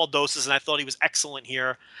him in small doses, and I thought he was excellent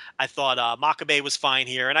here. I thought Makabe was fine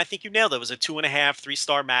here, and I think you nailed it. It was a 2.5,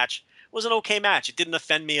 3-star match. It was an okay match. It didn't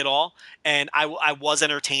offend me at all, and I was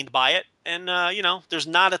entertained by it. And there's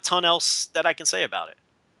not a ton else that I can say about it.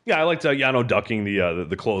 Yeah, I liked Yano ducking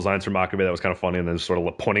the clotheslines from Makabe. That was kind of funny, and then sort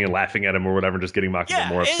of pointing and laughing at him or whatever, just getting Makabe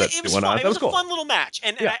more upset. It was fun. It was cool. A fun little match,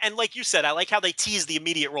 and like you said, I like how they teased the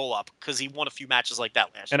immediate roll up because he won a few matches like that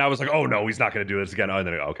last year. And I was like, oh no, he's not going to do this again. Oh, and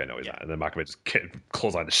then okay, no, he's not. And then Makabe just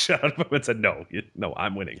clotheslined the shit out of him and said, no,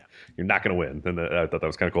 I'm winning. Yeah. You're not going to win. And I thought that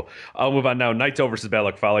was kind of cool. I'll move on now. Naito versus Bad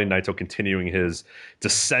Luck Fale. Naito continuing his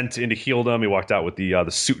descent into heeldom. He walked out with the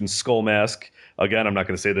suit and skull mask. Again, I'm not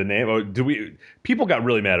going to say the name. Oh, people got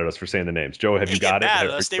really mad at us for saying the names. Joe, have you got it? Mad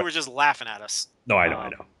at us. They were just laughing at us. No, I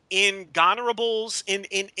know. Ingonables,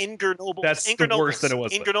 Ingernobles. That's the worse than it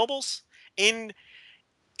was. Ingernobles?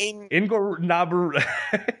 Ingobernables.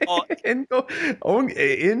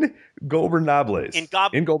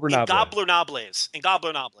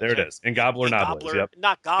 Ingoblernables. There it is. Ingoblernables. Yep.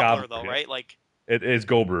 Not gobbler though, right? Like it is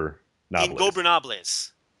Gobernables.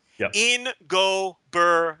 Ingoblernables. Yep.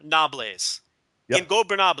 Ingobernables. Yep.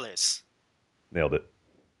 Ingobernables. Nailed it.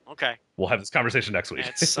 Okay. We'll have this conversation next week.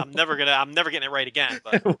 I'm never getting it right again.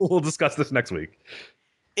 But we'll discuss this next week.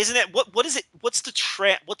 Isn't it? What is it? What does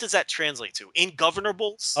that translate to?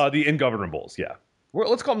 Ingovernables? The Ingovernables. Yeah.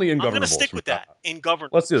 Let's call them the Ingovernables. I'm going to stick with that.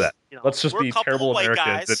 Ingovernables. Let's do that. Let's just be terrible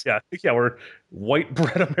Americans. Yeah, we're white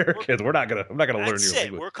bread Americans. I'm not gonna learn your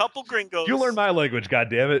language. We're a couple gringos. You learn my language,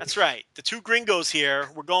 goddammit. That's right. The two gringos here.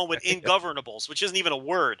 We're going with ingovernables, which isn't even a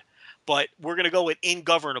word, but we're going to go with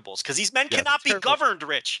ingovernables because these men cannot be governed,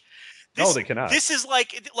 Rich. No, they cannot. This is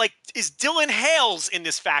like is Dylan Hales in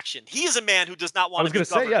this faction? He is a man who does not want to be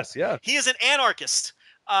governed. I was going to say yes. Yeah. He is an anarchist.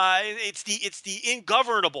 It's the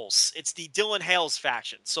Ingovernables. It's the Dylan Hales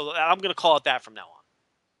faction. So I'm going to call it that from now on.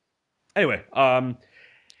 Anyway,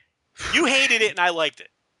 you hated it and I liked it.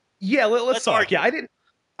 Yeah, let's talk. Argue. Yeah,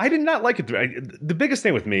 I did not like it. The biggest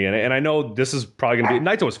thing with me, and I know this is probably going to be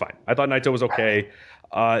Naito was fine. I thought Naito was okay.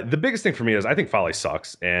 The biggest thing for me is I think Fale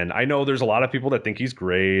sucks, and I know there's a lot of people that think he's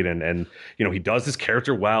great, and he does his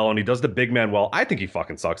character well, and he does the big man well. I think he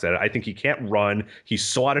fucking sucks at it. I think he can't run. He's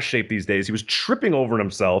so out of shape these days. He was tripping over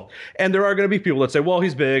himself, and there are going to be people that say, well,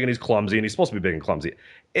 he's big and he's clumsy, and he's supposed to be big and clumsy.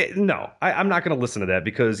 I'm not going to listen to that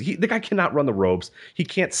because the guy cannot run the ropes. He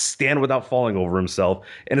can't stand without falling over himself,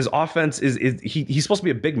 and his offense he's supposed to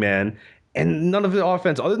be a big man, and none of the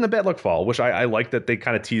offense other than the Bad Luck Fall, which I like that they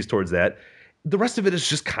kind of tease towards that. The rest of it is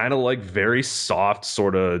just kind of like very soft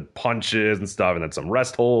sort of punches and stuff, and then some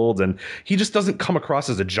rest holds, and he just doesn't come across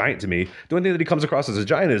as a giant to me. The only thing that he comes across as a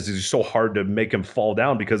giant is he's so hard to make him fall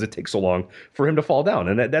down because it takes so long for him to fall down,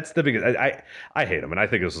 and that's the biggest. I hate him, and I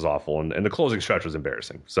think this is awful, and the closing stretch was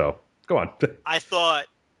embarrassing. So go on. I thought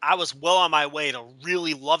I was well on my way to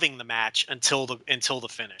really loving the match until the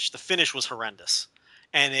finish. The finish was horrendous,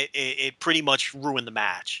 and it pretty much ruined the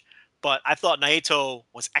match. But I thought Naito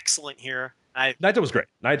was excellent here. Naito was great.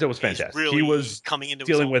 Naito was fantastic. Really he was coming into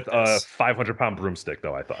dealing with a 500-pound broomstick,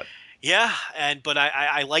 though, I thought. Yeah, but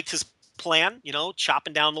I liked his plan,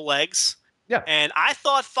 chopping down the legs. Yeah. And I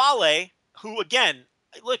thought Fale, who, again,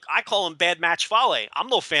 look, I call him Bad Match Fale. I'm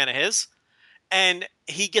no fan of his. And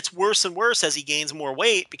he gets worse and worse as he gains more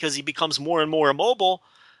weight because he becomes more and more immobile.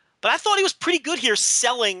 But I thought he was pretty good here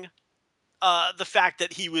selling the fact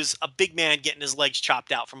that he was a big man getting his legs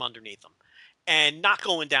chopped out from underneath him and not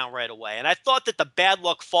going down right away. And I thought that the Bad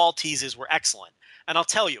Luck Fall teases were excellent. And I'll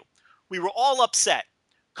tell you, we were all upset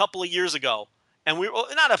a couple of years ago, and we were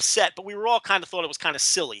not upset, but we were all kind of thought it was kind of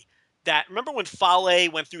silly. That remember when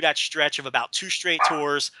Fale went through that stretch of about 2 straight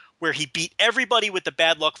tours where he beat everybody with the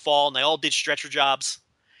Bad Luck Fall and they all did stretcher jobs?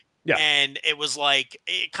 Yeah. And it was like,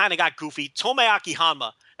 it kind of got goofy. Tomoaki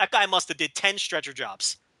Hanma, that guy must have did 10 stretcher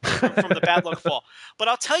jobs from the Bad Luck Fall. But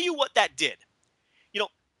I'll tell you what that did.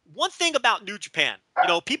 One thing about New Japan,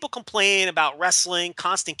 people complain about wrestling,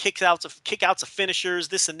 constant kickouts of finishers,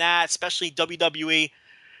 this and that, especially WWE.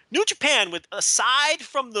 New Japan, aside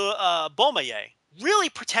from the Bomaye, really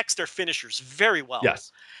protects their finishers very well.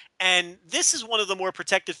 Yes. And this is one of the more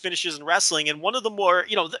protected finishes in wrestling, and one of the more,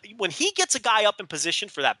 when he gets a guy up in position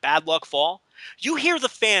for that Bad Luck Fall, you hear the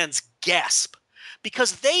fans gasp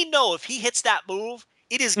because they know if he hits that move,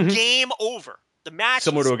 it is game over. The match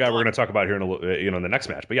similar to a guy we're going to talk about here in the next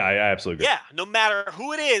match. But yeah, I absolutely agree. Yeah, no matter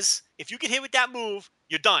who it is, if you get hit with that move,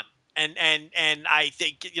 you're done. And I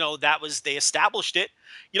think they established it,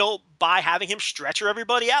 by having him stretcher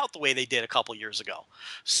everybody out the way they did a couple years ago.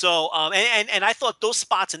 So and I thought those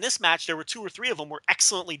spots in this match, there were 2 or 3 of them were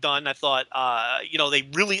excellently done. I thought they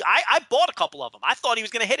really I bought a couple of them. I thought he was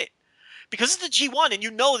going to hit it because it's the G1 and you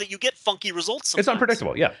know that you get funky results sometimes. It's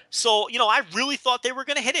unpredictable, yeah. So, I really thought they were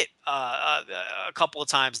going to hit it a couple of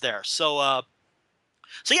times there. So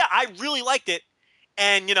yeah, I really liked it.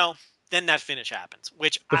 And, then that finish happens,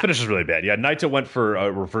 which the finish is really bad. Yeah, Naito went for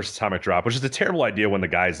a reverse atomic drop, which is a terrible idea when the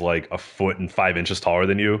guy's like a foot and 5 inches taller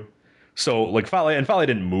than you. So like Fale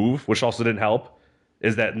didn't move, which also didn't help.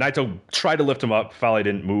 Is that Naito tried to lift him up, Fale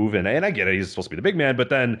didn't move, and I get it, he's supposed to be the big man, but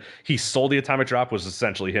then he sold the atomic drop, was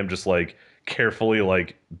essentially him just like carefully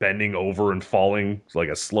like bending over and falling like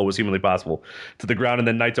as slow as humanly possible to the ground, and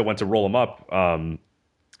then Naito went to roll him up, kind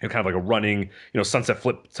of like a running, sunset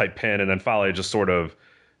flip type pin, and then Fale just sort of,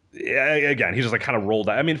 again, he just like kind of rolled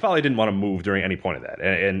out. I mean, Fale didn't want to move during any point of that,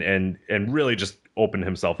 and really just opened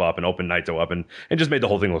himself up and opened Naito up and just made the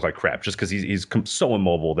whole thing look like crap, just because he's so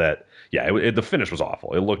immobile that the finish was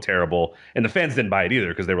awful. It looked terrible, and the fans didn't buy it either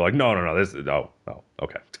because they were like, no,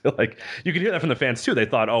 okay. Like you could hear that from the fans too. They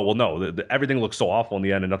thought, oh well, no, everything looked so awful in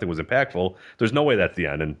the end and nothing was impactful. There's no way that's the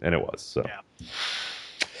end, and it was. So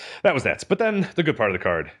that was that. But then the good part of the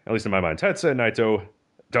card, at least in my mind, Tetsuya Naito.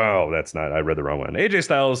 Oh, that's not. I read the wrong one. AJ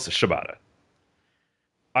Styles, Shibata.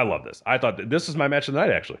 I love this. I thought this was my match of the night,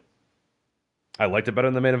 actually. I liked it better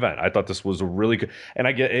than the main event. I thought this was a really good... And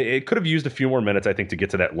I get it could have used a few more minutes, I think, to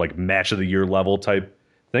get to that like match of the year level type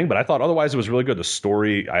thing. But I thought otherwise it was really good. The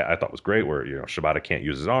story I thought was great, where Shibata can't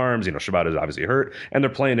use his arms. Shibata is obviously hurt, and they're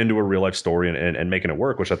playing into a real life story and making it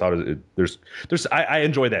work, which I thought I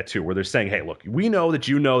enjoy that too, where they're saying, hey, look, we know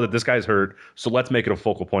that this guy's hurt, so let's make it a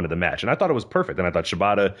focal point of the match. And I thought it was perfect. And I thought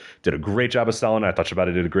Shibata did a great job of selling. I thought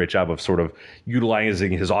Shibata did a great job of sort of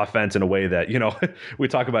utilizing his offense in a way that we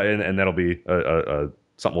talk about, and that'll be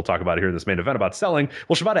something we'll talk about here in this main event about selling.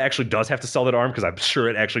 Well, Shibata actually does have to sell that arm because I'm sure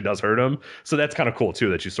it actually does hurt him. So that's kind of cool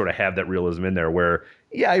too, that you sort of have that realism in there where,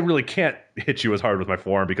 I really can't hit you as hard with my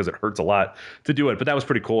forearm because it hurts a lot to do it. But that was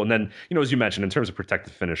pretty cool. And then, as you mentioned, in terms of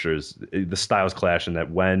protective finishers, the Styles clash, and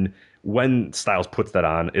that when Styles puts that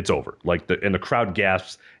on, it's over. Like and the crowd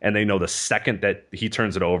gasps, and they know the second that he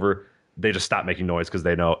turns it over, they just stop making noise because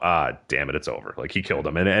they know, damn it, it's over. Like he killed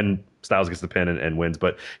him, and Styles gets the pin and wins.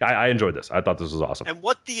 But I enjoyed this. I thought this was awesome. And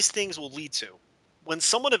what these things will lead to, when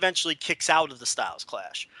someone eventually kicks out of the Styles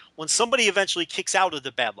clash, when somebody eventually kicks out of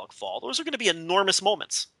the Bad Luck Fall, those are going to be enormous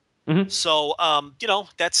moments. Mm-hmm. So,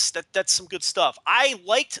 that's some good stuff. I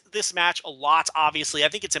liked this match a lot. Obviously, I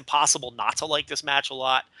think it's impossible not to like this match a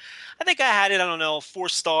lot. I think I had it, 4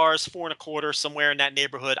 stars, 4.25, somewhere in that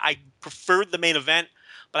neighborhood. I preferred the main event,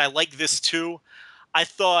 but I like this too. I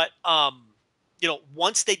thought,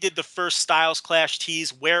 once they did the first Styles Clash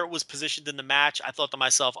tease where it was positioned in the match, I thought to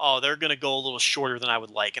myself, oh, they're going to go a little shorter than I would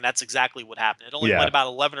like. And that's exactly what happened. It only went about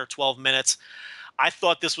 11 or 12 minutes. I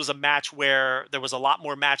thought this was a match where there was a lot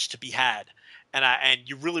more match to be had. And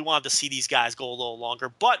you really wanted to see these guys go a little longer.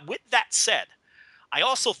 But with that said, I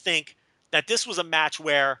also think that this was a match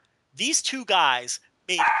where these two guys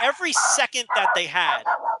made every second that they had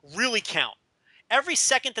really count. Every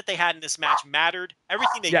second that they had in this match mattered.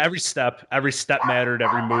 Everything they every step mattered.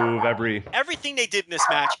 Every move, everything they did in this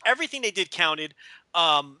match, everything they did counted.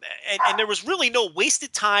 And there was really no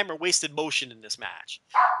wasted time or wasted motion in this match.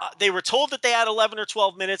 They were told that they had 11 or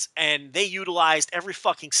 12 minutes, and they utilized every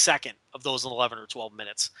fucking second of those 11 or 12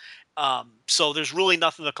 minutes. So there's really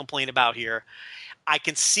nothing to complain about here. I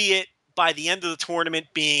can see it by the end of the tournament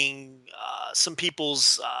being some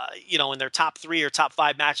people's, in their top 3 or top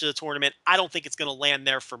 5 matches of the tournament. I don't think it's going to land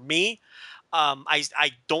there for me. I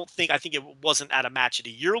think it wasn't at a match of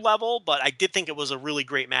the year level, but I did think it was a really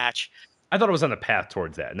great match. I thought it was on the path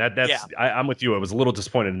towards that. And I'm with you. I was a little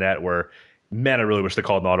disappointed in that, where, man, I really wish they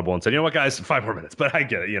called an audible and said, you know what, guys, 5 more minutes. But I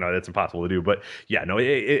get it. It's impossible to do. But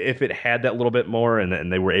if it had that little bit more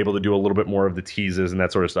and they were able to do a little bit more of the teases and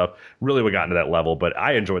that sort of stuff, really would have gotten to that level. But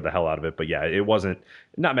I enjoyed the hell out of it. But it wasn't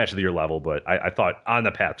not match of the year level, but I thought on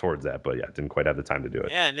the path towards that. But didn't quite have the time to do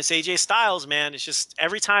it. Yeah, and this AJ Styles, man, it's just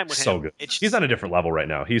every time with so him. Good. He's on a different level right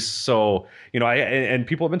now. He's so, and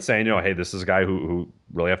people have been saying, hey, this is a guy who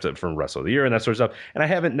really have to from wrestle of the year and that sort of stuff. And I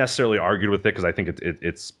haven't necessarily argued with it because I think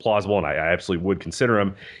it's plausible, and I absolutely would consider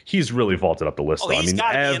him. He's really vaulted up the list. Oh, I mean,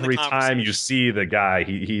 every time you see the guy,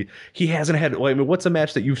 he hasn't had. Well, I mean, what's a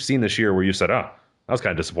match that you've seen this year where you said, oh, that was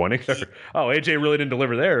kind of disappointing? AJ really didn't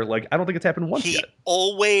deliver there. Like, I don't think it's happened once yet. He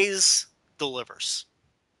always delivers.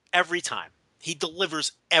 Every time. He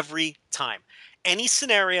delivers every time. Any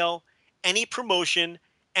scenario, any promotion,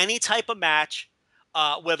 any type of match,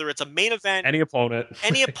 whether it's a main event, any opponent,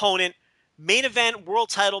 main event, world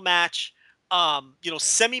title match,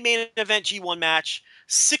 semi-main event G1 match,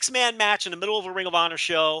 6-man match in the middle of a Ring of Honor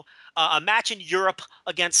show, a match in Europe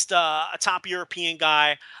against a top European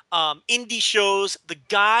guy, indie shows. The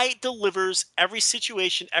guy delivers every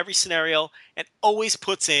situation, every scenario, and always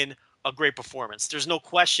puts in a great performance. There's no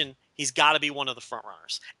question he's got to be one of the front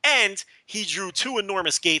runners. And he drew two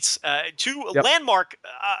enormous gates, two landmark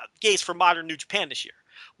gates for modern New Japan this year,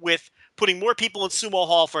 with putting more people in Sumo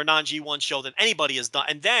Hall for a non-G1 show than anybody has done,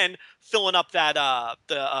 and then filling up that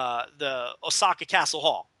the Osaka Castle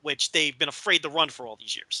Hall, which they've been afraid to run for all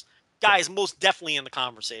these years. Guy is most definitely in the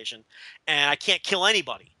conversation, and I can't kill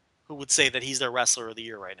anybody who would say that he's their wrestler of the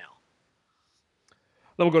year right now.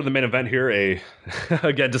 Then we'll go to the main event here,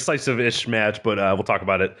 again, decisive-ish match, but we'll talk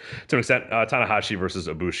about it to an extent. Tanahashi versus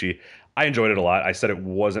Ibushi. I enjoyed it a lot. I said it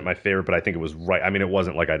wasn't my favorite, but I think it was right. I mean, it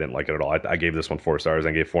wasn't like I didn't like it at all. I gave this one 4 stars.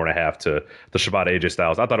 I gave 4.5 to the Shibata AJ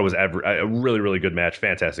Styles. I thought it was a really, really good match,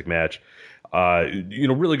 fantastic match.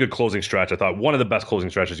 Really good closing stretch. I thought one of the best closing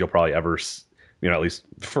stretches you'll probably ever at least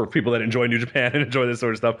for people that enjoy New Japan and enjoy this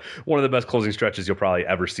sort of stuff, one of the best closing stretches you'll probably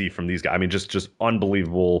ever see from these guys. I mean, just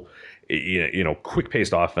unbelievable,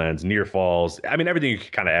 quick-paced offense, near falls. I mean, everything you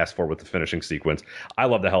could kind of ask for with the finishing sequence. I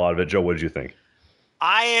love the hell out of it. Joe, what did you think?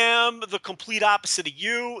 I am the complete opposite of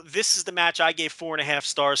you. This is the match I gave 4.5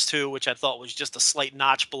 stars to, which I thought was just a slight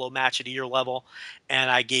notch below match of the year level. And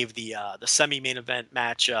I gave the semi-main event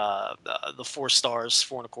match the 4 stars,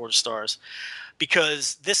 4.25 stars,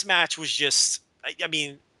 because this match was just, I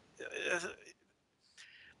mean,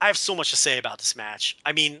 I have so much to say about this match.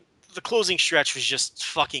 I mean, the closing stretch was just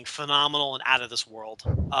fucking phenomenal and out of this world.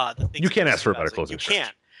 You can't ask for a better closing stretch. You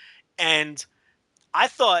can't. And I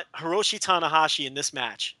thought Hiroshi Tanahashi in this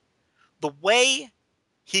match, the way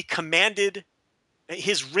he commanded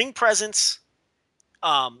his ring presence,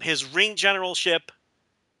 his ring generalship,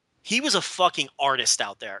 he was a fucking artist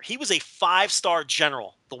out there. He was a 5-star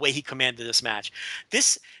general, the way he commanded this match.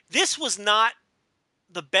 This was not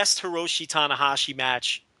the best Hiroshi Tanahashi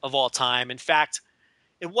match of all time. In fact,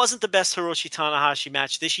 it wasn't the best Hiroshi Tanahashi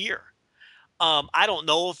match this year. I don't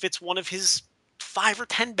know if it's one of his 5 or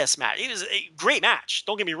 10 best match. It was a great match.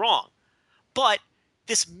 Don't get me wrong. But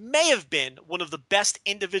this may have been one of the best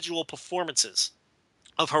individual performances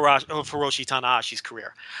of Hiroshi Tanahashi's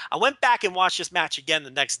career. I went back and watched this match again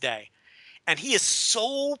the next day, and he is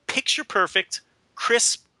so picture perfect,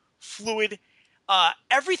 crisp, fluid.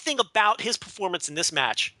 Everything about his performance in this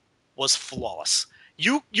match was flawless.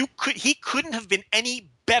 He couldn't have been any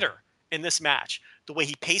better in this match. The way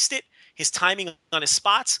he paced it, his timing on his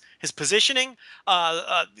spots, his positioning,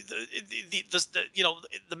 the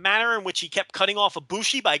manner in which he kept cutting off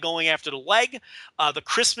Ibushi by going after the leg, the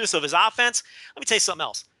crispness of his offense. Let me tell you something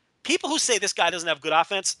else. People who say this guy doesn't have good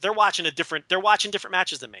offense, they're watching different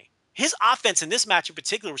matches than me. His offense in this match in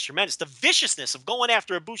particular was tremendous. The viciousness of going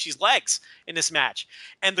after Ibushi's legs in this match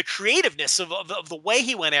and the creativeness of the way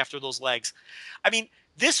he went after those legs. I mean,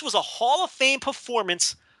 this was a Hall of Fame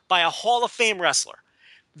performance by a Hall of Fame wrestler.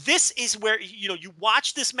 This is where, you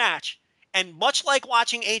watch this match, and much like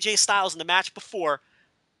watching AJ Styles in the match before,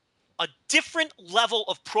 a different level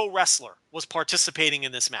of pro wrestler was participating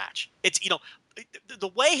in this match. It's, the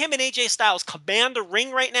way him and AJ Styles command the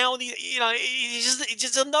ring right now, it's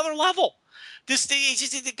just another level. He's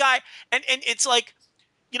just the guy, and it's like,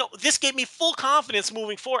 this gave me full confidence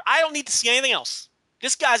moving forward. I don't need to see anything else.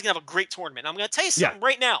 This guy's going to have a great tournament. I'm going to tell you something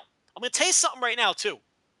right now. I'm going to tell you something right now, too.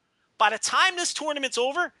 By the time this tournament's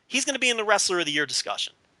over, he's going to be in the Wrestler of the Year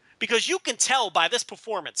discussion. Because you can tell by this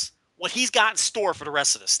performance what he's got in store for the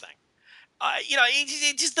rest of this thing.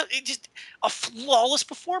 Just a flawless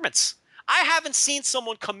performance. I haven't seen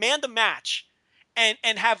someone command a match and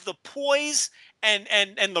have the poise and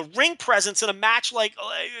the ring presence in a match like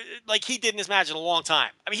he did in this match in a long time.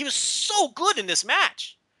 I mean, he was so good in this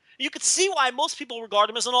match. You could see why most people regard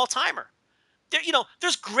him as an all-timer.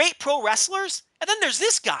 There's great pro wrestlers, and then there's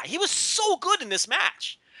this guy. He was so good in this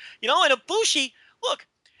match. And Ibushi, look,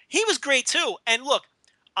 he was great too. And look,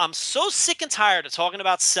 I'm so sick and tired of talking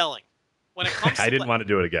about selling. When it comes to I didn't want to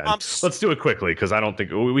do it again. Let's do it quickly, because I don't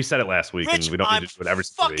think we said it last week, Rich, and we don't need to do it every week.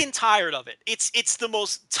 I'm fucking tired of it. It's the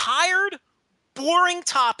most tired, boring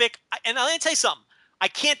topic. And I'll tell you something. I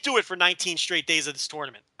can't do it for 19 straight days of this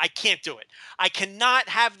tournament. I can't do it. I cannot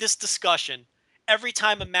have this discussion every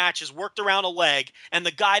time a match is worked around a leg and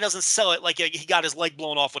the guy doesn't sell it like he got his leg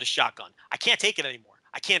blown off with a shotgun. I can't take it anymore.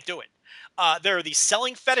 I can't do it. There are these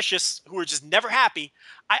selling fetishists who are just never happy.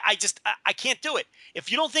 I can't do it.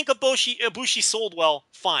 If you don't think Ibushi sold well,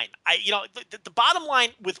 fine. The bottom line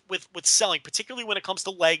with selling, particularly when it comes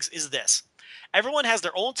to legs, is this: everyone has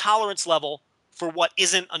their own tolerance level for what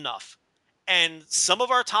isn't enough. and some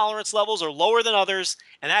of our tolerance levels are lower than others,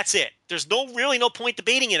 and that's it. There's really no point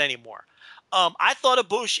debating it anymore. I thought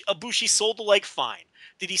Ibushi sold the leg fine.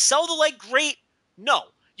 Did he sell the leg great? No.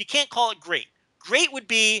 You can't call it great. Great would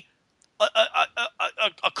be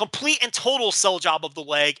a complete and total sell job of the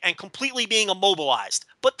leg and completely being immobilized.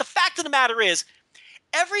 But the fact of the matter is,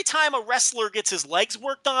 every time a wrestler gets his legs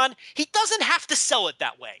worked on, he doesn't have to sell it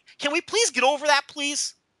that way. Can we please get over that,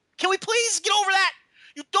 please? Can we please get over that?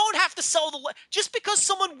 You don't have to sell the leg. Just because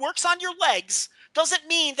someone works on your legs doesn't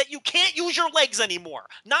mean that you can't use your legs anymore.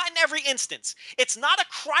 Not in every instance. It's not a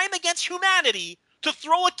crime against humanity to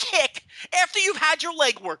throw a kick after you've had your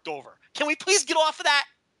leg worked over. Can we please get off of that?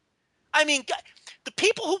 I mean, the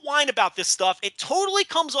people who whine about this stuff, it totally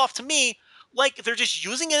comes off to me like they're just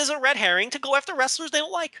using it as a red herring to go after wrestlers they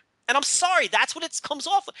don't like. And I'm sorry, that's what it comes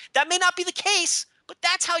off. That may not be the case, but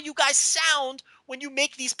that's how you guys sound when you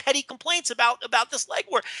make these petty complaints about this leg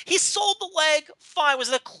work. He sold the leg fine. Was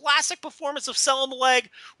it a classic performance of selling the leg?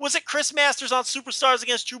 Was it Chris Masters on Superstars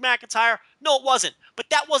against Drew McIntyre? No, it wasn't. But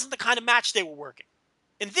that wasn't the kind of match they were working.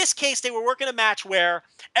 In this case, they were working a match where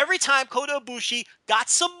every time Kota Ibushi got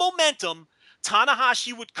some momentum,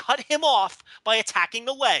 Tanahashi would cut him off by attacking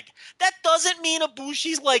the leg. That doesn't mean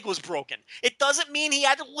Ibushi's leg was broken. It doesn't mean he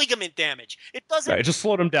had ligament damage. It doesn't. Right, it just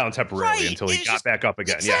slowed him down temporarily until he got back up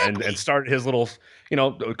again. Exactly. Yeah, and started his little,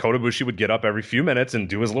 Kota Ibushi would get up every few minutes and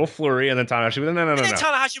do his little flurry, and then Tanahashi would no. And then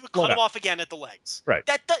Tanahashi would cut him off again at the legs. Right.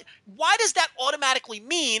 Why does that automatically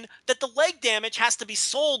mean that the leg damage has to be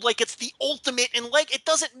sold like it's the ultimate in leg? It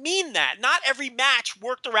doesn't mean that. Not every match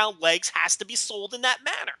worked around legs has to be sold in that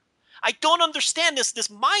manner. I don't understand this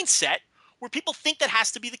mindset where people think that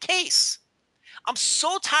has to be the case. I'm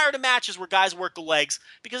so tired of matches where guys work the legs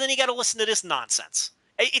because then you got to listen to this nonsense.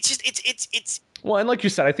 It's just it's. Well, and like you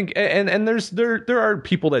said, I think, and there are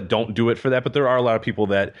people that don't do it for that, but there are a lot of people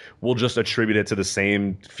that will just attribute it to the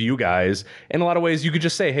same few guys. In a lot of ways, you could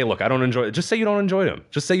just say, hey, look, I don't enjoy it. Just say you don't enjoy him.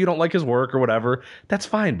 Just say you don't like his work or whatever. That's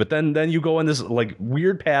fine. But then you go in this like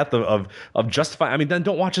weird path of justifying. I mean, then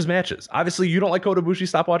don't watch his matches. Obviously, you don't like Kota Ibushi.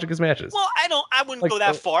 Stop watching his matches. Well, I wouldn't go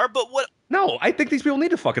that far, but what? No, I think these people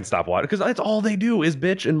need to fucking stop watching because that's all they do is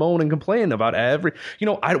bitch and moan and complain about every.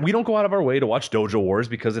 We don't go out of our way to watch Dojo Wars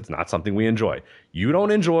because it's not something we enjoy. You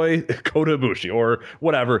don't enjoy Kota Ibushi or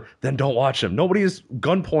whatever, then don't watch him. Nobody is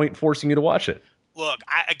gunpoint forcing you to watch it. Look,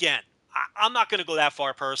 I'm not going to go that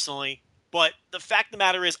far personally, but the fact of the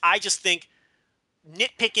matter is, I just think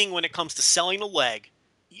nitpicking when it comes to selling the leg.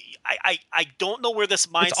 I don't know where this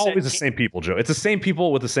mindset. It's always the same people, Joe. It's the same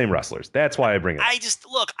people with the same wrestlers. That's why I bring it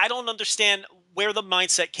up. I don't understand where the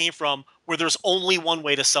mindset came from where there's only one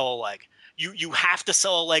way to sell a leg. You have to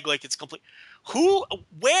sell a leg like it's complete.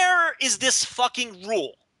 Where is this fucking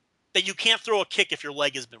rule that you can't throw a kick if your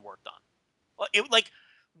leg has been worked on?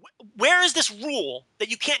 Where is this rule that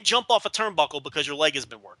you can't jump off a turnbuckle because your leg has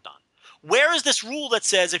been worked on? Where is this rule that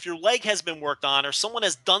says if your leg has been worked on or someone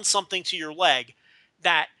has done something to your leg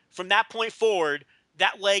that from that point forward,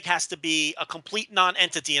 that leg has to be a complete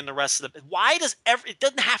non-entity in the rest of the... Why does it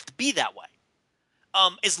doesn't have to be that way.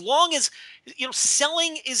 As long as,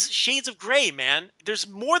 selling is shades of gray, man. There's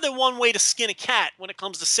more than one way to skin a cat when it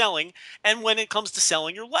comes to selling and when it comes to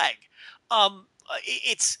selling your leg.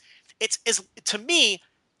 It's to me,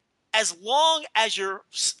 as long as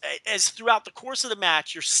as throughout the course of the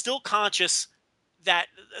match, you're still conscious that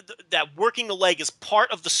working the leg is part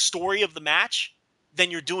of the story of the match, then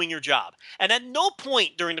you're doing your job. And at no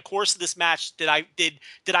point during the course of this match did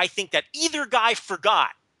I think that either guy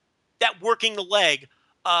forgot that working the leg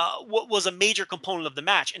was a major component of the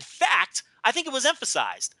match. In fact, I think it was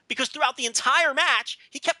emphasized because throughout the entire match,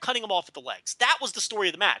 he kept cutting him off at the legs. That was the story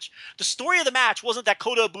of the match. The story of the match wasn't that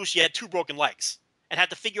Kota Ibushi had 2 broken legs and had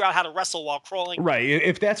to figure out how to wrestle while crawling. Right.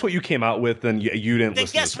 If that's what you came out with, then you didn't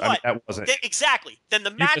listen. Guess what? That wasn't exactly. Then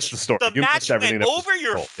the match, the match went over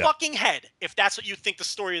your fucking head. If that's what you think the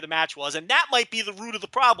story of the match was, and that might be the root of the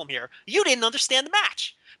problem here. You didn't understand the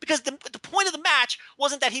match because the point of the match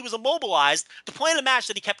wasn't that he was immobilized. The point of the match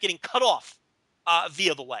that he kept getting cut off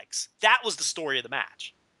via the legs. That was the story of the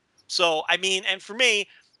match. So I mean, and for me,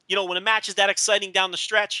 when a match is that exciting down the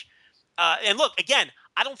stretch, and look again.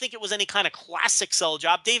 I don't think it was any kind of classic sell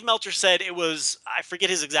job. Dave Meltzer said it was, I forget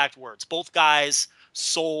his exact words. Both guys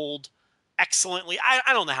sold excellently. I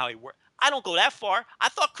don't know how he worked. I don't go that far. I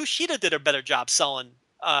thought Kushida did a better job selling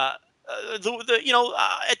at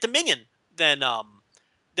Dominion than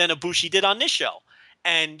Ibushi did on this show.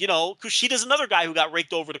 And, Kushida's another guy who got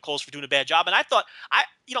raked over the coals for doing a bad job. And I thought,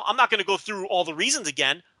 I'm not going to go through all the reasons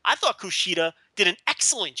again. I thought Kushida did an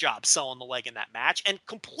excellent job selling the leg in that match and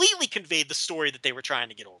completely conveyed the story that they were trying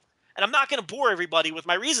to get over. And I'm not going to bore everybody with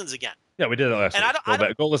my reasons again. Yeah, we did it last And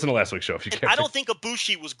week. Go listen to last week's show if you care. I don't think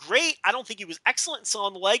Ibushi was great. I don't think he was excellent in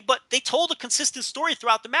selling the leg, but they told a consistent story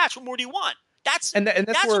throughout the match. What more do you want? That's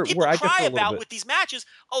what people cry about with these matches.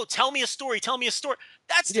 Oh, tell me a story. Tell me a story.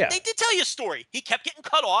 They did tell you a story. He kept getting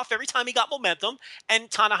cut off every time he got momentum, and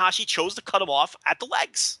Tanahashi chose to cut him off at the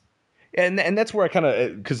legs. And that's where I kind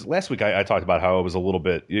of, because last week I talked about how I was a little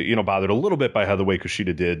bit, bothered a little bit by how the way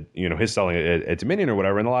Kushida did, his selling at Dominion or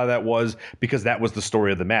whatever. And a lot of that was because that was the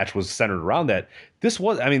story of the match, was centered around that. This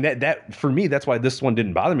was, I mean, that for me, that's why this one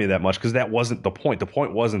didn't bother me that much, because that wasn't the point. The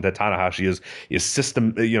point wasn't that Tanahashi is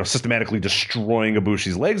systematically destroying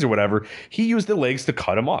Ibushi's legs or whatever. He used the legs to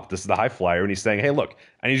cut him off. This is the high flyer, and he's saying, hey, look,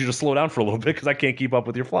 I need you to slow down for a little bit because I can't keep up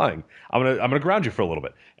with your flying. I'm gonna ground you for a little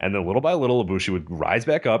bit. And then little by little, Ibushi would rise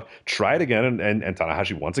back up, try it again, and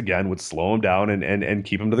Tanahashi once again would slow him down and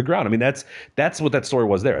keep him to the ground. I mean, that's what that story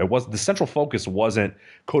was there. It was, the central focus wasn't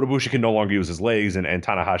Kota Ibushi can no longer use his legs and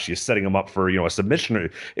Tanahashi is setting him up for a submission.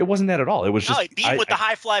 It wasn't that at all. It was just he beat him with the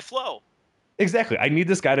high fly flow. Exactly. I need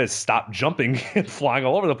this guy to stop jumping and flying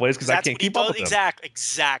all over the place because I can't keep up with him.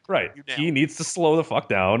 Exactly. Right. He needs to slow the fuck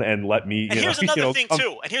down and let me. And here's another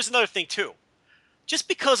thing too. Just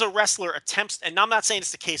because a wrestler attempts, and I'm not saying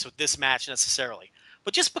it's the case with this match necessarily,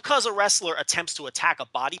 but just because a wrestler attempts to attack a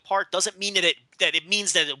body part doesn't mean that it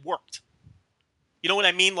means that it worked. You know what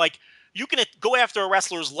I mean? Like, you can go after a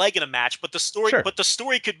wrestler's leg in a match, but the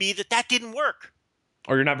story could be that didn't work.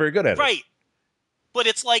 Or you're not very good at it. Right. But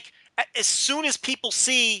it's like, as soon as people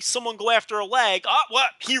see someone go after a leg,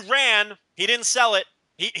 he ran, he didn't sell it.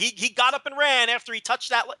 He got up and ran after he touched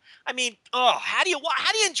that. I mean, how do you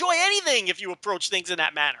enjoy anything if you approach things in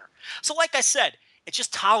that manner? So like I said, it's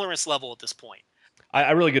just tolerance level at this point.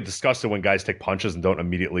 I really get disgusted when guys take punches and don't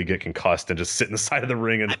immediately get concussed and just sit in the side of the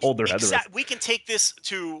ring and hold their head. We can take this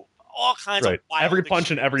to all kinds of wild every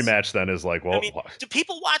punch in every match then is like, well, I mean, do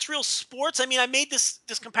people watch real sports? I mean, I made this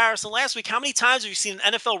comparison last week. How many times have you seen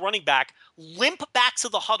an NFL running back limp back to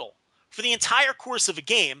the huddle for the entire course of a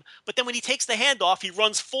game, but then when he takes the handoff, he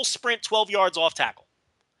runs full sprint 12 yards off tackle?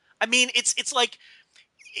 I mean, it's like,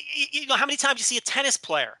 how many times you see a tennis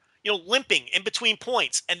player, limping in between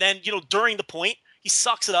points, and then, during the point, he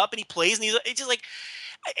sucks it up and he plays, and it's just like,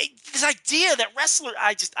 this idea that wrestler,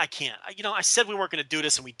 I can't. I said we weren't going to do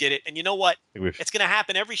this, and we did it. And you know what? It's going to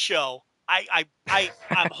happen every show. I'm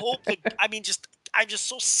hoping. I'm just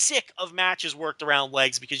so sick of matches worked around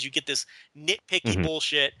legs because you get this nitpicky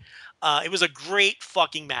bullshit. It was a great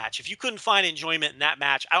fucking match. If you couldn't find enjoyment in that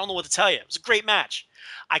match, I don't know what to tell you. It was a great match.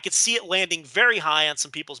 I could see it landing very high on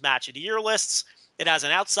some people's match of the year lists. It has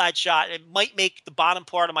an outside shot. It might make the bottom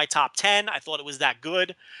part of my top 10. I thought it was that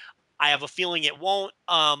good. I have a feeling it won't,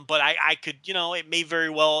 but I could, it may very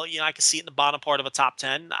well, I could see it in the bottom part of a top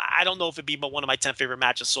 10. I don't know if it'd be one of my 10 favorite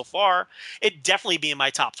matches so far. It'd definitely be in my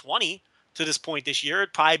top 20 to this point this year.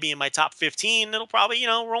 It'd probably be in my top 15. It'll probably,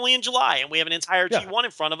 we're only in July, and we have an entire G1 in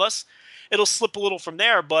front of us. It'll slip a little from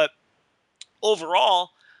there, but overall,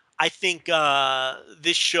 I think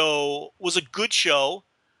this show was a good show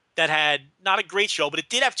that had, not a great show, but it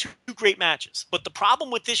did have two great matches. But the problem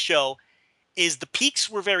with this show is the peaks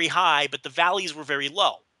were very high, but the valleys were very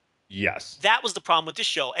low. Yes, that was the problem with this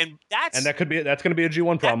show, and that's going to be a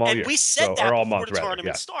G1 problem all year. And we said that before the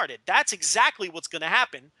tournament started. That's exactly what's going to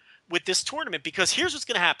happen with this tournament, because here's what's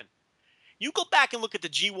going to happen. You go back and look at the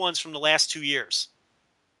G1s from the last 2 years.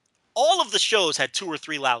 All of the shows had 2 or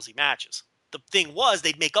 3 lousy matches. The thing was,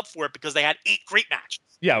 they'd make up for it because they had 8 great matches.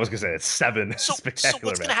 Yeah, I was going to say it's 7 spectacular So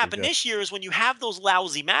what's going to happen this year is when you have those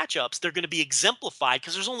lousy matchups, they're going to be exemplified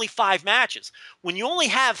because there's only 5 matches. When you only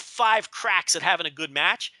have 5 cracks at having a good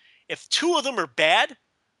match, if 2 of them are bad,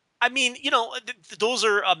 I mean, those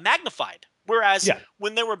are magnified. Whereas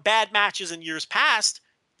when there were bad matches in years past,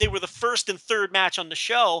 they were the first and third match on the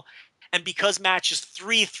show. And because matches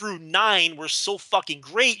 3 through 9 were so fucking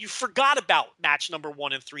great, you forgot about match number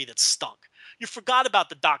 1 and 3 that stunk. You forgot about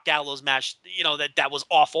the Doc Gallows match, that was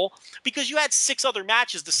awful, because you had 6 other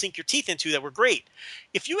matches to sink your teeth into that were great.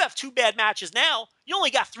 If you have 2 bad matches now, you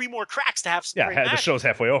only got 3 more cracks to have some great matches. The show's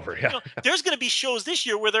halfway over. Yeah, there's going to be shows this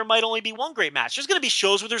year where there might only be 1 great match. There's going to be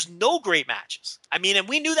shows where there's no great matches. I mean, and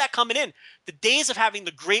we knew that coming in. The days of having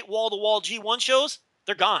the great wall-to-wall G1 shows,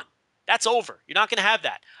 they're gone. That's over. You're not going to have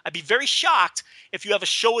that. I'd be very shocked if you have a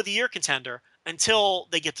show of the year contender until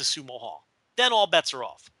they get to Sumo Hall. Then all bets are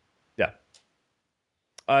off. Yeah.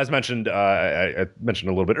 As mentioned, I mentioned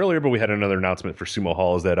a little bit earlier, but we had another announcement for Sumo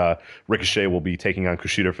Hall is that Ricochet will be taking on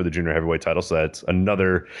Kushida for the junior heavyweight title. So that's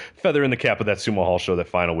another feather in the cap of that Sumo Hall show, that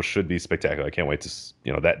final, which should be spectacular. I can't wait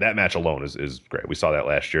to, that match alone is great. We saw that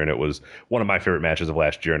last year, and it was one of my favorite matches of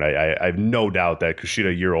last year. And I have no doubt that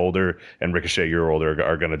Kushida, a year older, and Ricochet, a year older,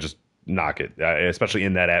 are going to just knock it, especially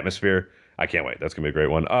in that atmosphere. I can't wait. That's going to be a great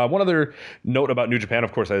one. One other note about New Japan,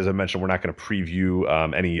 of course, as I mentioned, we're not going to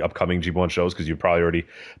preview any upcoming G1 shows because you've probably already,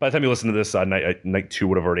 by the time you listen to this, night 2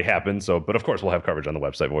 would have already happened. So, but of course, we'll have coverage on the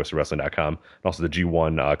website, voiceofwrestling.com, and also the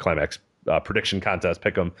G1 Climax prediction contest,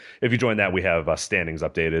 pick 'em. If you join that, we have standings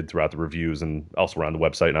updated throughout the reviews and elsewhere on the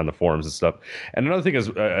website and on the forums and stuff. And another thing is,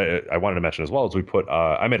 I wanted to mention as well, is we put,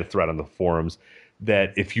 I made a thread on the forums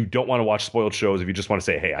that if you don't want to watch spoiled shows, if you just want to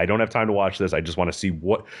say, hey, I don't have time to watch this, I just want to see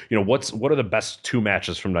what are the best 2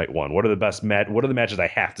 matches from night 1? What are the matches I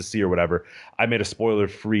have to see or whatever? I made a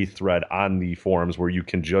spoiler-free thread on the forums where you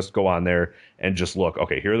can just go on there and just look,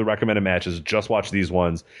 okay, here are the recommended matches, just watch these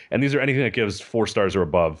ones. And these are anything that gives 4 stars or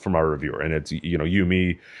above from our reviewer. And it's, you,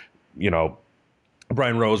 me,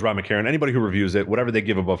 Brian Rose, Ron McCarron, anybody who reviews it, whatever they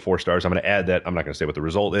give above 4 stars, I'm going to add that. I'm not going to say what the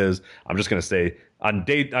result is. I'm just going to say on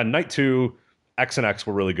night 2, X and X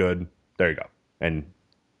were really good. There you go. And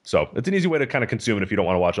so it's an easy way to kind of consume it if you don't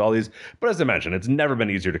want to watch all these. But as I mentioned, it's never been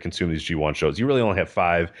easier to consume these G1 shows. You really only have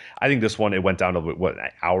 5. I think this one, it went down to, an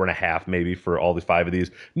hour and a half maybe for all the 5 of these.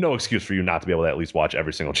 No excuse for you not to be able to at least watch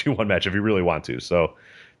every single G1 match if you really want to. So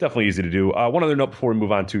definitely easy to do. One other note before we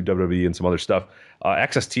move on to WWE and some other stuff.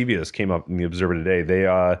 Access TV, this came up in the Observer today.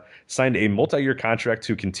 They signed a multi-year contract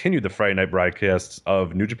to continue the Friday night broadcasts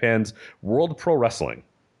of New Japan's World Pro Wrestling.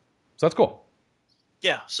 So that's cool.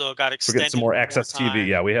 Yeah, so it got extended. We're getting some more Access TV.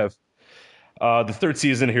 Yeah, we have the 3rd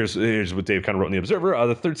season. Here's what Dave kind of wrote in the Observer.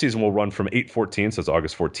 The 3rd season will run from 8/14, so it's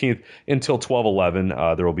August 14th, until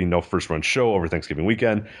 12/11. There will be no first-run show over Thanksgiving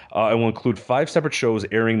weekend. It will include 5 separate shows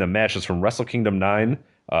airing the matches from Wrestle Kingdom 9,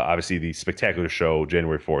 obviously the spectacular show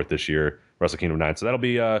January 4th this year, Wrestle Kingdom 9. So that'll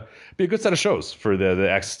be a good set of shows for the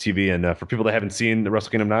Access TV, and for people that haven't seen the Wrestle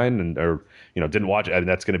Kingdom 9 or didn't watch it,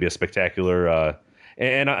 that's going to be a spectacular.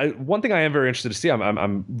 And one thing I am very interested to see,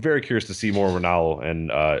 I'm very curious to see more of Ronaldo and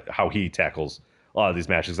how he tackles a lot of these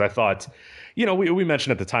matches. I thought, we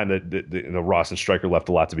mentioned at the time that the Ross and Stryker left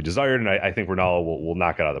a lot to be desired, and I think Ronaldo will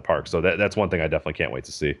knock it out of the park. So that's one thing I definitely can't wait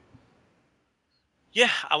to see. Yeah,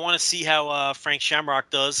 I want to see how Frank Shamrock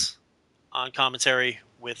does on commentary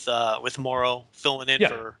with Morrow filling in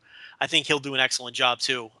for. I think he'll do an excellent job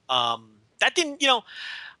too. That didn't,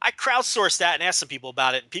 I crowdsourced that and asked some people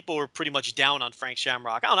about it, and people were pretty much down on Frank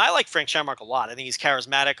Shamrock. I don't know. I like Frank Shamrock a lot. I think he's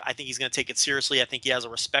charismatic. I think he's going to take it seriously. I think he has a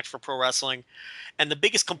respect for pro wrestling. And the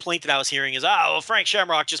biggest complaint that I was hearing is, Frank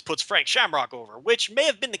Shamrock just puts Frank Shamrock over, which may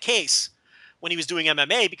have been the case when he was doing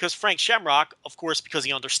MMA, because Frank Shamrock, of course, because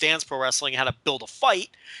he understands pro wrestling and how to build a fight,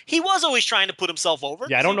 he was always trying to put himself over.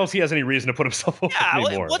 Yeah, I don't know if he has any reason to put himself over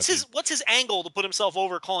anymore. What's his angle to put himself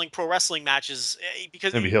over calling pro wrestling matches?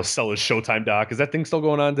 Because maybe he'll sell his Showtime doc. Is that thing still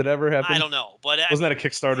going on? Did it ever happen? I don't know, but wasn't that a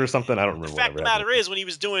Kickstarter or something? I don't remember. The fact of the matter is, when he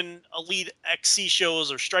was doing Elite XC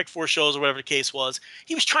shows or Strike Force shows or whatever the case was,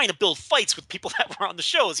 he was trying to build fights with people that were on the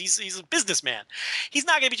shows. He's a businessman. He's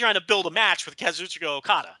not going to be trying to build a match with Kazuchika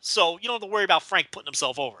Okada. So you don't have to worry about Frank putting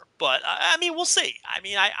himself over. But I mean, we'll see. I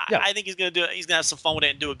mean, I think he's going to do it. He's going to have some fun with it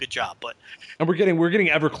and do a good job. But we're getting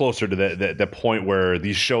ever closer to that point where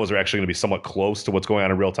these shows are actually going to be somewhat close to what's going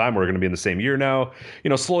on in real time. We're going to be in the same year now.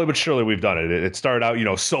 Slowly but surely we've done it. It started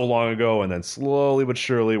out so long ago, and then slowly but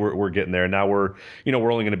surely we're getting there. Now we're only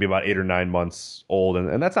going to be about 8 or 9 months old,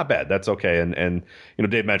 and that's not bad. That's okay. And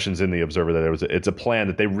Dave mentions in the Observer that it's a plan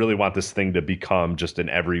that they really want this thing to become just an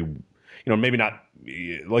every. Maybe not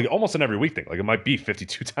like almost an every week thing. Like it might be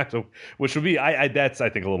 52 times, which would be that's I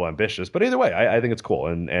think a little ambitious. But either way, I think it's cool,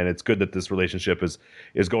 and it's good that this relationship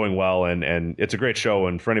is going well, and it's a great show.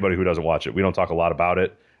 And for anybody who doesn't watch it, we don't talk a lot about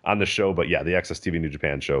it on the show, but yeah, the Access TV New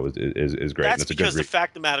Japan show is great. That's and it's because the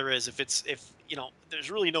fact of the matter is, if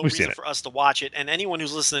there's really no reason for us to watch it, and anyone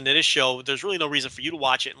who's listening to this show, there's really no reason for you to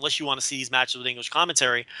watch it unless you want to see these matches with English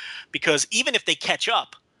commentary, because even if they catch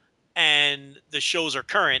up and the shows are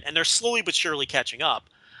current and they're slowly but surely catching up,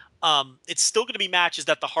 it's still going to be matches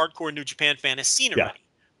that the hardcore New Japan fan has seen already.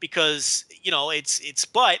 Because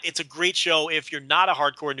it's a great show if you're not a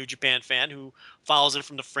hardcore New Japan fan who follows it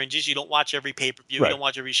from the fringes. You don't watch every pay-per-view. Right. You don't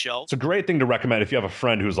watch every show. It's a great thing to recommend if you have a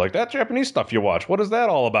friend who's like, that Japanese stuff you watch, what is that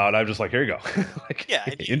all about? I'm just like, here you go.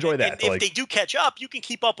 Enjoy that. And if they do catch up, you can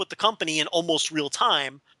keep up with the company in almost real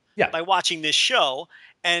time by watching this show.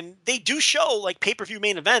 And they do show like pay-per-view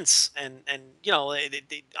main events and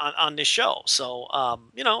on this show. So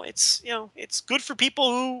it's good for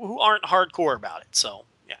people who aren't hardcore about it. So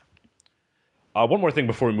One more thing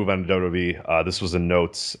before we move on to WWE. This was a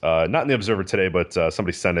note, not in the Observer today, but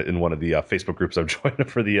somebody sent it in one of the Facebook groups I've joined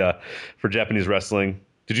for Japanese wrestling.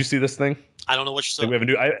 Did you see this thing? I don't know what you said. I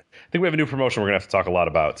think we have a new promotion we're gonna have to talk a lot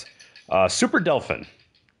about. Super Delphin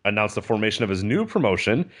announced the formation of his new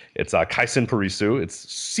promotion. It's Kaisen Parisu.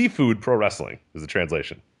 It's Seafood Pro Wrestling is the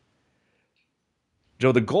translation.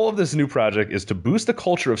 Joe, the goal of this new project is to boost the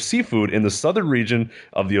culture of seafood in the southern region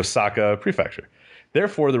of the Osaka prefecture.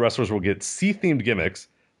 Therefore, the wrestlers will get sea-themed gimmicks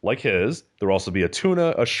like his. There will also be a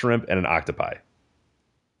tuna, a shrimp, and an octopi.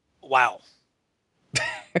 Wow.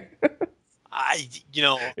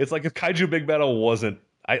 It's like if Kaiju Big Battel wasn't.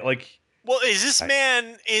 Well, is this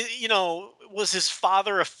man? Was his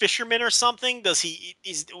father a fisherman or something?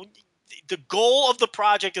 The goal of the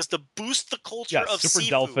project is to boost the culture of Super seafood.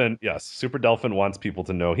 Delphin. Yes, Super Delphin wants people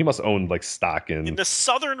to know he must own like stock in the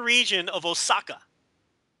southern region of Osaka,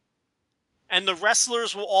 and the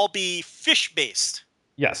wrestlers will all be fish-based.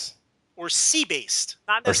 Yes. Or sea-based,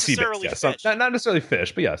 not necessarily fish. Not necessarily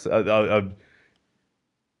fish, but yes,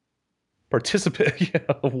 participant,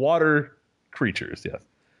 water creatures. Yes.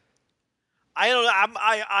 I don't know.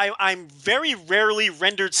 I'm very rarely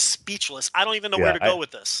rendered speechless. I don't even know where to go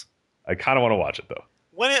with this. I kind of want to watch it though.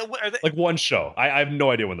 Like one show. I have no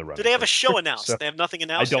idea when the run. Do they have a show announced? So, they have nothing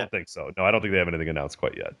announced. I don't think so. No, I don't think they have anything announced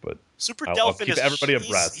quite yet. But Super Delphin is everybody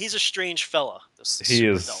abreast. He's a strange fella. He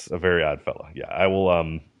is a very odd fella. Yeah, I will.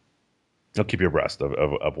 I'll keep you abreast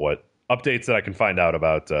of what updates that I can find out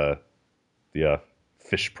about the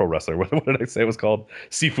fish pro wrestling. What did I say it was called?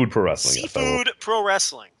 Seafood Pro Wrestling. Seafood Pro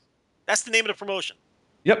Wrestling. That's the name of the promotion.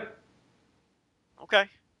 Yep. Okay.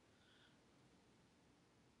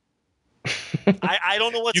 I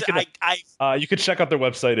don't know what's you can check out their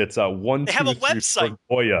website. It's They have a website.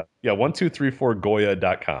 Goya. Yeah,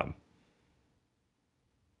 1234goya.com.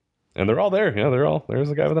 And they're all there. Yeah, they're all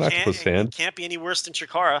there's a guy with an octopus fan. Can't be any worse than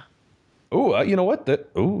Chikara. Oh, you know what?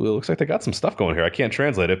 It looks like they got some stuff going here. I can't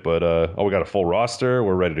translate it, but we got a full roster.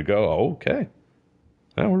 We're ready to go. Oh, okay.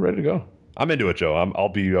 Yeah, we're ready to go. I'm into it, Joe. I'll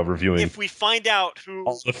be reviewing. If we find out who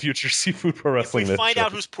all the future Seafood Pro Wrestling. If we find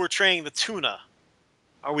out who's portraying the tuna,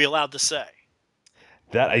 are we allowed to say?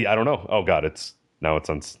 That I don't know. Oh God, now I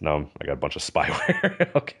got a bunch of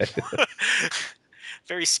spyware. Okay.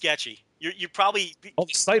 Very sketchy. You probably. Oh,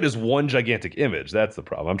 the site is one gigantic image. That's the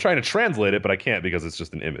problem. I'm trying to translate it, but I can't because it's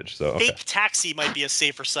just an image. So Fake Taxi might be a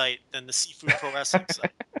safer site than the Seafood Pro Wrestling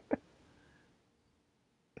site.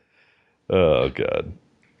 Oh God,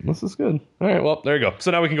 this is good. All right, well there you go.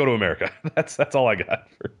 So now we can go to America. That's all I got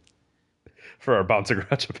for our bouncing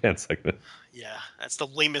around Japan segment. Yeah, that's the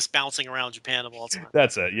lamest bouncing around Japan of all time.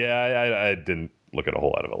 That's it. Yeah, I didn't look at a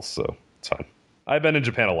whole lot of else, so it's fine. I've been in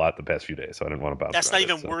Japan a lot the past few days, so I didn't want to bounce. That's not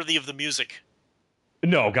even worthy of the music.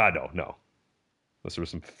 No, God, no. Unless there was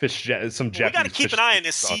some Japanese. We got to keep an eye on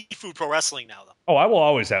this Seafood Pro Wrestling now, though. Oh, I will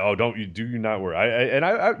always have. Oh, do you not worry?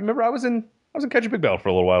 I remember I was in Kaiju Big Battel for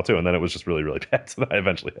a little while too, and then it was just really, really bad, so I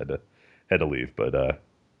eventually had to leave. But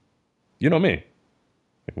you know me,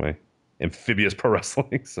 like my amphibious pro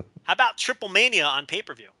wrestling. So. How about Triple Mania on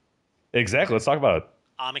pay-per-view? Exactly. Let's talk about it.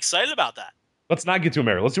 I'm excited about that. Let's not get to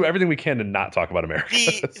America. Let's do everything we can to not talk about America.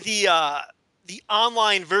 The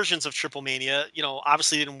online versions of Triple Mania,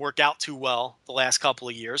 obviously didn't work out too well the last couple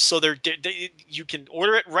of years. So you can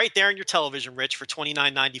order it right there on your television, Rich, for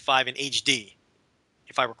 $29.95 in HD,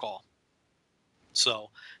 if I recall.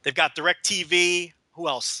 So they've got DirecTV. Who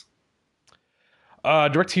else?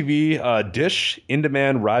 DirecTV, Dish,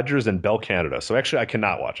 In-Demand, Rogers, and Bell Canada. So actually, I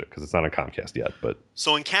cannot watch it because it's not on Comcast yet. But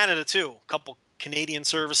so in Canada too, a couple Canadian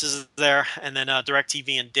services there, and then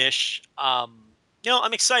DirecTV and Dish. I'm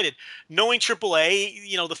excited. Knowing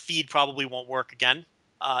AAA, the feed probably won't work again,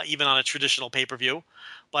 even on a traditional pay-per-view.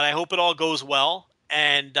 But I hope it all goes well,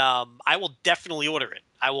 and I will definitely order it.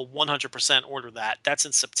 I will 100% order that. That's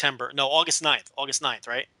in September. No, August 9th. August 9th,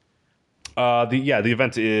 right? The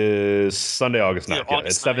event is Sunday, August 9th. Yeah,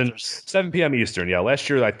 it's 7 p.m. Eastern. Yeah, last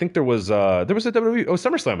year I think there was a WWE. Oh,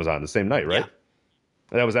 SummerSlam was on the same night, right? Yeah.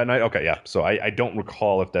 That was that night. Okay, yeah. So I don't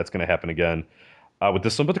recall if that's going to happen again with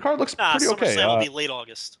this one, but the card looks pretty okay. SummerSlam will be late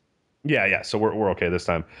August. Yeah. So we're okay this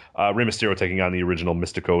time. Rey Mysterio taking on the original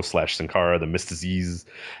Mystico / Sin Cara, the Mystices,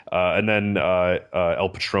 and then El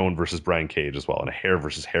Patron versus Brian Cage as well, in a hair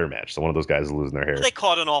versus hair match. So one of those guys is losing their hair. They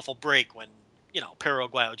caught an awful break when Perro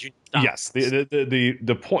Aguayo Jr. Yes,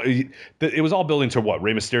 the point it was all building to what,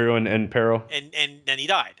 Rey Mysterio and Perro, and then he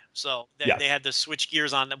died. So they had to switch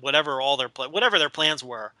gears on whatever their plans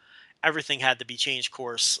were. Everything had to be changed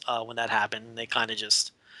course when that happened. They kind of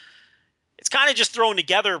just it's kind of just thrown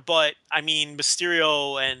together. But I mean,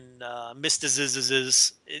 Mysterio and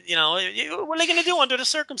Mystiz, what are they going to do under the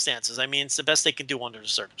circumstances? I mean, it's the best they can do under the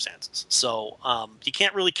circumstances. So you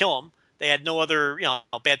can't really kill them. They had no other,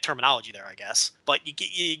 bad terminology there, I guess. But you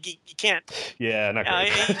can't. Yeah, not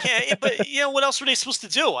great. You can't. But what else were they supposed to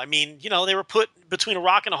do? I mean, they were put between a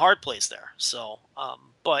rock and a hard place there. So,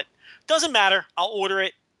 but doesn't matter. I'll order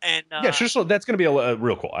it. And sure. So that's going to be a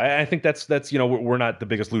real cool. I think that's we're not the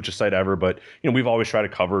biggest lucha site ever, but we've always tried to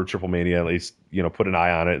cover Triple Mania, at least put an eye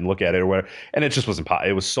on it and look at it or whatever. And it just wasn't.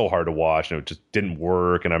 It was so hard to watch, and it just didn't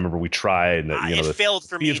work. And I remember we tried, and it failed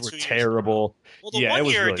for me. Feeds were terrible. Well, the one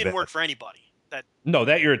year it didn't work for anybody. That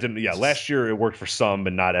year it didn't. Yeah, last year it worked for some,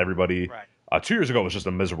 but not everybody. Right. 2 years ago it was just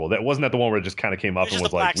a miserable. That wasn't that the one where it just kind of came up and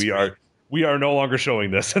was like, we are no longer showing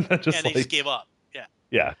this, and then they just gave up.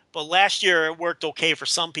 Yeah. But last year it worked okay for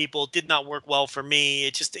some people. It did not work well for me.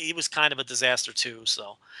 It was kind of a disaster too.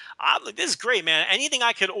 So this is great, man. Anything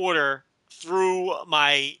I could order through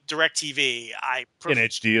my DirecTV, in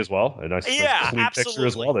HD as well. A nice clean picture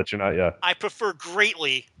as well that you're not. Yeah. I prefer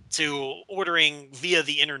greatly to ordering via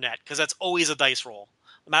the internet because that's always a dice roll.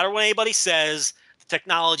 No matter what anybody says, the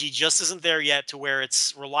technology just isn't there yet to where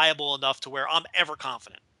it's reliable enough to where I'm ever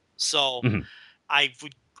confident. So I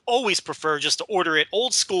would always prefer just to order it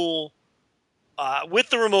old school with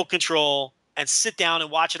the remote control and sit down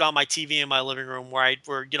and watch it on my TV in my living room where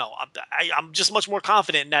I'm just much more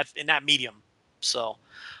confident in that medium. So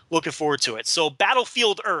looking forward to it. So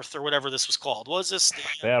Battlefield Earth or whatever this was called. What was this?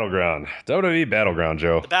 Battleground. WWE Battleground,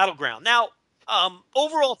 Joe. The Battleground. Now,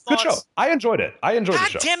 overall thoughts. Good show. I enjoyed it. The show.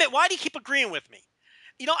 God damn it. Why do you keep agreeing with me?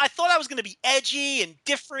 I thought I was going to be edgy and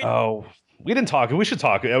different. Oh, we didn't talk. We should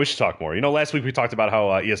talk. We should talk more. Last week we talked about how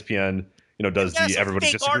ESPN, does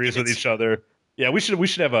everybody disagrees with each other. Yeah, we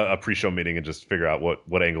should have a pre-show meeting and just figure out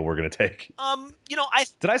what angle we're going to take.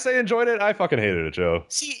 Did I say enjoyed it? I fucking hated it, Joe.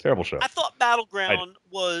 Terrible show. I thought Battleground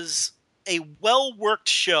was a well-worked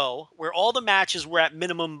show where all the matches were at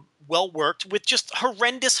minimum well-worked with just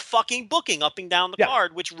horrendous fucking booking up and down the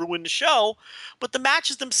card, which ruined the show. But the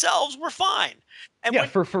matches themselves were fine. And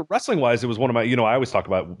for wrestling wise, it was one of my, I always talk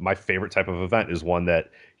about my favorite type of event is one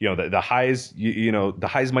that, the highs, the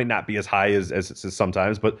highs might not be as high as it is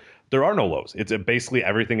sometimes, but there are no lows. It's basically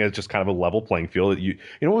everything is just kind of a level playing field.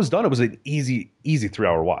 What was done? It was an easy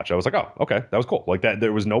 3-hour watch. I was like, oh, okay, that was cool. Like that,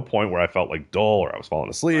 there was no point where I felt like dull or I was falling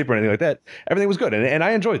asleep or anything like that. Everything was good, and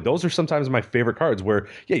I enjoyed. Those are sometimes my favorite cards where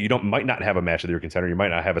you might not have a match of the year contender, you might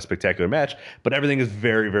not have a spectacular match, but everything is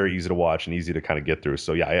very, very easy to watch and easy to kind of get through.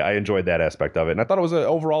 So I enjoyed that aspect of it, and I thought it was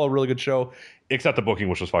overall a really good show, except the booking,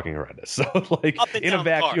 which was fucking horrendous. So in a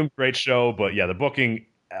vacuum, great show, but the booking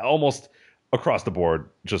almost across the board,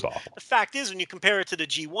 just awful. The fact is, when you compare it to the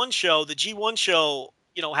G1 show,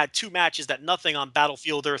 had two matches that nothing on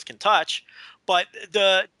Battlefield Earth can touch, but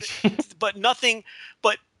the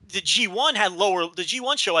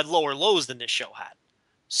G1 show had lower lows than this show had.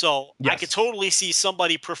 So I could totally see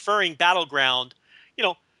somebody preferring Battleground,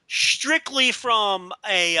 strictly from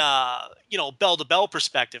a bell to bell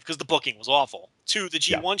perspective, because the booking was awful, to the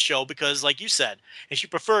G1 show, because like you said, if you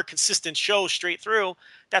prefer a consistent show straight through,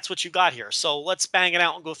 that's what you got here. So let's bang it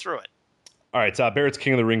out and go through it. All right, Barrett's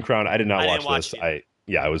King of the Ring Crown. I did not watch this.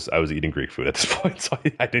 I was eating Greek food at this point, so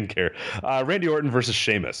I didn't care. Randy Orton versus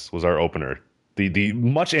Sheamus was our opener. The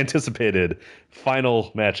much anticipated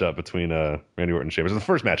final matchup between Randy Orton and Sheamus. The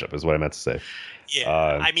first matchup is what I meant to say.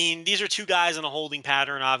 Yeah, these are two guys in a holding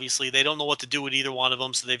pattern. Obviously, they don't know what to do with either one of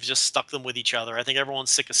them, so they've just stuck them with each other. I think everyone's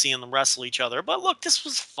sick of seeing them wrestle each other. But look, this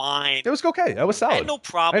was fine. It was okay. It was solid. I had no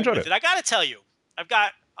problem with it. I got to tell you, I've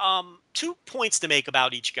got 2 points to make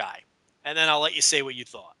about each guy, and then I'll let you say what you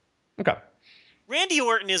thought. Okay. Randy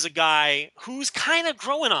Orton is a guy who's kind of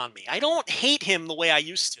growing on me. I don't hate him the way I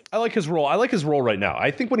used to. I like his role. Right now.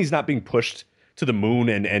 I think when he's not being pushed to the moon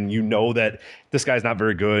and that this guy's not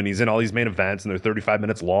very good and he's in all these main events and they're 35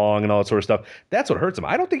 minutes long and all that sort of stuff, that's what hurts him.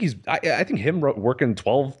 I don't think I think him working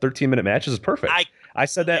 12, 13-minute matches is perfect. I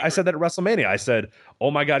said that at WrestleMania. I said, oh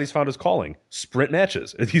my God, he's found his calling. Sprint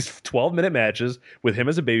matches. These 12-minute matches with him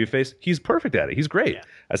as a babyface, he's perfect at it. He's great. Yeah.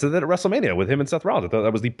 I said that at WrestleMania with him and Seth Rollins. I thought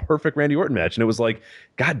that was the perfect Randy Orton match. And it was like,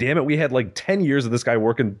 God damn it, we had like 10 years of this guy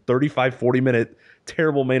working 35, 40-minute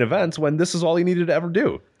terrible main events when this is all he needed to ever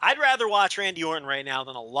do. I'd rather watch Randy Orton right now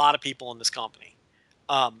than a lot of people in this company.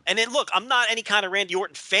 And then look, I'm not any kind of Randy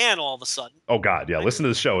Orton fan all of a sudden. Oh God, yeah. Listen to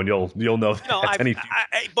the show and you'll know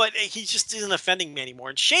that. But he just isn't offending me anymore.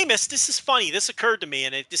 And Sheamus, this is funny. This occurred to me,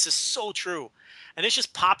 and this is so true. And this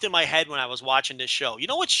just popped in my head when I was watching this show. You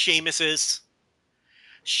know what Sheamus is?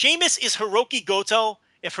 Sheamus is Hiroki Goto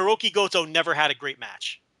if Hiroki Goto never had a great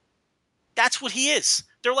match. That's what he is.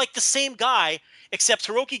 They're like the same guy, except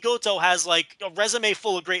Hiroki Goto has like a resume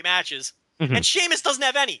full of great matches, and Sheamus doesn't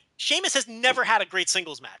have any. Sheamus has never had a great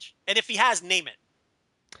singles match, and if he has, name it.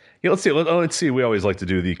 Yeah, let's see. Let's see. We always like to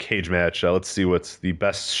do the cage match. Let's see what's the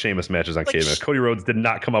best Sheamus matches on cage match. Cody Rhodes did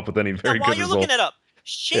not come up with any very good results. While you're looking it up,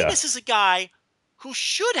 Sheamus is a guy who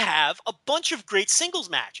should have a bunch of great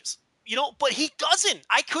singles matches, but he doesn't.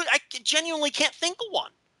 I genuinely can't think of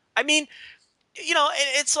one. I mean,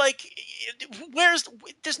 it's like,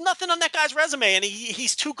 there's nothing on that guy's resume, and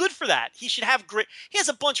he's too good for that. He should have he has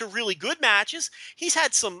a bunch of really good matches. He's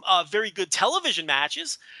had some very good television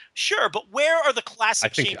matches, sure, but where are the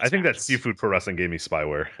classic Sheamus I think matches? that Seafood Pro Wrestling gave me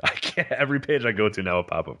spyware. I can't, every page I go to now, a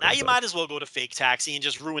pop-up. Now you might as well go to Fake Taxi and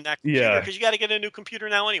just ruin that computer, Yeah. because you got to get a new computer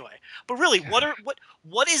now anyway. But really,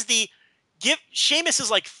 what is the Sheamus is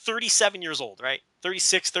like 37 years old, right?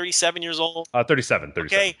 36, 37 years old. 37.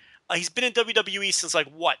 Okay. He's been in WWE since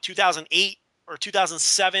 2008 or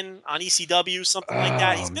 2007 on ECW, something like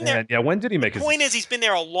that. He's been there. Yeah, when did he make his... The point is, he's been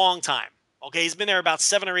there a long time. Okay, he's been there about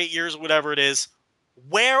 7 or 8 years, whatever it is.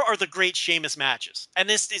 Where are the great Sheamus matches? And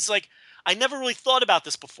it's like, I never really thought about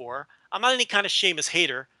this before. I'm not any kind of Sheamus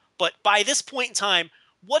hater, but by this point in time,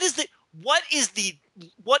 what is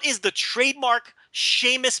the trademark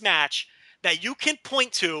Sheamus match that you can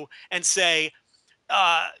point to and say,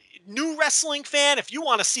 new wrestling fan, if you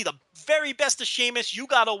want to see the very best of Sheamus, you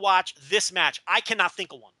got to watch this match. I cannot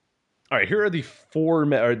think of one. All right, here are the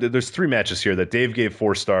there's 3 matches here that Dave gave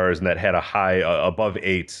 4 stars and that had a high above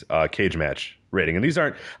 8 cage match rating. And these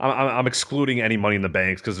aren't, I'm excluding any Money in the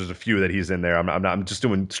Banks because there's a few that he's in there. I'm just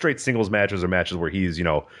doing straight singles matches or matches where he's,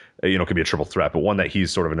 could be a triple threat, but one that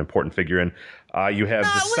he's sort of an important figure in. You have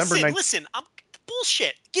December 9th. Listen, I'm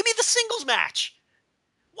bullshit. Give me the singles match.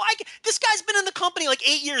 Why? This guy's been in the company like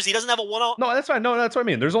 8 years. He doesn't have a one-on. No, that's fine. No, that's what I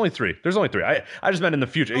mean. There's only 3. I just meant in the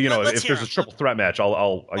future. If there's a triple threat match,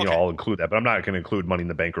 I'll include that. But I'm not going to include Money in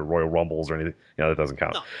the Bank or Royal Rumbles or anything. That doesn't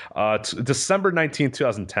count. No. December 19th,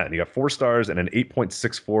 2010. You got 4 stars and an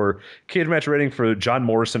 8.64 cage match rating for John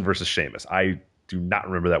Morrison versus Sheamus. I do not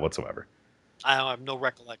remember that whatsoever. I have no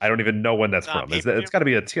recollection. I don't even know when that's from. It's got to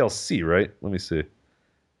be a TLC, right? Let me see.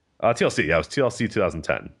 TLC. Yeah, it was TLC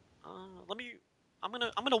 2010.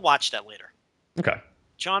 I'm gonna watch that later. Okay.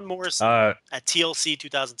 John Morrison at TLC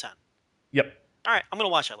 2010. Yep. All right, I'm gonna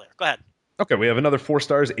watch that later. Go ahead. Okay, we have another 4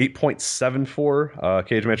 stars, 8.74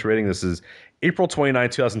 cage match rating. This is April 29,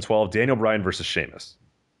 2012. Daniel Bryan versus Sheamus.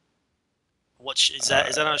 What is that?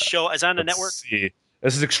 Is that on a show? Is that on the network? See.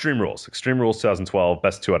 This is Extreme Rules. Extreme Rules 2012.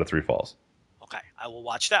 Best 2 out of 3 falls. Okay, I will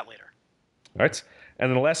watch that later. All right. And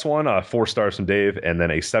then the last one, 4 stars from Dave, and then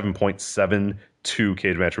a 7.72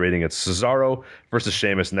 cage match rating. It's Cesaro versus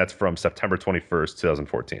Sheamus, and that's from September 21st,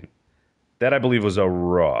 2014. That, I believe, was a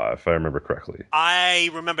Raw, if I remember correctly. I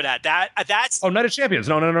remember that. That's... Oh, Night of Champions.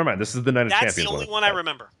 No, never mind. This is the Night of Champions. That's the only one I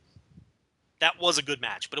remember. That was a good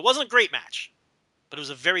match, but it wasn't a great match. But it was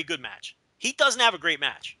a very good match. He doesn't have a great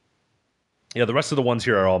match. Yeah, the rest of the ones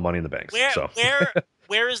here are all Money in the Banks.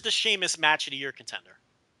 Where is the Sheamus match of the year contender?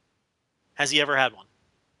 Has he ever had one?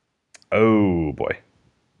 Oh boy.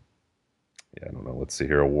 Yeah, I don't know. Let's see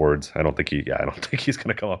here. Awards. I don't think he's going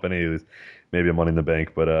to come up in any of these. Maybe a Money in the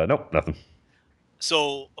Bank, but nope, nothing.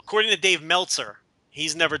 So, according to Dave Meltzer,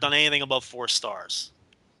 he's never done anything above 4 stars.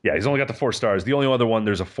 Yeah, he's only got the 4 stars. The only other one,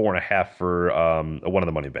 there's a 4.5 for one of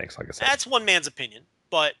the Money Banks, like I said. That's one man's opinion,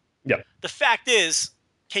 but yeah. The fact is,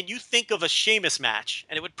 can you think of a Sheamus match,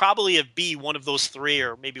 and it would probably be one of those 3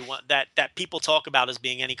 or maybe one that people talk about as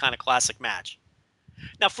being any kind of classic match.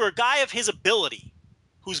 Now, for a guy of his ability,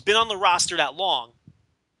 who's been on the roster that long,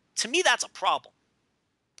 to me, that's a problem.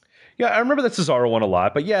 Yeah, I remember that Cesaro one a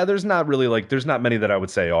lot, but yeah, there's not many that I would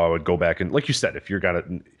say, I would go back and, like you said,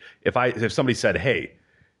 if somebody said, hey,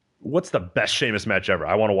 what's the best Sheamus match ever?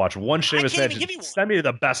 I want to watch one Sheamus match. Send me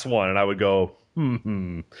the best one, and I would go,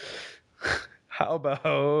 how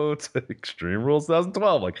about Extreme Rules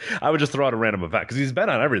 2012? Like, I would just throw out a random event because he's been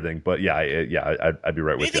on everything. But yeah, I'd be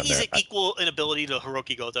right with you. Do you think he's equal in ability to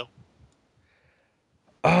Hiroki Goto?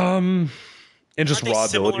 And just raw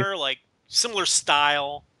ability, similar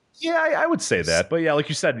style. Yeah, I would say that. But yeah, like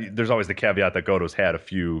you said, there's always the caveat that Goto's had a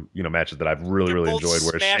few matches that I've really enjoyed.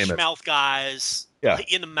 Where smash Sheamus, mouth guys,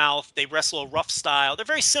 in the mouth, they wrestle a rough style. They're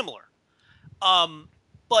very similar.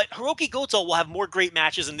 But Hiroki Goto will have more great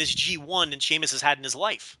matches in this G1 than Sheamus has had in his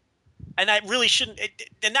life. And that really shouldn't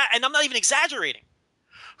 – and I'm not even exaggerating.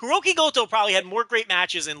 Hiroki Goto probably had more great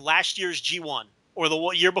matches in last year's G1 or the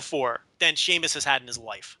year before than Sheamus has had in his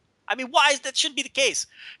life. I mean, why? That shouldn't be the case.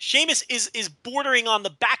 Sheamus is bordering on the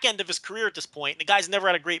back end of his career at this point. The guy's never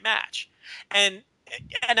had a great match. And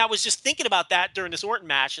I was just thinking about that during this Orton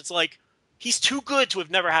match. It's like, He's too good to have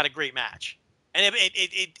never had a great match. And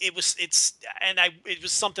it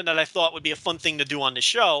was something that I thought would be a fun thing to do on the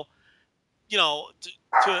show,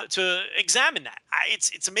 to examine that.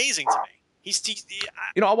 It's amazing to me.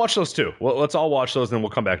 I'll watch those too. Well, let's all watch those, and then we'll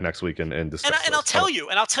come back next week and discuss. And I'll tell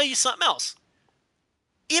you something else.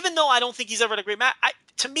 Even though I don't think he's ever had a great match,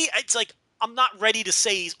 to me, it's like I'm not ready to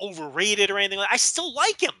say he's overrated or anything like that. I still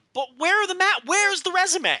like him, but where's the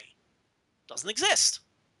resume? Doesn't exist.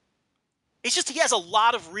 It's just he has a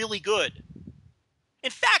lot of really good. In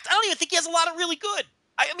fact, I don't even think he has a lot of really good.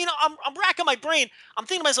 I'm racking my brain. I'm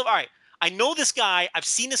thinking to myself, all right, I know this guy. I've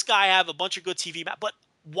seen this guy have a bunch of good TV matches, but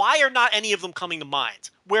why are not any of them coming to mind?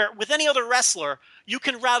 Where with any other wrestler, you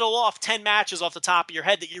can rattle off 10 matches off the top of your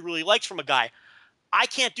head that you really liked from a guy. I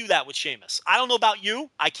can't do that with Sheamus. I don't know about you.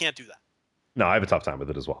 I can't do that. No, I have a tough time with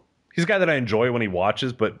it as well. He's a guy that I enjoy when he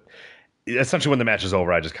watches, but essentially when the match is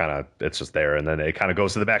over, I just it's just there, and then it kind of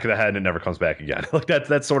goes to the back of the head and it never comes back again. Like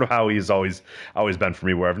that's sort of how he's always been for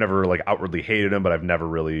me, where I've never like outwardly hated him, but I've never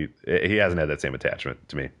really, he hasn't had that same attachment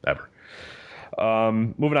to me ever.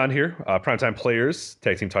 Moving on here, Primetime Players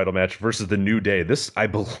tag team title match versus the New Day. This, I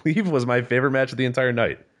believe, was my favorite match of the entire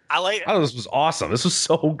night. I like it. Oh, this was awesome. This was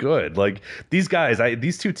so good. Like these guys,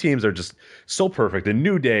 these two teams are just so perfect. The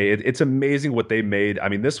New Day, it's amazing what they made. I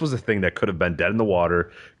mean, this was a thing that could have been dead in the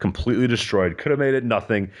water, completely destroyed, could have made it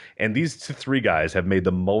nothing. And these three guys have made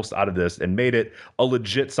the most out of this and made it a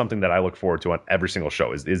legit something that I look forward to on every single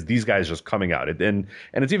show is these guys just coming out. And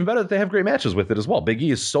it's even better that they have great matches with it as well. Big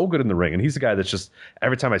E is so good in the ring. And he's the guy that's just,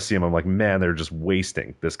 every time I see him, I'm like, man, they're just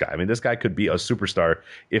wasting this guy. I mean, this guy could be a superstar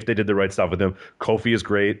if they did the right stuff with him. Kofi is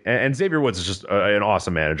great. And Xavier Woods is just an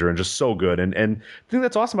awesome manager and just so good. And the thing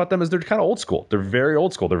that's awesome about them is they're kind of old school. They're very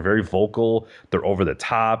old school. They're very vocal. They're over the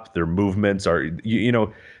top. Their movements are,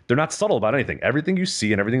 they're not subtle about anything. Everything you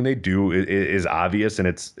see and everything they do is obvious. And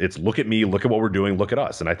it's look at me, look at what we're doing, look at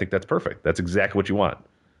us. And I think that's perfect. That's exactly what you want.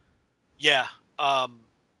 Yeah.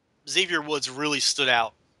 Xavier Woods really stood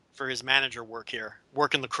out for his manager work here,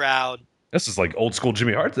 working the crowd. This is like old school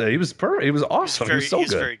Jimmy Hart. He was perfect. He was awesome. He was so good.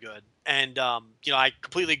 He was very good. And, I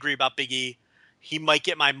completely agree about Big E. He might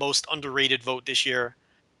get my most underrated vote this year.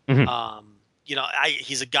 Mm-hmm.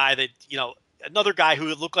 He's a guy that, another guy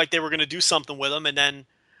who looked like they were going to do something with him. And then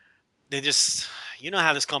they just,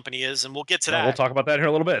 how this company is. And we'll get to that. We'll talk about that here in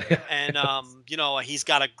a little bit. And, he's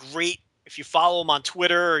got a great, if you follow him on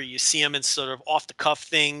Twitter or you see him in sort of off the cuff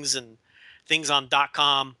things and things on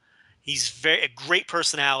 .com, he's a great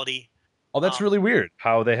personality. Oh, that's really weird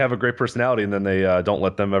how they have a great personality and then they don't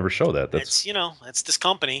let them ever show that. It's this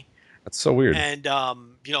company. That's so weird. And,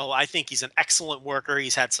 I think he's an excellent worker.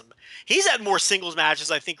 He's had more singles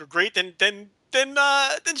matches I think are great than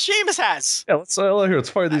Sheamus has. Yeah, let's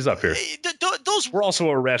fire these up here. We're also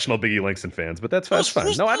irrational Big E Langston fans, but that's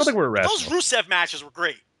fine. No, I don't think we're irrational. Those Rusev matches were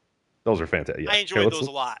great. Those are fantastic. Yeah. I enjoyed those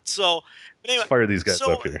a lot. So, anyway, let's fire these guys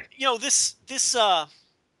up here.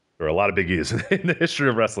 There are a lot of Big E's in the history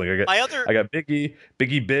of wrestling. I got Big E,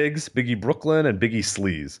 Big E Biggs, Big E Brooklyn, and Big E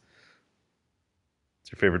Sleaze.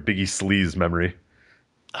 What's your favorite Big E Sleaze memory?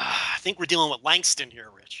 I think we're dealing with Langston here,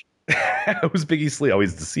 Rich. Who's Big E Sleaze? Oh,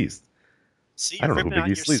 he's deceased. See, I don't know who Big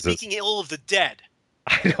E Sleaze is. You're speaking ill of the dead.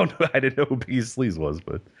 I don't know. I didn't know who Big E Sleaze was,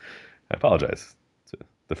 but I apologize to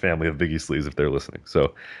the family of Big E Sleaze if they're listening.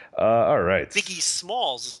 So, all right. Big E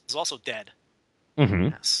Smalls is also dead. Mm-hmm.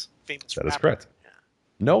 Yes, famous. That is correct.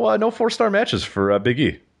 No 4-star matches for Big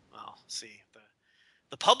E. Well, see,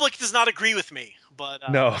 the public does not agree with me, but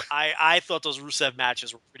no, I thought those Rusev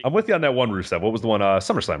matches were pretty. I'm with you on that one Rusev. What was the one?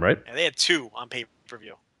 SummerSlam, right? Yeah, they had 2 on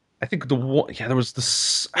pay-per-view. I think the one. Yeah, there was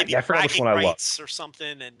this. Maybe I forgot which one I loved or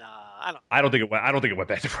something, and I don't think it went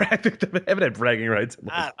back to bragging. They haven't had bragging rights.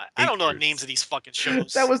 I don't know the names of these fucking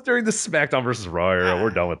shows. That was during the SmackDown versus Raw era.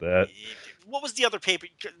 We're done with that. What was the other pay-per?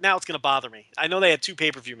 Now it's going to bother me. I know they had 2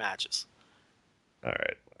 pay-per-view matches. All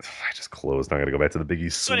right. I just closed. Now I got to go back to the Big E.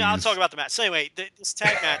 So anyway, I'll talk about the match. So anyway, this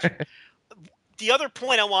tag match. The other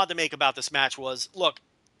point I wanted to make about this match was, look,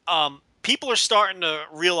 people are starting to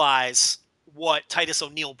realize what Titus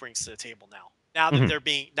O'Neil brings to the table now. Now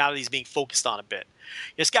that he's being focused on a bit.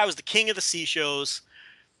 This guy was the king of the C shows.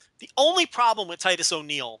 The only problem with Titus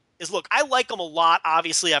O'Neil is, look, I like him a lot.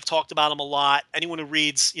 Obviously, I've talked about him a lot. Anyone who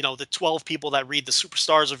reads, the 12 people that read the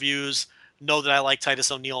Superstars reviews know that I like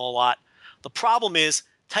Titus O'Neil a lot. The problem is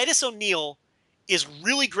Titus O'Neil is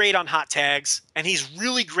really great on hot tags, and he's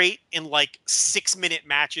really great in like 6-minute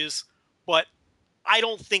matches, but I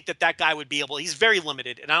don't think that guy would be able – he's very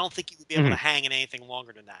limited, and I don't think he would be able to hang in anything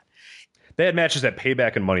longer than that. They had matches at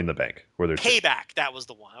Payback and Money in the Bank. Payback, that was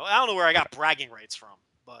the one. I don't know where I got bragging rights from,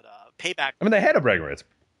 but Payback – I mean, they had a bragging rights,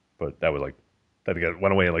 but that was like I think it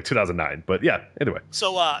went away in like 2009. But yeah, anyway.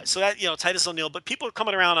 So that Titus O'Neil, but people are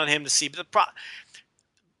coming around on him to see.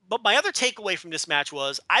 But my other takeaway from this match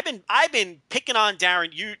was I've been picking on Darren.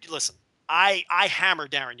 You listen, I hammer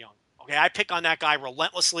Darren Young. Okay, I pick on that guy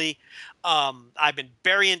relentlessly. I've been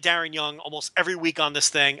burying Darren Young almost every week on this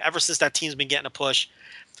thing ever since that team's been getting a push.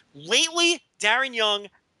 Lately, Darren Young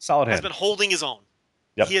has been holding his own.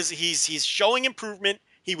 Yep. He's showing improvement.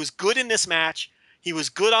 He was good in this match. He was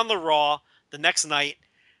good on the Raw the next night.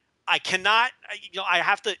 I cannot,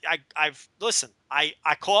 listen, I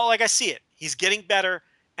call it like I see it. He's getting better,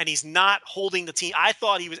 and he's not holding the team. I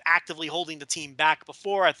thought he was actively holding the team back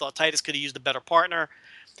before. I thought Titus could have used a better partner.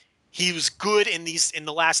 He was good in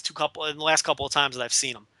the last couple of times that I've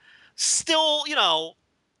seen him. Still,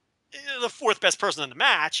 the fourth best person in the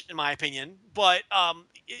match, in my opinion, but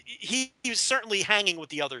he was certainly hanging with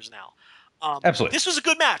the others now. Absolutely. This was a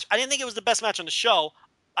good match. I didn't think it was the best match on the show.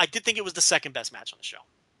 I did think it was the second best match on the show.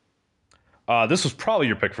 This was probably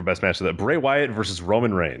your pick for best match of that. Bray Wyatt versus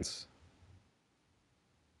Roman Reigns.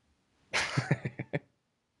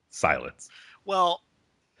 Silence. Well,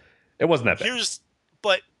 it wasn't that bad.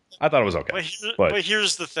 I thought it was okay. But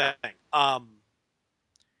here's the thing. I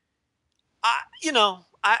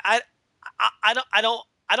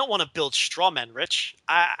don't want to build straw men, Rich.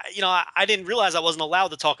 I didn't realize I wasn't allowed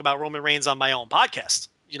to talk about Roman Reigns on my own podcast.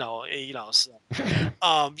 So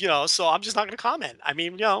I'm just not going to comment. I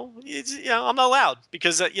mean, I'm not allowed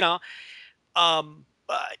because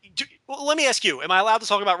let me ask you: am I allowed to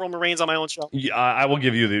talk about Roman Reigns on my own show? Yeah, I will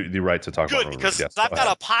give you the right to talk about Roman Reigns. Good, because I've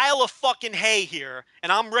got a pile of fucking hay here,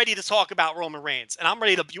 and I'm ready to talk about Roman Reigns. And I'm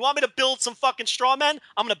ready to. You want me to build some fucking straw men?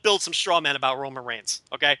 I'm going to build some straw men about Roman Reigns.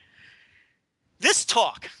 Okay. This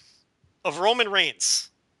talk of Roman Reigns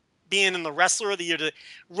being in the Wrestler of the Year,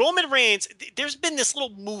 Roman Reigns, there's been this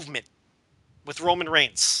little movement with Roman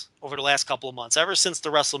Reigns over the last couple of months, ever since the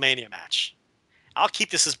WrestleMania match. I'll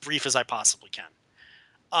keep this as brief as I possibly can.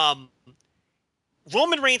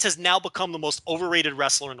 Roman Reigns has now become the most overrated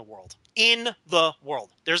wrestler in the world. In the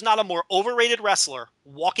world. There's not a more overrated wrestler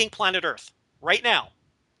walking planet Earth right now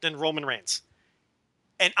than Roman Reigns.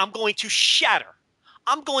 And I'm going to shatter.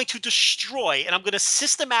 I'm going to destroy, and I'm going to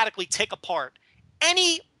systematically take apart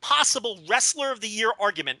any possible Wrestler of the Year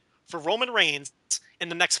argument for Roman Reigns in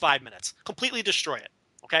the next 5 minutes. Completely destroy it.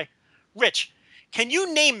 Okay? Rich, can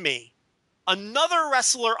you name me another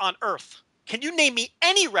wrestler on Earth? Can you name me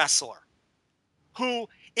any wrestler who,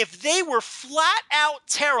 if they were flat out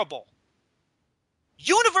terrible,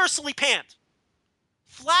 universally panned,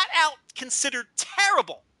 flat out considered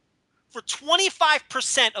terrible for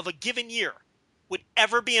 25% of a given year, would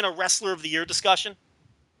ever be in a Wrestler of the Year discussion?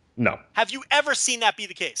 No. Have you ever seen that be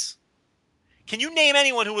the case? Can you name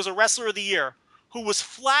anyone who was a Wrestler of the Year who was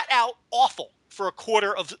flat out awful for a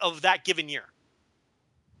quarter of that given year?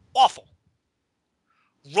 Awful.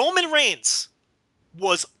 Roman Reigns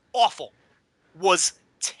was awful, was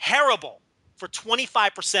terrible for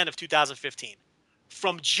 25% of 2015.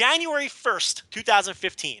 From January 1st,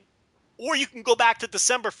 2015, or you can go back to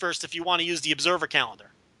December 1st if you want to use the Observer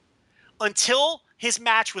calendar, until his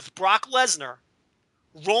match with Brock Lesnar,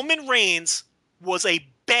 Roman Reigns was a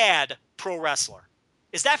bad pro wrestler.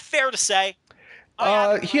 Is that fair to say?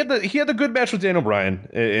 He had the good match with Daniel Bryan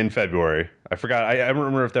in February. I forgot. I don't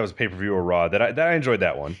remember if that was pay-per-view or Raw. That I enjoyed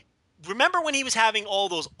that one. Remember when he was having all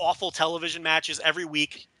those awful television matches every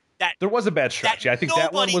week? There was a bad stretch. Yeah, I think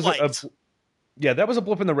that one was that was a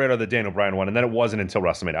blip in the radar, the Daniel Bryan one, and then it wasn't until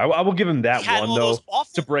WrestleMania. I will give him that one though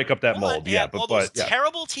to break up that mold. Yeah, but those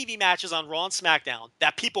terrible TV matches on Raw and SmackDown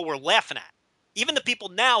that people were laughing at. Even the people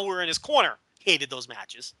now who are in his corner hated those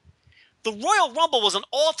matches. The Royal Rumble was an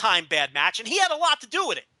all-time bad match, and he had a lot to do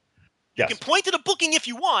with it. You can point to the booking if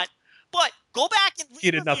you want, but go back and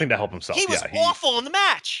he did nothing to help himself. He was awful in the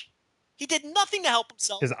match. He did nothing to help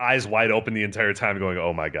himself. His eyes wide open the entire time going,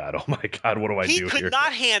 oh my God, what do I do here? He could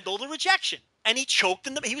not handle the rejection, and he choked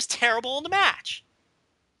he was terrible in the match.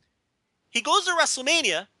 He goes to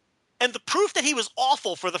WrestleMania, and the proof that he was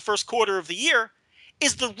awful for the first quarter of the year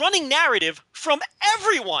is the running narrative from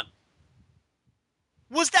everyone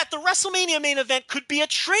was that the WrestleMania main event could be a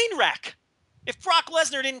train wreck if Brock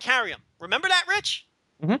Lesnar didn't carry him. Remember that, Rich?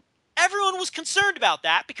 Mm-hmm. Everyone was concerned about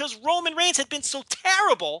that because Roman Reigns had been so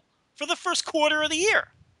terrible for the first quarter of the year.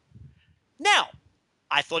 Now,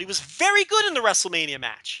 I thought he was very good in the WrestleMania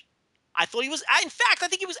match. I think he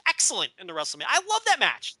was excellent in the WrestleMania. I love that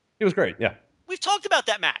match. He was great, yeah. We've talked about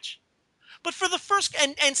that match. But for the first,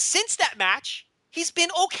 and since that match, he's been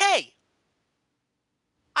okay.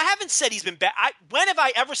 I haven't said he's been bad. When have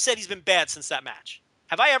I ever said he's been bad since that match?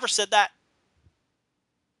 Have I ever said that?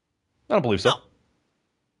 I don't believe so. No.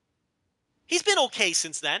 He's been okay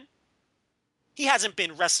since then. He hasn't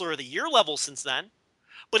been Wrestler of the Year level since then.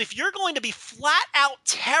 But if you're going to be flat out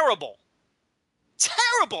terrible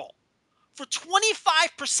for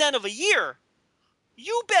 25% of a year,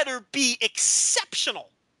 you better be exceptional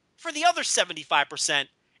for the other 75%,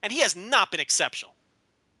 and he has not been exceptional.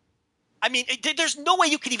 I mean, there's no way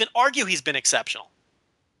you could even argue he's been exceptional.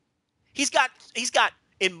 He's got,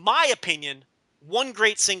 in my opinion, one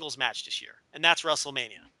great singles match this year, and that's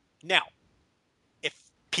WrestleMania. Now, if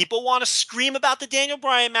people want to scream about the Daniel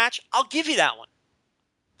Bryan match, I'll give you that one.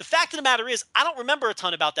 The fact of the matter is, I don't remember a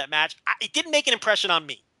ton about that match. It didn't make an impression on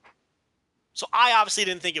me. So I obviously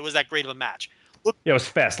didn't think it was that great of a match. Yeah, it was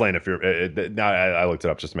Fastlane. If you're now, I looked it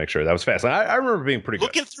up just to make sure that was Fastlane. I remember being pretty good.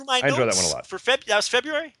 Looking through my notes, I enjoyed that one a lot. That was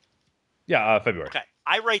February? Yeah, February. Okay.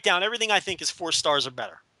 I write down everything I think is 4 stars or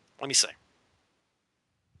better. Let me see.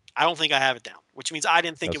 I don't think I have it down, which means I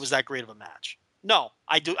didn't think it was that great of a match. No,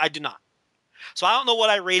 I do not. So I don't know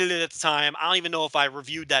what I rated it at the time. I don't even know if I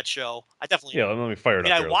reviewed that show. I definitely let me fire it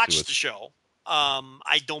up. I watched the show.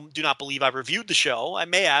 I do not believe I reviewed the show. I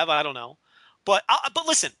may have. I don't know. But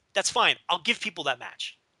listen, that's fine. I'll give people that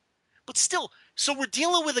match. But still, so we're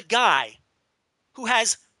dealing with a guy who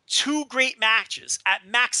has 2 great matches at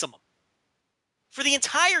maximum for the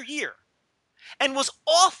entire year and was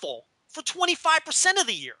awful for 25% of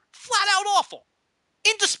the year. Flat out awful.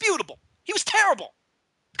 Indisputable. He was terrible.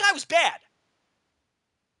 The guy was bad.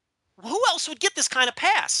 Who else would get this kind of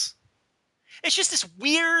pass? It's just this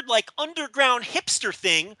weird, underground hipster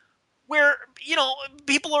thing where,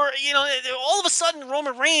 people are, all of a sudden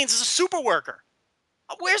Roman Reigns is a super worker.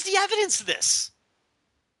 Where's the evidence of this?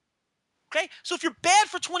 Okay? So if you're bad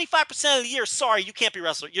for 25% of the year, sorry, you can't be a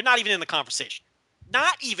wrestler. You're not even in the conversation.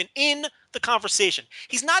 Not even in the conversation.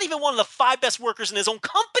 He's not even one of the 5 best workers in his own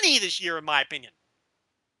company this year, in my opinion.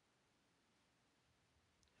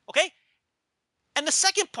 Okay? And the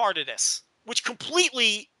second part of this, which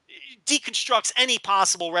completely deconstructs any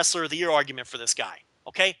possible Wrestler of the Year argument for this guy,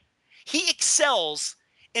 okay? He excels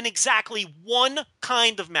in exactly one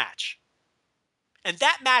kind of match. And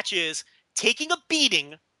that match is taking a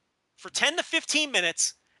beating for 10 to 15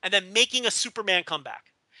 minutes and then making a Superman comeback.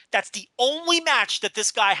 That's the only match that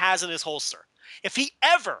this guy has in his holster. If he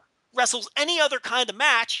ever wrestles any other kind of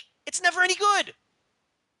match, it's never any good.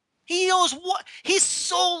 He knows what. He's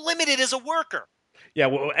so limited as a worker. Yeah,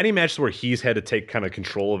 well, any matches where he's had to take kind of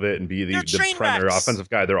control of it and be the primary offensive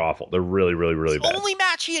guy, they're awful. They're really, really, really bad. The only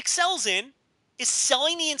match he excels in is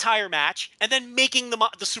selling the entire match and then making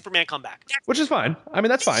the Superman comeback. Which is fine. I mean,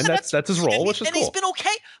 that's fine. That's his role, which is cool. And he's been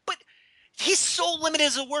okay, but he's so limited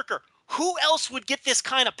as a worker. Who else would get this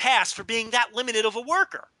kind of pass for being that limited of a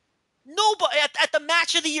worker? Nobody at the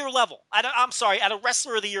match of the year level. At a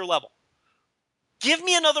Wrestler of the Year level. Give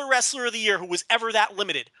me another Wrestler of the Year who was ever that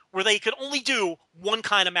limited, where they could only do one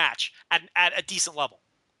kind of match at a decent level.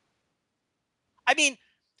 I mean,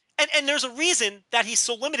 and there's a reason that he's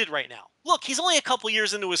so limited right now. Look, he's only a couple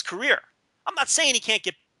years into his career. I'm not saying he can't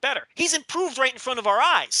get better. He's improved right in front of our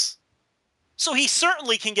eyes. So he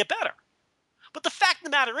certainly can get better. But the fact of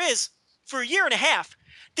the matter is, for a year and a half,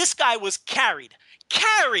 this guy was carried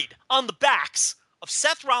on the backs of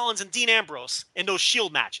Seth Rollins and Dean Ambrose in those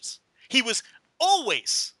Shield matches. He was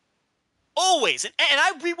always, and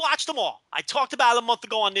I rewatched them all. I talked about it a month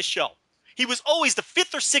ago on this show. He was always the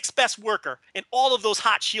 5th or 6th best worker in all of those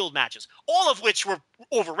hot Shield matches, all of which were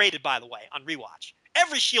overrated, by the way, on rewatch.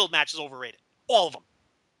 Every Shield match is overrated, all of them.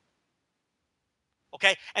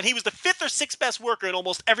 Okay? And he was the 5th or 6th best worker in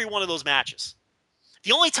almost every one of those matches.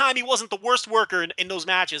 The only time he wasn't the worst worker in those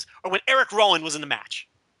matches are when Eric Rowan was in the match.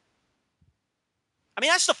 I mean,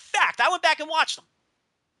 that's the fact. I went back and watched them.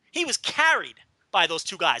 He was carried by those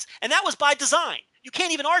 2 guys. And that was by design. You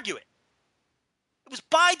can't even argue it. It was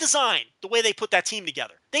by design, the way they put that team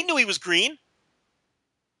together. They knew he was green.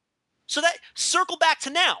 So that, circle back to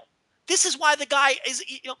now. This is why the guy is,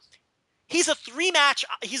 he's a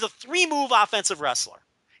 3-move offensive wrestler.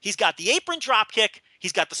 He's got the apron dropkick,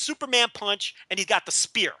 he's got the Superman punch, and he's got the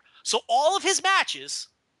spear. So all of his matches,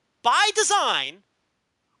 by design,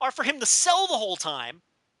 are for him to sell the whole time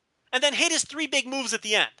and then hit his 3 big moves at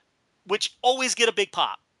the end, which always get a big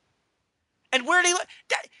pop. And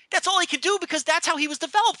that's all he could do, because that's how he was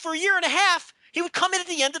developed. For a year and a half, he would come in at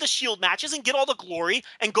the end of the Shield matches and get all the glory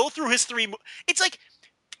and go through his 3 moves.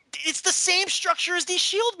 It's the same structure as these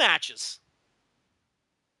Shield matches.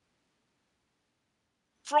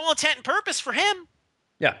 For all intent and purpose for him.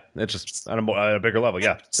 Yeah, it's just on a bigger level.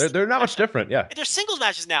 Yeah, they're not much different. Yeah, they're singles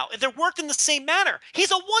matches now. They're worked in the same manner.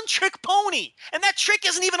 He's a one-trick pony, and that trick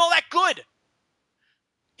isn't even all that good.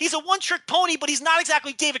 He's a one-trick pony, but he's not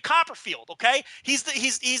exactly David Copperfield, okay? He's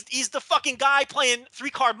the fucking guy playing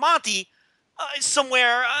three-card Monte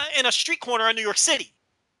somewhere in a street corner in New York City.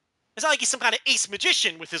 It's not like he's some kind of ace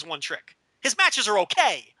magician with his one trick. His matches are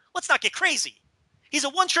okay. Let's not get crazy. He's a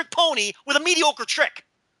one-trick pony with a mediocre trick.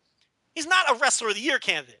 He's not a Wrestler of the Year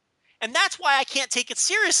candidate. And that's why I can't take it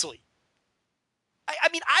seriously.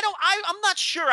 I'm not sure